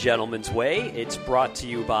is The Gentleman's Way. It's brought to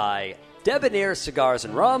you by Debonair Cigars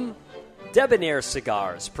and Rum. Debonair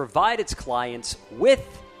Cigars provide its clients with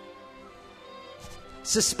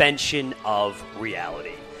suspension of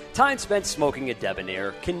reality. Time spent smoking a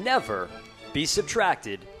Debonair can never be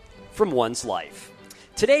subtracted from one's life.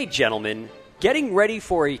 Today, gentlemen, getting ready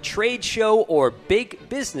for a trade show or big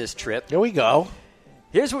business trip. Here we go.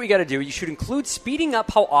 Here's what we got to do. You should include speeding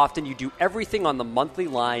up how often you do everything on the monthly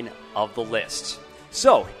line of the list.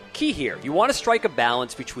 So, key here, you want to strike a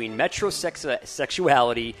balance between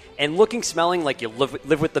metrosexuality and looking, smelling like you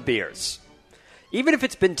live with the beers. Even if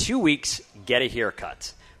it's been 2 weeks, get a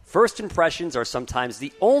haircut. First impressions are sometimes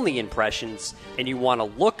the only impressions, and you want to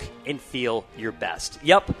look and feel your best.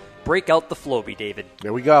 Yep, break out the Floby, David.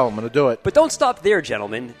 There we go. I'm going to do it. But don't stop there,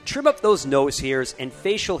 gentlemen. Trim up those nose hairs and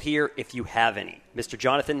facial hair if you have any. Mr.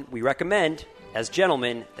 Jonathan, we recommend, as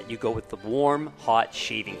gentlemen, that you go with the warm, hot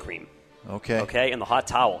shaving cream. Okay, and the hot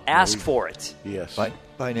towel. Ask for it. Yes.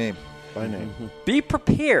 By name. By name. Be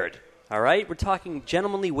prepared, all right? We're talking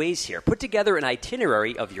gentlemanly ways here. Put together an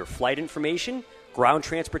itinerary of your flight information, ground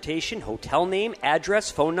transportation, hotel name,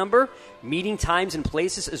 address, phone number, meeting times and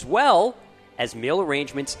places, as well as meal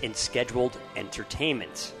arrangements and scheduled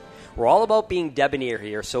entertainment. We're all about being debonair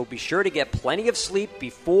here, so be sure to get plenty of sleep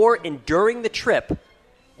before and during the trip.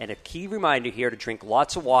 And a key reminder here to drink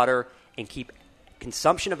lots of water and keep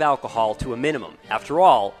consumption of alcohol to a minimum. After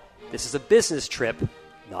all, this is a business trip,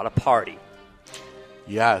 not a party.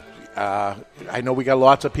 Yeah, I know we got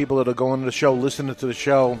lots of people that are going to the show, listening to the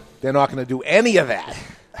show. They're not going to do any of that.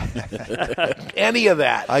 Any of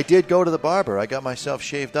that. I did go to the barber. I got myself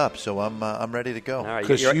shaved up, so I'm ready to go.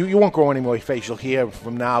 Because you won't grow any more facial hair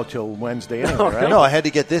from now till Wednesday anyway, right? No, I had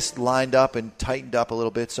to get this lined up and tightened up a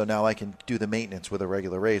little bit, so now I can do the maintenance with a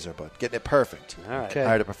regular razor, but getting it perfect. All right. Okay.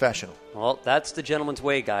 Hired a professional. Well, that's the gentleman's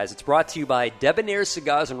way, guys. It's brought to you by Debonair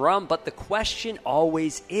Cigars and Rum, but the question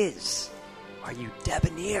always is, are you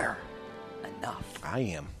debonair enough? I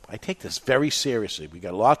am. I take this very seriously. We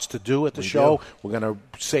got lots to do at the show. We're going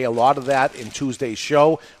to say a lot of that in Tuesday's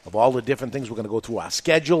show of all the different things. We're going to go through our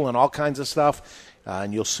schedule and all kinds of stuff,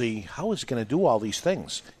 and you'll see how it's going to do all these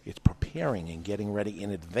things. It's preparing and getting ready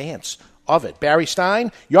in advance of it. Barry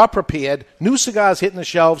Stein, you're prepared. New cigars hitting the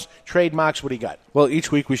shelves. Trademarks, what do you got? Well,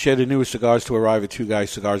 each week we share the newest cigars to arrive at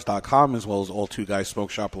twoguyscigars.com as well as all Two Guys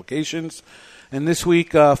Smoke Shop locations. And this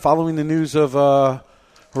week, following the news of Hiroshi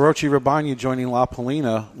Rabanya joining La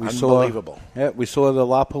Polina, we saw the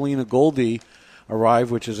La Polina Goldie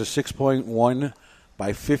arrive, which is a 6.1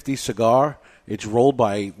 by 50 cigar. It's rolled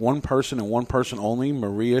by one person and one person only,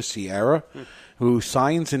 Maria Sierra, who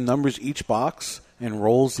signs and numbers each box and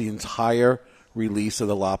rolls the entire release of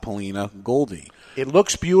the La Polina Goldie. It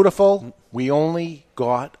looks beautiful. We only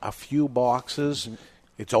got a few boxes.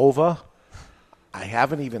 It's over. I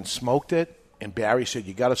haven't even smoked it. And Barry said,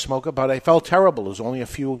 you got to smoke it. But I felt terrible. There's only a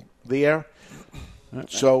few there.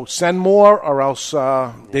 So send more or else...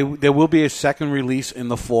 There will be a second release in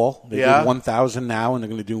the fall. They did 1,000 now, and they're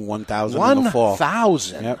going to do 1,000 in the fall.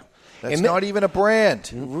 1,000? Yep. That's not even a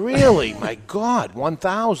brand. Really? My God,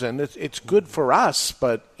 1,000. It's good for us,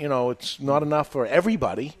 but, it's not enough for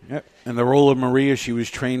everybody. Yep. And the roller Maria, she was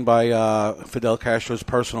trained by Fidel Castro's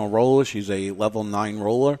personal roller. She's a level 9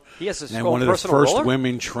 roller. He has his and own one of the personal first roller?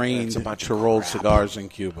 women trained to roll cigars in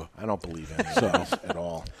Cuba. I don't believe any of that at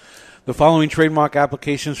all. The following trademark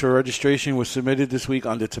applications for registration were submitted this week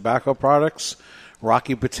under tobacco products.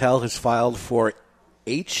 Rocky Patel has filed for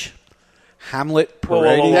H. Hamlet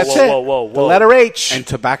Paredes. That's it. The letter H. And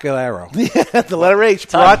Tabacalero. The letter H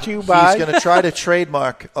brought to you by... He's going to try to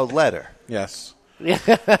trademark a letter. Yes.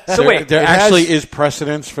 So wait, there actually is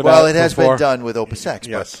precedence for that. Well, it has before. been done with Opus X.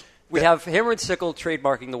 Yes. We have Hammer and Sickle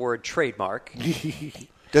trademarking the word trademark.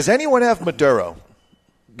 Does anyone have Maduro?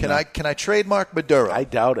 Can I trademark Maduro? I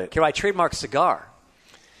doubt it. Can I trademark cigar?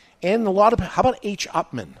 And how about H.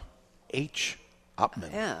 Upman? H.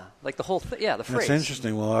 Upman. Yeah, like the whole thing. Yeah, the phrase. That's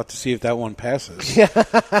interesting. We'll have to see if that one passes.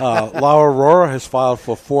 La Aurora has filed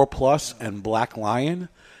for 4+ and Black Lion,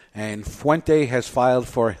 and Fuente has filed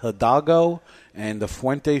for Hidalgo and the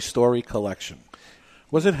Fuente Story Collection.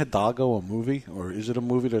 Wasn't Hidalgo a movie, or is it a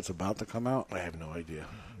movie that's about to come out? I have no idea.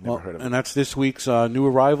 Never heard of it. And that's this week's new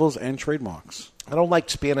arrivals and trademarks. I don't like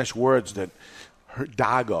Spanish words that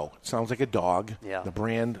Hidalgo. It sounds like a dog. Yeah. The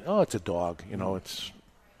brand, it's a dog. You know, it's,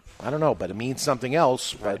 I don't know, but it means something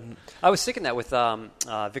else. But I was thinking that with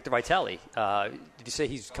Victor Vitale. Did you say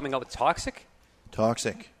he's coming out with Toxic?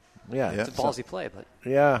 Toxic. Yeah. It's a ballsy play, but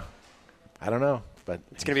yeah. I don't know. But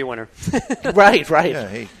it's going to be a winner. Right. Yeah,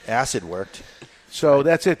 hey, acid worked. So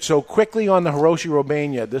that's it. So quickly on the Hiroshi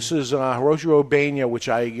Robena. This is Hiroshi Robena, which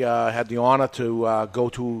I had the honor to go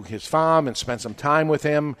to his farm and spend some time with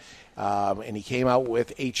him. And he came out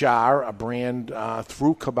with HR, a brand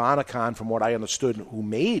through Cabana-Con, from what I understood, who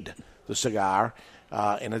made the cigar,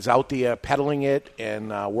 and is out there peddling it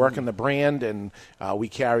and working the brand. And we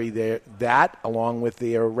carry that along with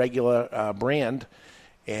their regular brand.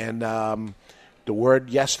 And the word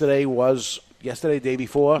yesterday, day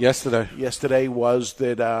before? Yesterday was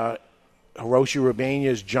that Hiroshi Robena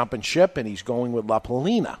is jumping ship, and he's going with La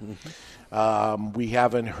Polina. We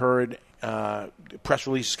haven't heard press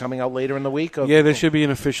releases coming out later in the week. There should be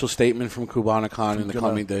an official statement from Cabana-Con in the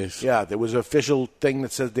coming days. Yeah, there was an official thing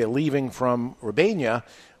that says they're leaving from Robena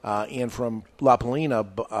and from La Polina,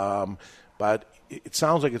 but it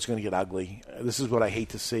sounds like it's going to get ugly. This is what I hate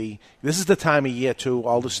to see. This is the time of year, too.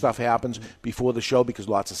 All this stuff happens before the show because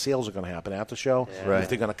lots of sales are going to happen at the show. Yeah. Right. If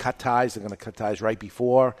they're going to cut ties, they're going to cut ties right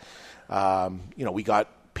before. We got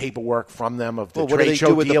paperwork from them of the what do trade they show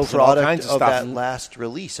do with the deals and all product kinds of of stuff. that last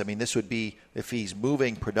release? I mean, this would be, if he's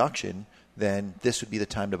moving production, then this would be the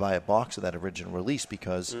time to buy a box of that original release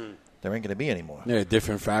because there ain't going to be any more. Yeah,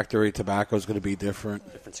 different factory. Tobacco is going to be different.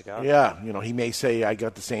 Different cigar. Yeah, he may say, I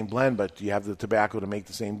got the same blend, but you have the tobacco to make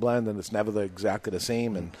the same blend, and it's never exactly the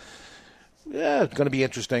same. And yeah, it's going to be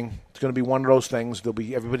interesting. It's going to be one of those things.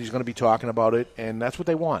 Everybody's going to be talking about it, and that's what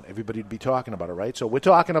they want. Everybody to be talking about it, right? So we're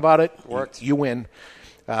talking about it. Worked. You win.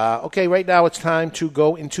 Okay, right now it's time to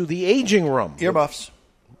go into the aging room. Earmuffs.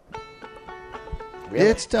 Really?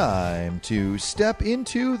 It's time to step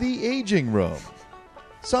into the aging room.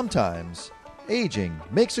 Sometimes, aging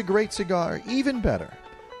makes a great cigar even better,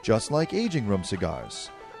 just like aging room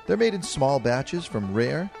cigars. They're made in small batches from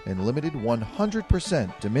rare and limited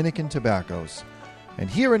 100% Dominican tobaccos. And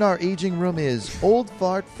here in our aging room is Old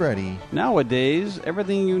Fart Freddy. Nowadays,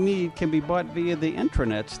 everything you need can be bought via the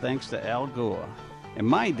intranets thanks to Al Gore. In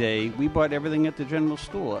my day, we bought everything at the general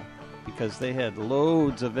store because they had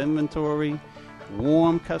loads of inventory,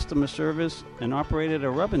 warm customer service, and operated a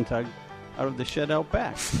rub and tug out of the shed out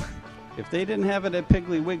back. If they didn't have it at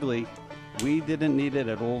Piggly Wiggly, we didn't need it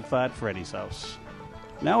at Old Fat Freddy's house.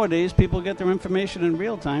 Nowadays, people get their information in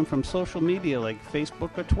real time from social media like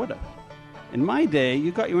Facebook or Twitter. In my day,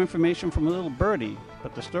 you got your information from a little birdie,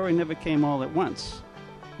 but the story never came all at once.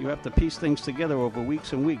 You have to piece things together over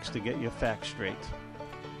weeks and weeks to get your facts straight.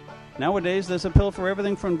 Nowadays, there's a pill for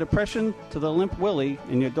everything from depression to the limp willy,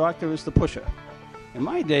 and your doctor is the pusher. In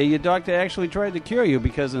my day, your doctor actually tried to cure you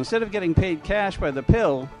because instead of getting paid cash by the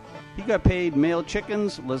pill, he got paid mailed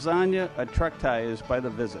chickens, lasagna, or truck tires by the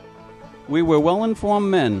visit. We were well-informed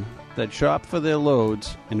men that shopped for their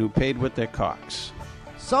loads and who paid with their cocks.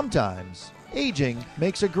 Sometimes, aging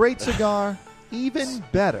makes a great cigar even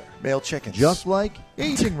better. Mailed chickens. Just like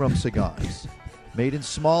aging room cigars. Made in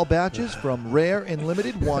small batches from rare and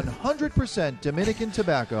limited 100% Dominican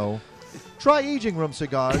tobacco. Try aging room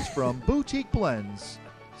cigars from Boutique Blends.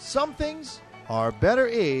 Some things are better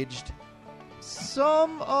aged,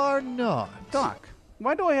 some are not. Doc,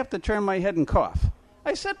 why do I have to turn my head and cough?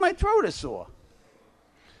 I said my throat is sore.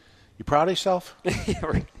 You proud of yourself? Yeah,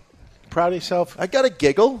 right. Proud of yourself? I got a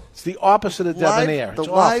giggle. It's the opposite of debonair. The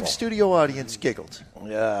It's live awful. studio audience giggled.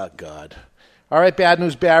 Yeah, God. All right, Bad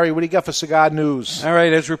News Barry, what do you got for cigar news? All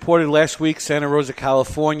right, as reported last week, Santa Rosa,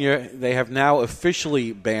 California, they have now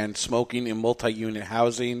officially banned smoking in multi-unit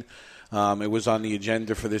housing. It was on the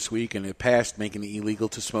agenda for this week, and it passed, making it illegal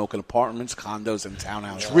to smoke in apartments, condos, and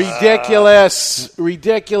townhouses. Ridiculous.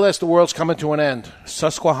 Ridiculous. The world's coming to an end.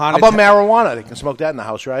 Susquehanna. How about marijuana? They can smoke that in the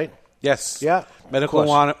house, right? Yes. Yeah. Medical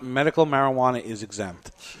marijuana is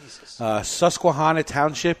exempt. Susquehanna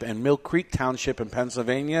Township and Mill Creek Township in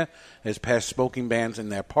Pennsylvania has passed smoking bans in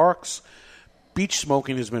their parks. Beach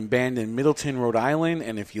smoking has been banned in Middleton, Rhode Island,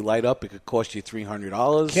 and if you light up, it could cost you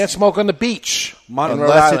 $300. Can't smoke on the beach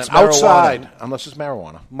Unless it's outside, unless it's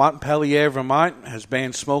marijuana. Montpelier, Vermont, has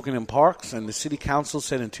banned smoking in parks, and the city council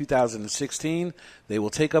said in 2016 they will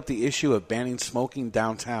take up the issue of banning smoking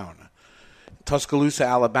downtown. Tuscaloosa,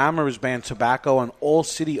 Alabama, has banned tobacco on all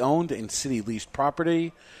city-owned and city-leased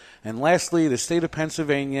property. And lastly, the state of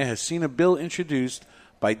Pennsylvania has seen a bill introduced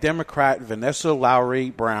by Democrat Vanessa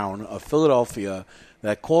Lowry Brown of Philadelphia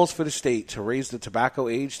that calls for the state to raise the tobacco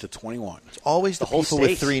age to 21. It's always the whole people state.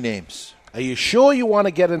 with three names. Are you sure you want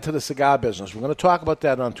to get into the cigar business? We're going to talk about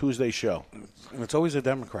that on Tuesday's show. And it's always a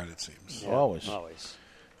Democrat, it seems. Always. All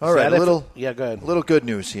right, Go ahead. a little good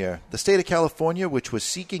news here. The state of California, which was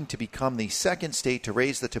seeking to become the second state to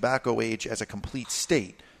raise the tobacco age as a complete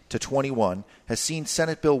state to 21, has seen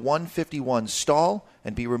Senate Bill 151 stall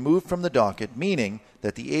and be removed from the docket, meaning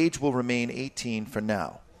that the age will remain 18 for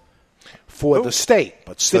now. For the state,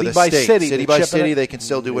 but city For the by state. city. City by city, they can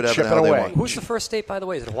still do whatever the hell they want. Who's the first state, by the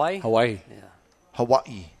way? Is it Hawaii? Hawaii. Yeah.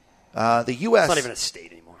 Hawaii. The U.S. It's not even a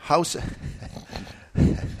state anymore. House.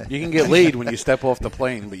 You can get laid when you step off the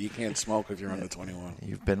plane, but you can't smoke if you're under 21.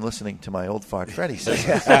 You've been listening to my old fart Freddy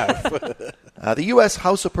segment. The U.S.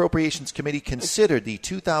 House Appropriations Committee considered the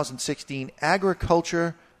 2016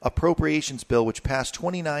 Agriculture Appropriations Bill, which passed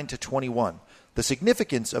 29 to 21. The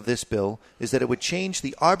significance of this bill is that it would change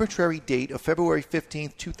the arbitrary date of February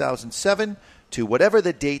 15, 2007 to whatever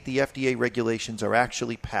the date the FDA regulations are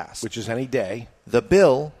actually passed. Which is any day. The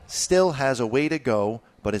bill still has a way to go,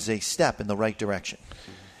 but is a step in the right direction.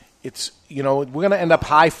 It's, we're going to end up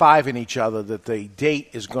high-fiving each other that the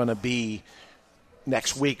date is going to be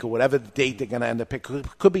next week or whatever the date they're going to end up picking.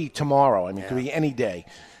 Could be tomorrow. It could be any day.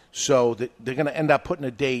 So they're going to end up putting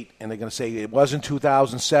a date, and they're going to say it was in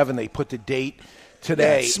 2007. They put the date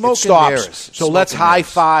today. Smoke it stops. and So let's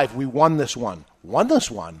high-five. We won this one.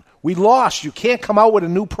 We lost. You can't come out with a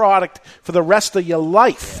new product for the rest of your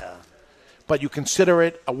life. Yeah. But you consider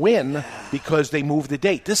it a win because they moved the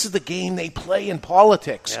date. This is the game they play in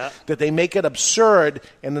politics, that they make it absurd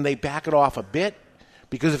and then they back it off a bit.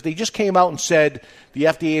 Because if they just came out and said the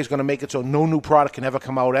FDA is going to make it so no new product can ever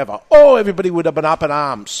come out ever, everybody would have been up in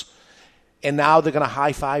arms. And now they're going to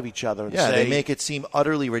high-five each other and say... they make it seem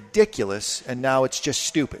utterly ridiculous, and now it's just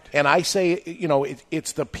stupid. And I say,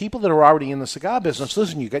 it's the people that are already in the cigar business.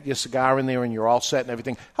 Listen, you got your cigar in there and you're all set and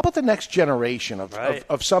everything. How about the next generation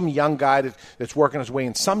of some young guy that's working his way?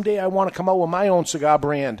 And someday I want to come out with my own cigar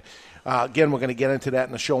brand. Again, we're going to get into that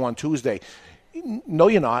in the show on Tuesday. No,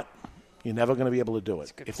 you're not. You're never going to be able to do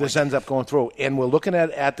it if this ends up going through. And we're looking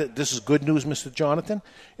at this is good news, Mr. Jonathan.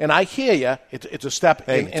 And I hear you. It's a step.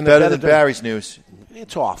 It's better than Barry's news.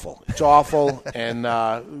 It's awful. It's awful. And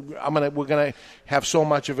we're gonna have so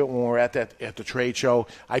much of it when we're at the trade show.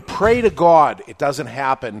 I pray to God it doesn't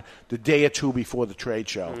happen the day or two before the trade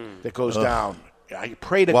show that goes down. I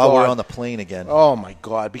pray to God. While we're on the plane again. Oh, my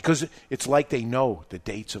God. Because it's like they know the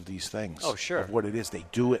dates of these things. Oh, sure. Of what it is. They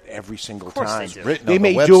do it every single Of course time. they do. Written They on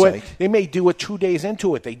may the do website. it. They may do it 2 days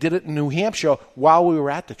into it. They did it in New Hampshire while we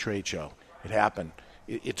were at the trade show. It happened.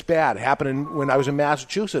 It's bad. It happened when I was in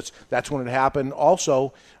Massachusetts. That's when it happened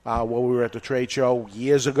also while we were at the trade show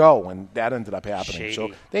years ago, and that ended up happening. Shady.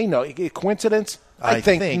 So they know. Coincidence? I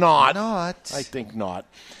think not. not. I think not.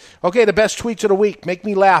 Okay, the best tweets of the week. Make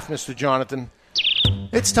me laugh, Mr. Jonathan.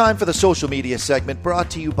 It's time for the social media segment brought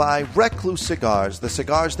to you by Recluse Cigars, the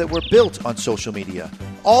cigars that were built on social media.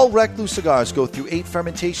 All Recluse cigars go through 8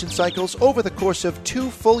 fermentation cycles over the course of 2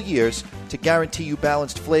 full years to guarantee you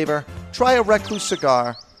balanced flavor. Try a Recluse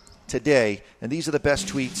cigar today, and these are the best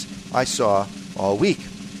tweets I saw all week.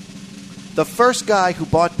 The first guy who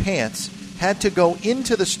bought pants had to go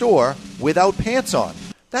into the store without pants on.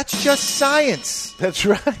 That's just science. That's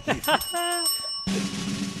right.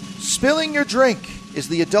 Spilling your drink is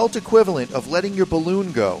the adult equivalent of letting your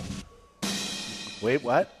balloon go. Wait,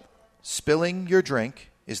 what? Spilling your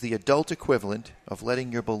drink is the adult equivalent of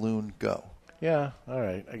letting your balloon go. Yeah, all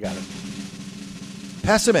right, I got it.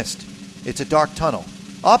 Pessimist, it's a dark tunnel.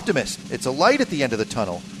 Optimist, it's a light at the end of the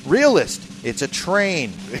tunnel. Realist, it's a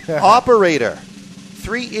train. Operator,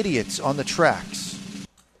 3 idiots on the tracks.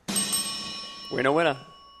 Winner.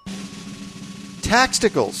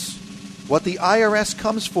 Taxticals, what the IRS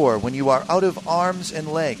comes for when you are out of arms and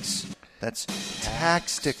legs. That's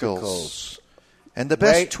taxticals. And the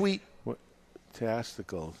best tweet...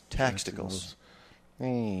 Taxticals. Taxticals.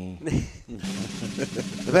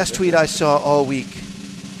 The best tweet I saw all week,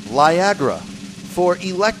 Liagra for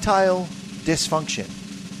erectile dysfunction.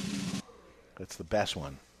 That's the best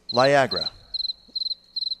one. Liagra.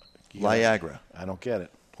 Liagra. I don't get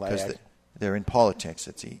it. They're in politics.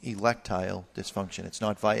 It's erectile dysfunction. It's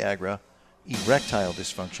not Viagra. Erectile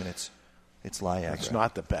dysfunction. It's Liagra. That's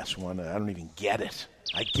not the best one. I don't even get it.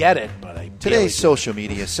 I get it, but I Today's social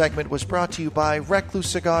media segment was brought to you by Recluse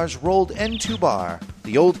Cigars Rolled N2 Bar,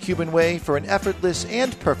 the old Cuban way for an effortless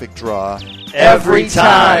and perfect draw every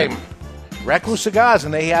time. Recluse Cigars,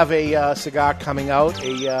 and they have a cigar coming out,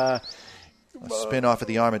 a spin-off of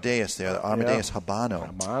the Armadeus there, the Armadeus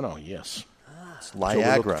Habano. Habano, yes. It's So we're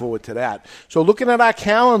Liagra. looking forward to that. So looking at our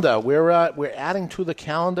calendar, we're adding to the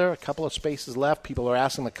calendar. A couple of spaces left. People are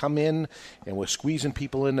asking to come in, and we're squeezing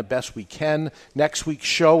people in the best we can. Next week's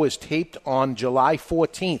show is taped on July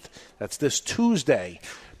 14th. That's this Tuesday,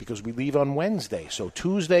 because we leave on Wednesday. So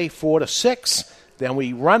Tuesday, 4 to 6. Then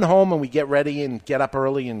we run home and we get ready and get up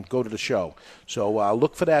early and go to the show. So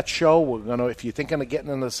look for that show. We're gonna, if you're thinking of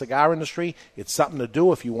getting in the cigar industry, it's something to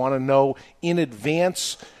do. If you want to know in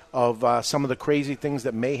advance of some of the crazy things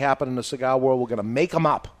that may happen in the cigar world, we're going to make them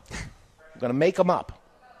up. We're going to make them up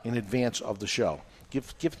in advance of the show. Give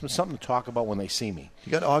them something to talk about when they see me.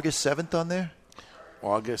 You got August 7th on there?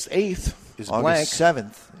 August 8th is blank. August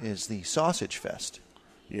 7th is the Sausage Fest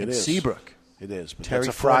It in is. Seabrook. It is. But Terry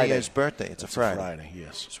that's a Friday. Fournier's birthday. It's That's a Friday. Friday,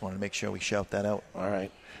 yes. Just want to make sure we shout that out. All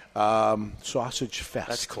right. Sausage Fest.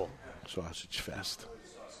 That's cool. Sausage Fest.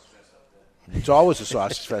 It's always a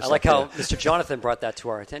sausage fest. I like up how there. Mr. Jonathan brought that to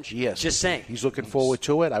our attention. Yes. Just saying. He's looking forward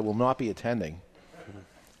to it. I will not be attending.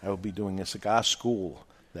 I will be doing a cigar school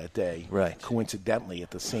that day. Right. Coincidentally,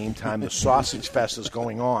 at the same time the Sausage Fest is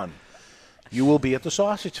going on. You will be at the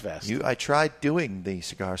Sausage Fest. I tried doing the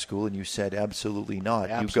cigar school, and you said absolutely not.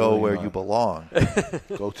 Absolutely you go where not. you belong.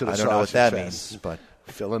 Go to the I don't Sausage know what that Fest. means, but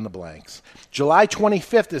fill in the blanks. July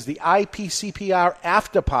 25th is the IPCPR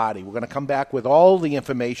after party. We're going to come back with all the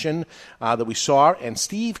information that we saw, and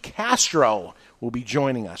Steve Castro will be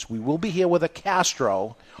joining us. We will be here with a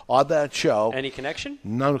Castro on that show. Any connection?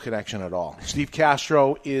 No connection at all. Steve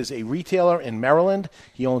Castro is a retailer in Maryland.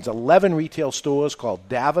 He owns 11 retail stores called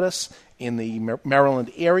Davidoff in the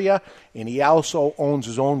Maryland area, and he also owns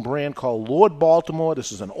his own brand called Lord Baltimore.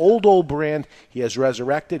 This is an old brand he has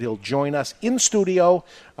resurrected. He'll join us in studio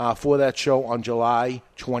for that show on July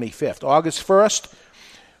 25th. August 1st,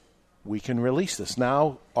 we can release this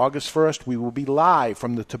now. August 1st, we will be live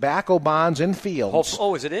from the Tobacco Barns and Fields.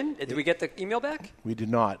 Oh, is it in? Did we get the email back? We did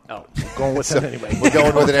not. Oh. We're going with it anyway. We're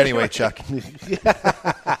going with it anyway, Chuck.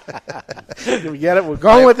 Did we get it? We're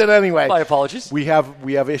going with it anyway. My apologies. We have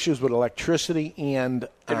issues with electricity and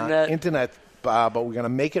internet, but we're going to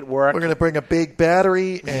make it work. We're going to bring a big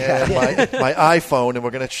battery and my iPhone, and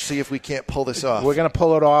we're going to see if we can't pull this off. We're going to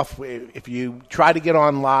pull it off. If you try to get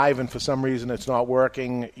on live and for some reason it's not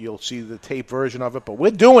working, you'll see the tape version of it. But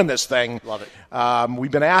we're doing this thing. Love it.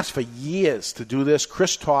 We've been asked for years to do this.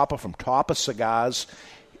 Chris Topper from Topper Cigars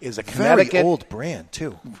is a Connecticut very old brand,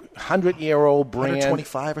 too. 100-year-old brand.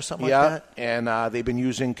 125 or something like that? And they've been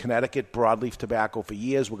using Connecticut broadleaf tobacco for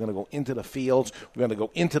years. We're going to go into the fields. We're going to go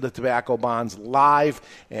into the tobacco barns live,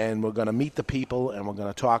 and we're going to meet the people, and we're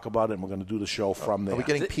going to talk about it, and we're going to do the show from there. Are we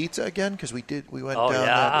getting pizza again? Because we went Oh, down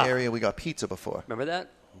yeah. that area. We got pizza before. Remember that?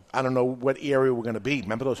 I don't know what area we're going to be.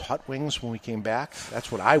 Remember those hot wings when we came back?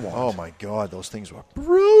 That's what I want. Oh, my God. Those things were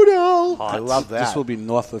brutal. I love that. This will be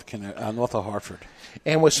north of Hartford.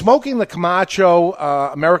 And we're smoking the Camacho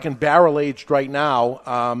American Barrel Aged right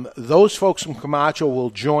now. Those folks from Camacho will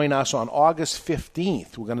join us on August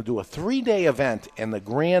 15th. We're going to do a 3-day event, and the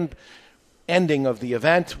grand ending of the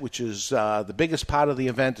event, which is the biggest part of the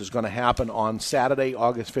event, is going to happen on Saturday,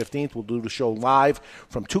 August 15th. We'll do the show live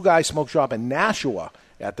from Two Guys Smoke Shop in Nashua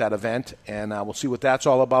at that event, and we'll see what that's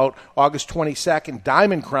all about. August 22nd,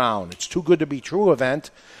 Diamond Crown. It's Too Good to Be True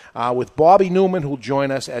event with Bobby Newman, who'll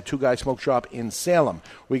join us at Two Guys Smoke Shop in Salem.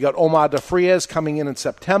 We got Omar DeFrias coming in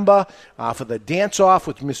September for the dance-off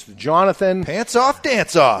with Mr. Jonathan. Pants off,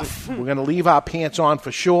 dance off. We're going to leave our pants on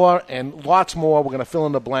for sure, and lots more. We're going to fill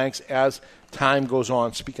in the blanks as time goes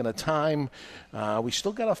on. Speaking of time, we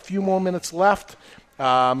still got a few more minutes left.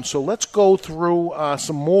 So let's go through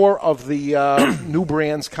some more of the new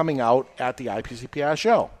brands coming out at the IPCPR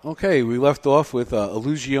show. Okay, we left off with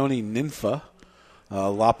Illusione Ninfa.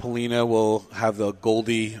 La Polina will have the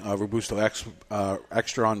Goldie Robusto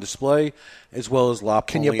Extra on display, as well as La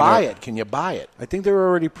Polina. Can you buy it? Can you buy it? I think they're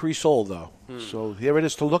already pre-sold, though. So here it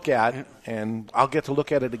is to look at, and I'll get to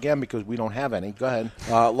look at it again because we don't have any. Go ahead.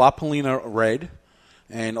 La Polina Red.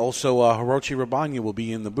 And also, Hirochi Rabanya will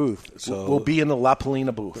be in the booth. So we'll be in the La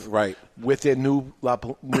Polina booth, right, with their new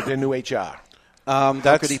HR.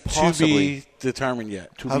 That's could he to be determined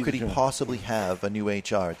yet. How could he possibly have a new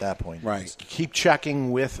HR at that point? Right. Keep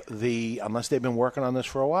checking with unless they've been working on this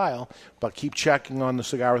for a while, but keep checking on the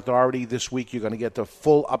Cigar Authority. This week you're going to get the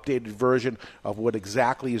full updated version of what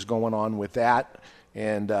exactly is going on with that,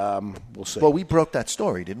 and we'll see. Well, we broke that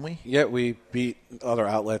story, didn't we? Yeah, we beat other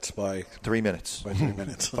outlets by 3 minutes. By 3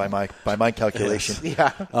 minutes. by my calculation.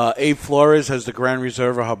 Yes. Yeah. Abe Flores has the Gran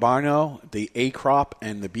Reserva Habano, the A crop,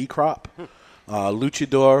 and the B crop.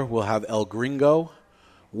 Luchador will have El Gringo.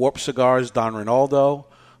 Warp Cigars, Don Ronaldo.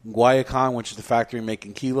 Guayacán, which is the factory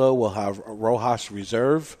making Kilo, will have Rojas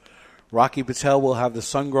Reserve. Rocky Patel will have the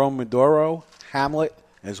sun-grown Maduro, Hamlet,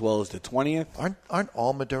 as well as the 20th. Aren't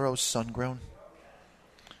all Maduros sun-grown?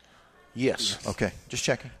 Yes. Okay, just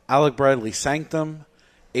checking. Alec Bradley Sanctum.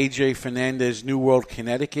 A.J. Fernandez New World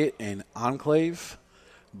Connecticut and Enclave.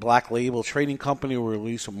 Black Label Trading Company will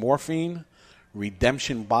release a Morphine.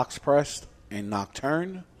 Redemption Box Pressed and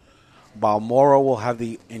Nocturne. Balmoro will have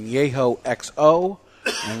the Añejo XO,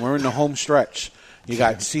 and we're in the home stretch. You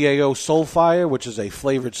got CAO Soulfire, which is a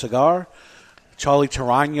flavored cigar. Charlie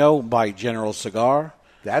Tarano by General Cigar.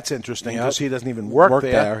 That's interesting because he doesn't even work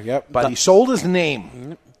there. Yep. But he sold his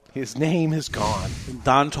name. His name is gone.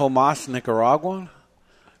 Don Tomas, Nicaraguan.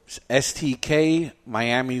 STK,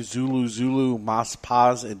 Miami Zulu Mas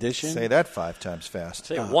Paz edition. Say that 5 times fast.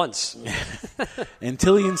 Say it once.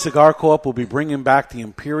 Antillian Cigar Corp will be bringing back the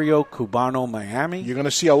Imperio Cubano Miami. You're going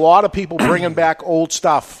to see a lot of people bringing back old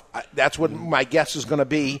stuff. That's what my guess is going to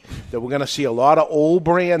be, that we're going to see a lot of old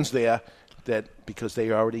brands there because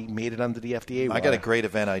they already made it under the FDA. I got a great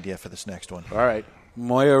event idea for this next one. All right.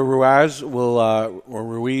 Moya Ruiz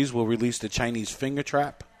will release the Chinese Finger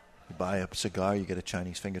Trap. You buy a cigar, you get a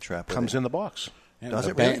Chinese finger trap. Comes in the box. Yeah, Does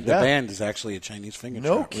the it really? The band is actually a Chinese finger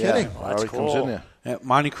No trap. kidding. Yeah, already comes in there.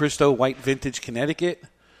 Monte Cristo White Vintage Connecticut.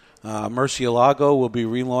 Murcielago will be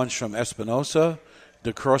relaunched from Espinosa.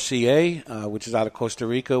 De Crozier, which is out of Costa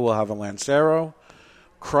Rica, will have a Lancero.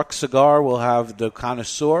 Crux Cigar will have the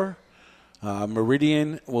Connoisseur.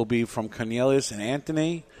 Meridian will be from Cornelius and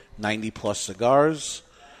Anthony, 90-plus cigars.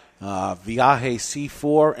 Viaje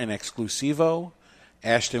C4 and Exclusivo.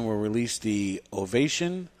 Ashton will release the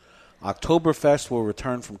Ovation. Oktoberfest will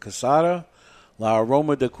return from Casada. La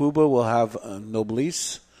Aroma de Cuba will have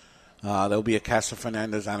Noblesse. There will be a Casa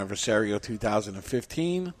Fernandez Aniversario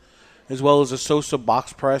 2015, as well as a Sosa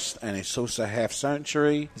Box Press and a Sosa Half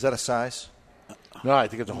Century. Is that a size? No, I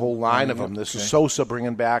think it's a whole line of them. This is Sosa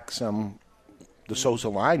bringing back the Sosa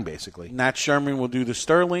line, basically. Nat Sherman will do the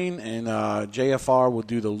Sterling, and JFR will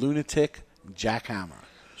do the Lunatic Jackhammer.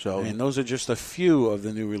 And those are just a few of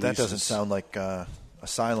the new releases. That doesn't sound like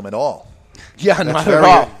Asylum at all. Yeah, not at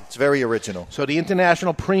all. It's very original. So the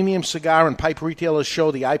International Premium Cigar and Pipe Retailers Show,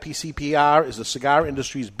 the IPCPR, is the cigar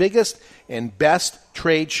industry's biggest and best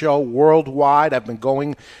trade show worldwide. I've been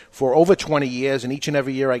going for over 20 years, and each and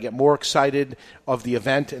every year I get more excited of the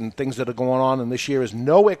event and things that are going on, and this year is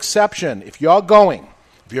no exception. If you're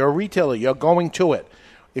a retailer, you're going to it.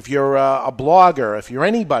 If you're a blogger, if you're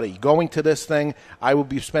anybody going to this thing, I will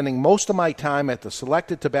be spending most of my time at the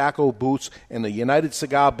Selected Tobacco booths and the United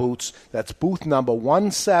Cigar booths. That's booth number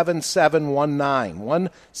 17719.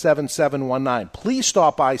 17719. Please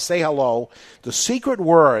stop by, say hello. The secret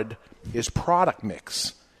word is product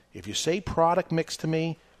mix. If you say product mix to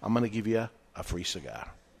me, I'm going to give you a free cigar.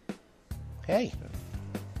 Hey.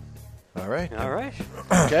 All right. All right.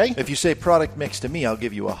 Okay. If you say product mix to me, I'll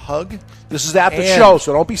give you a hug. This is at the show,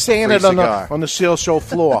 so don't be saying it on the sales show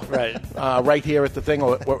floor. Right. Right here at the thing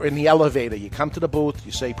or in the elevator. You come to the booth,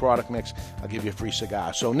 you say product mix, I'll give you a free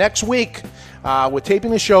cigar. So next week, we're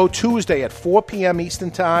taping the show Tuesday at 4 p.m.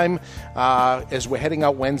 Eastern Time as we're heading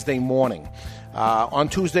out Wednesday morning. On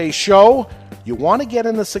Tuesday's show, you want to get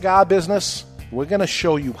in the cigar business? We're going to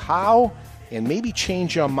show you how and maybe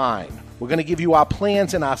change your mind. We're going to give you our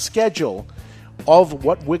plans and our schedule of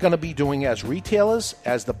what we're going to be doing as retailers,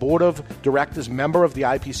 as the board of directors member of the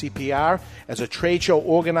IPCPR, as a trade show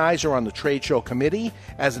organizer on the trade show committee,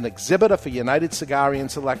 as an exhibitor for United Cigar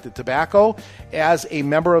and Selected Tobacco, as a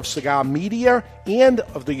member of Cigar Media and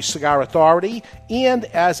of the Cigar Authority, and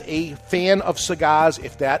as a fan of cigars,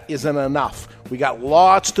 if that isn't enough. We got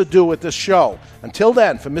lots to do with this show. Until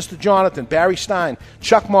then, for Mr. Jonathan, Barry Stein,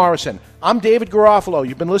 Chuck Morrison, I'm David Garofalo.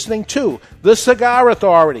 You've been listening to The Cigar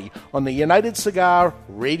Authority on the United Cigar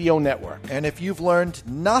Radio Network. And if you've learned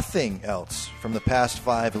nothing else from the past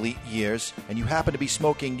 5 elite years, and you happen to be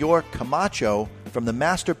smoking your Camacho from the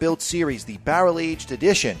Master Build Series, the barrel-aged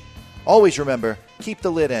edition, always remember, keep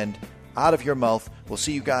the lid end out of your mouth. We'll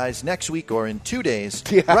see you guys next week or in 2 days,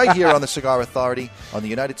 right here on the Cigar Authority on the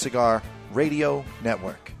United Cigar Radio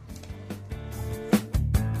Network.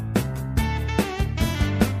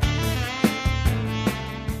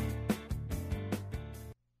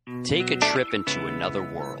 Take a trip into another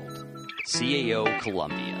world. CAO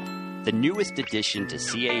Colombia. The newest addition to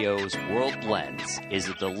CAO's World Blends is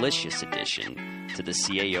a delicious addition to the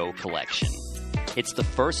CAO collection. It's the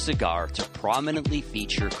first cigar to prominently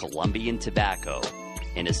feature Colombian tobacco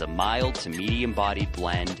and is a mild to medium-bodied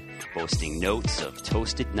blend boasting notes of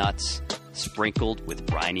toasted nuts sprinkled with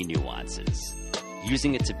briny nuances.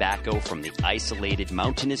 Using a tobacco from the isolated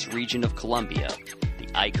mountainous region of Colombia, the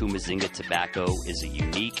Aiku Mazinga tobacco is a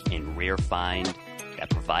unique and rare find that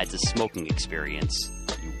provides a smoking experience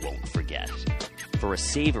you won't forget. For a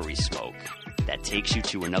savory smoke that takes you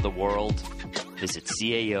to another world, visit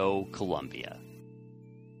CAO Colombia.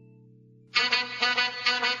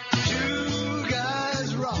 Two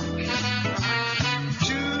guys rock.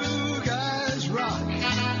 Two guys rock.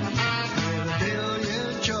 With a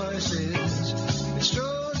billion choices.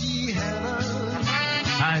 Extol ye heaven.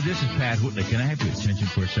 Hi, this is Pat Whitley. Can I have your attention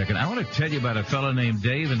for a second? I want to tell you about a fellow named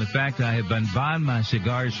Dave and the fact I have been buying my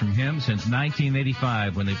cigars from him since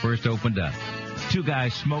 1985 when they first opened up. Two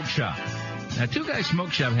Guys Smoke Shop. Now, Two Guys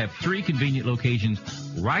Smoke Shop have 3 convenient locations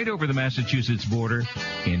right over the Massachusetts border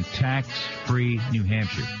in tax-free New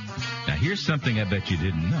Hampshire. Now, here's something I bet you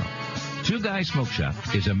didn't know. Two Guys Smoke Shop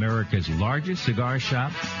is America's largest cigar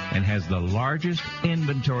shop and has the largest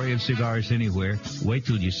inventory of cigars anywhere. Wait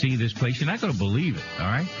till you see this place. You're not going to believe it, all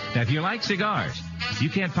right? Now, if you like cigars, you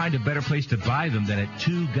can't find a better place to buy them than at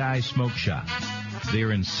Two Guys Smoke Shop.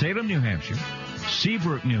 They're in Salem, New Hampshire,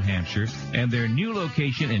 Seabrook, New Hampshire, and their new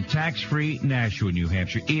location in tax-free Nashua, New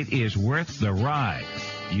Hampshire. It is worth the ride.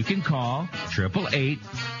 You can call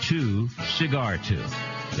 888-2-CIGAR-2.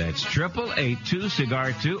 That's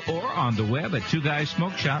 888-2-CIGAR-2 or on the web at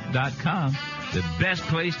twoguysmokeshop.com. The best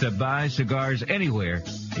place to buy cigars anywhere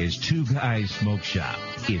is Two Guys Smoke Shop.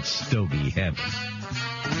 It's Stogie heaven.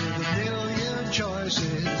 With a billion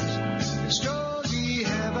choices. Extol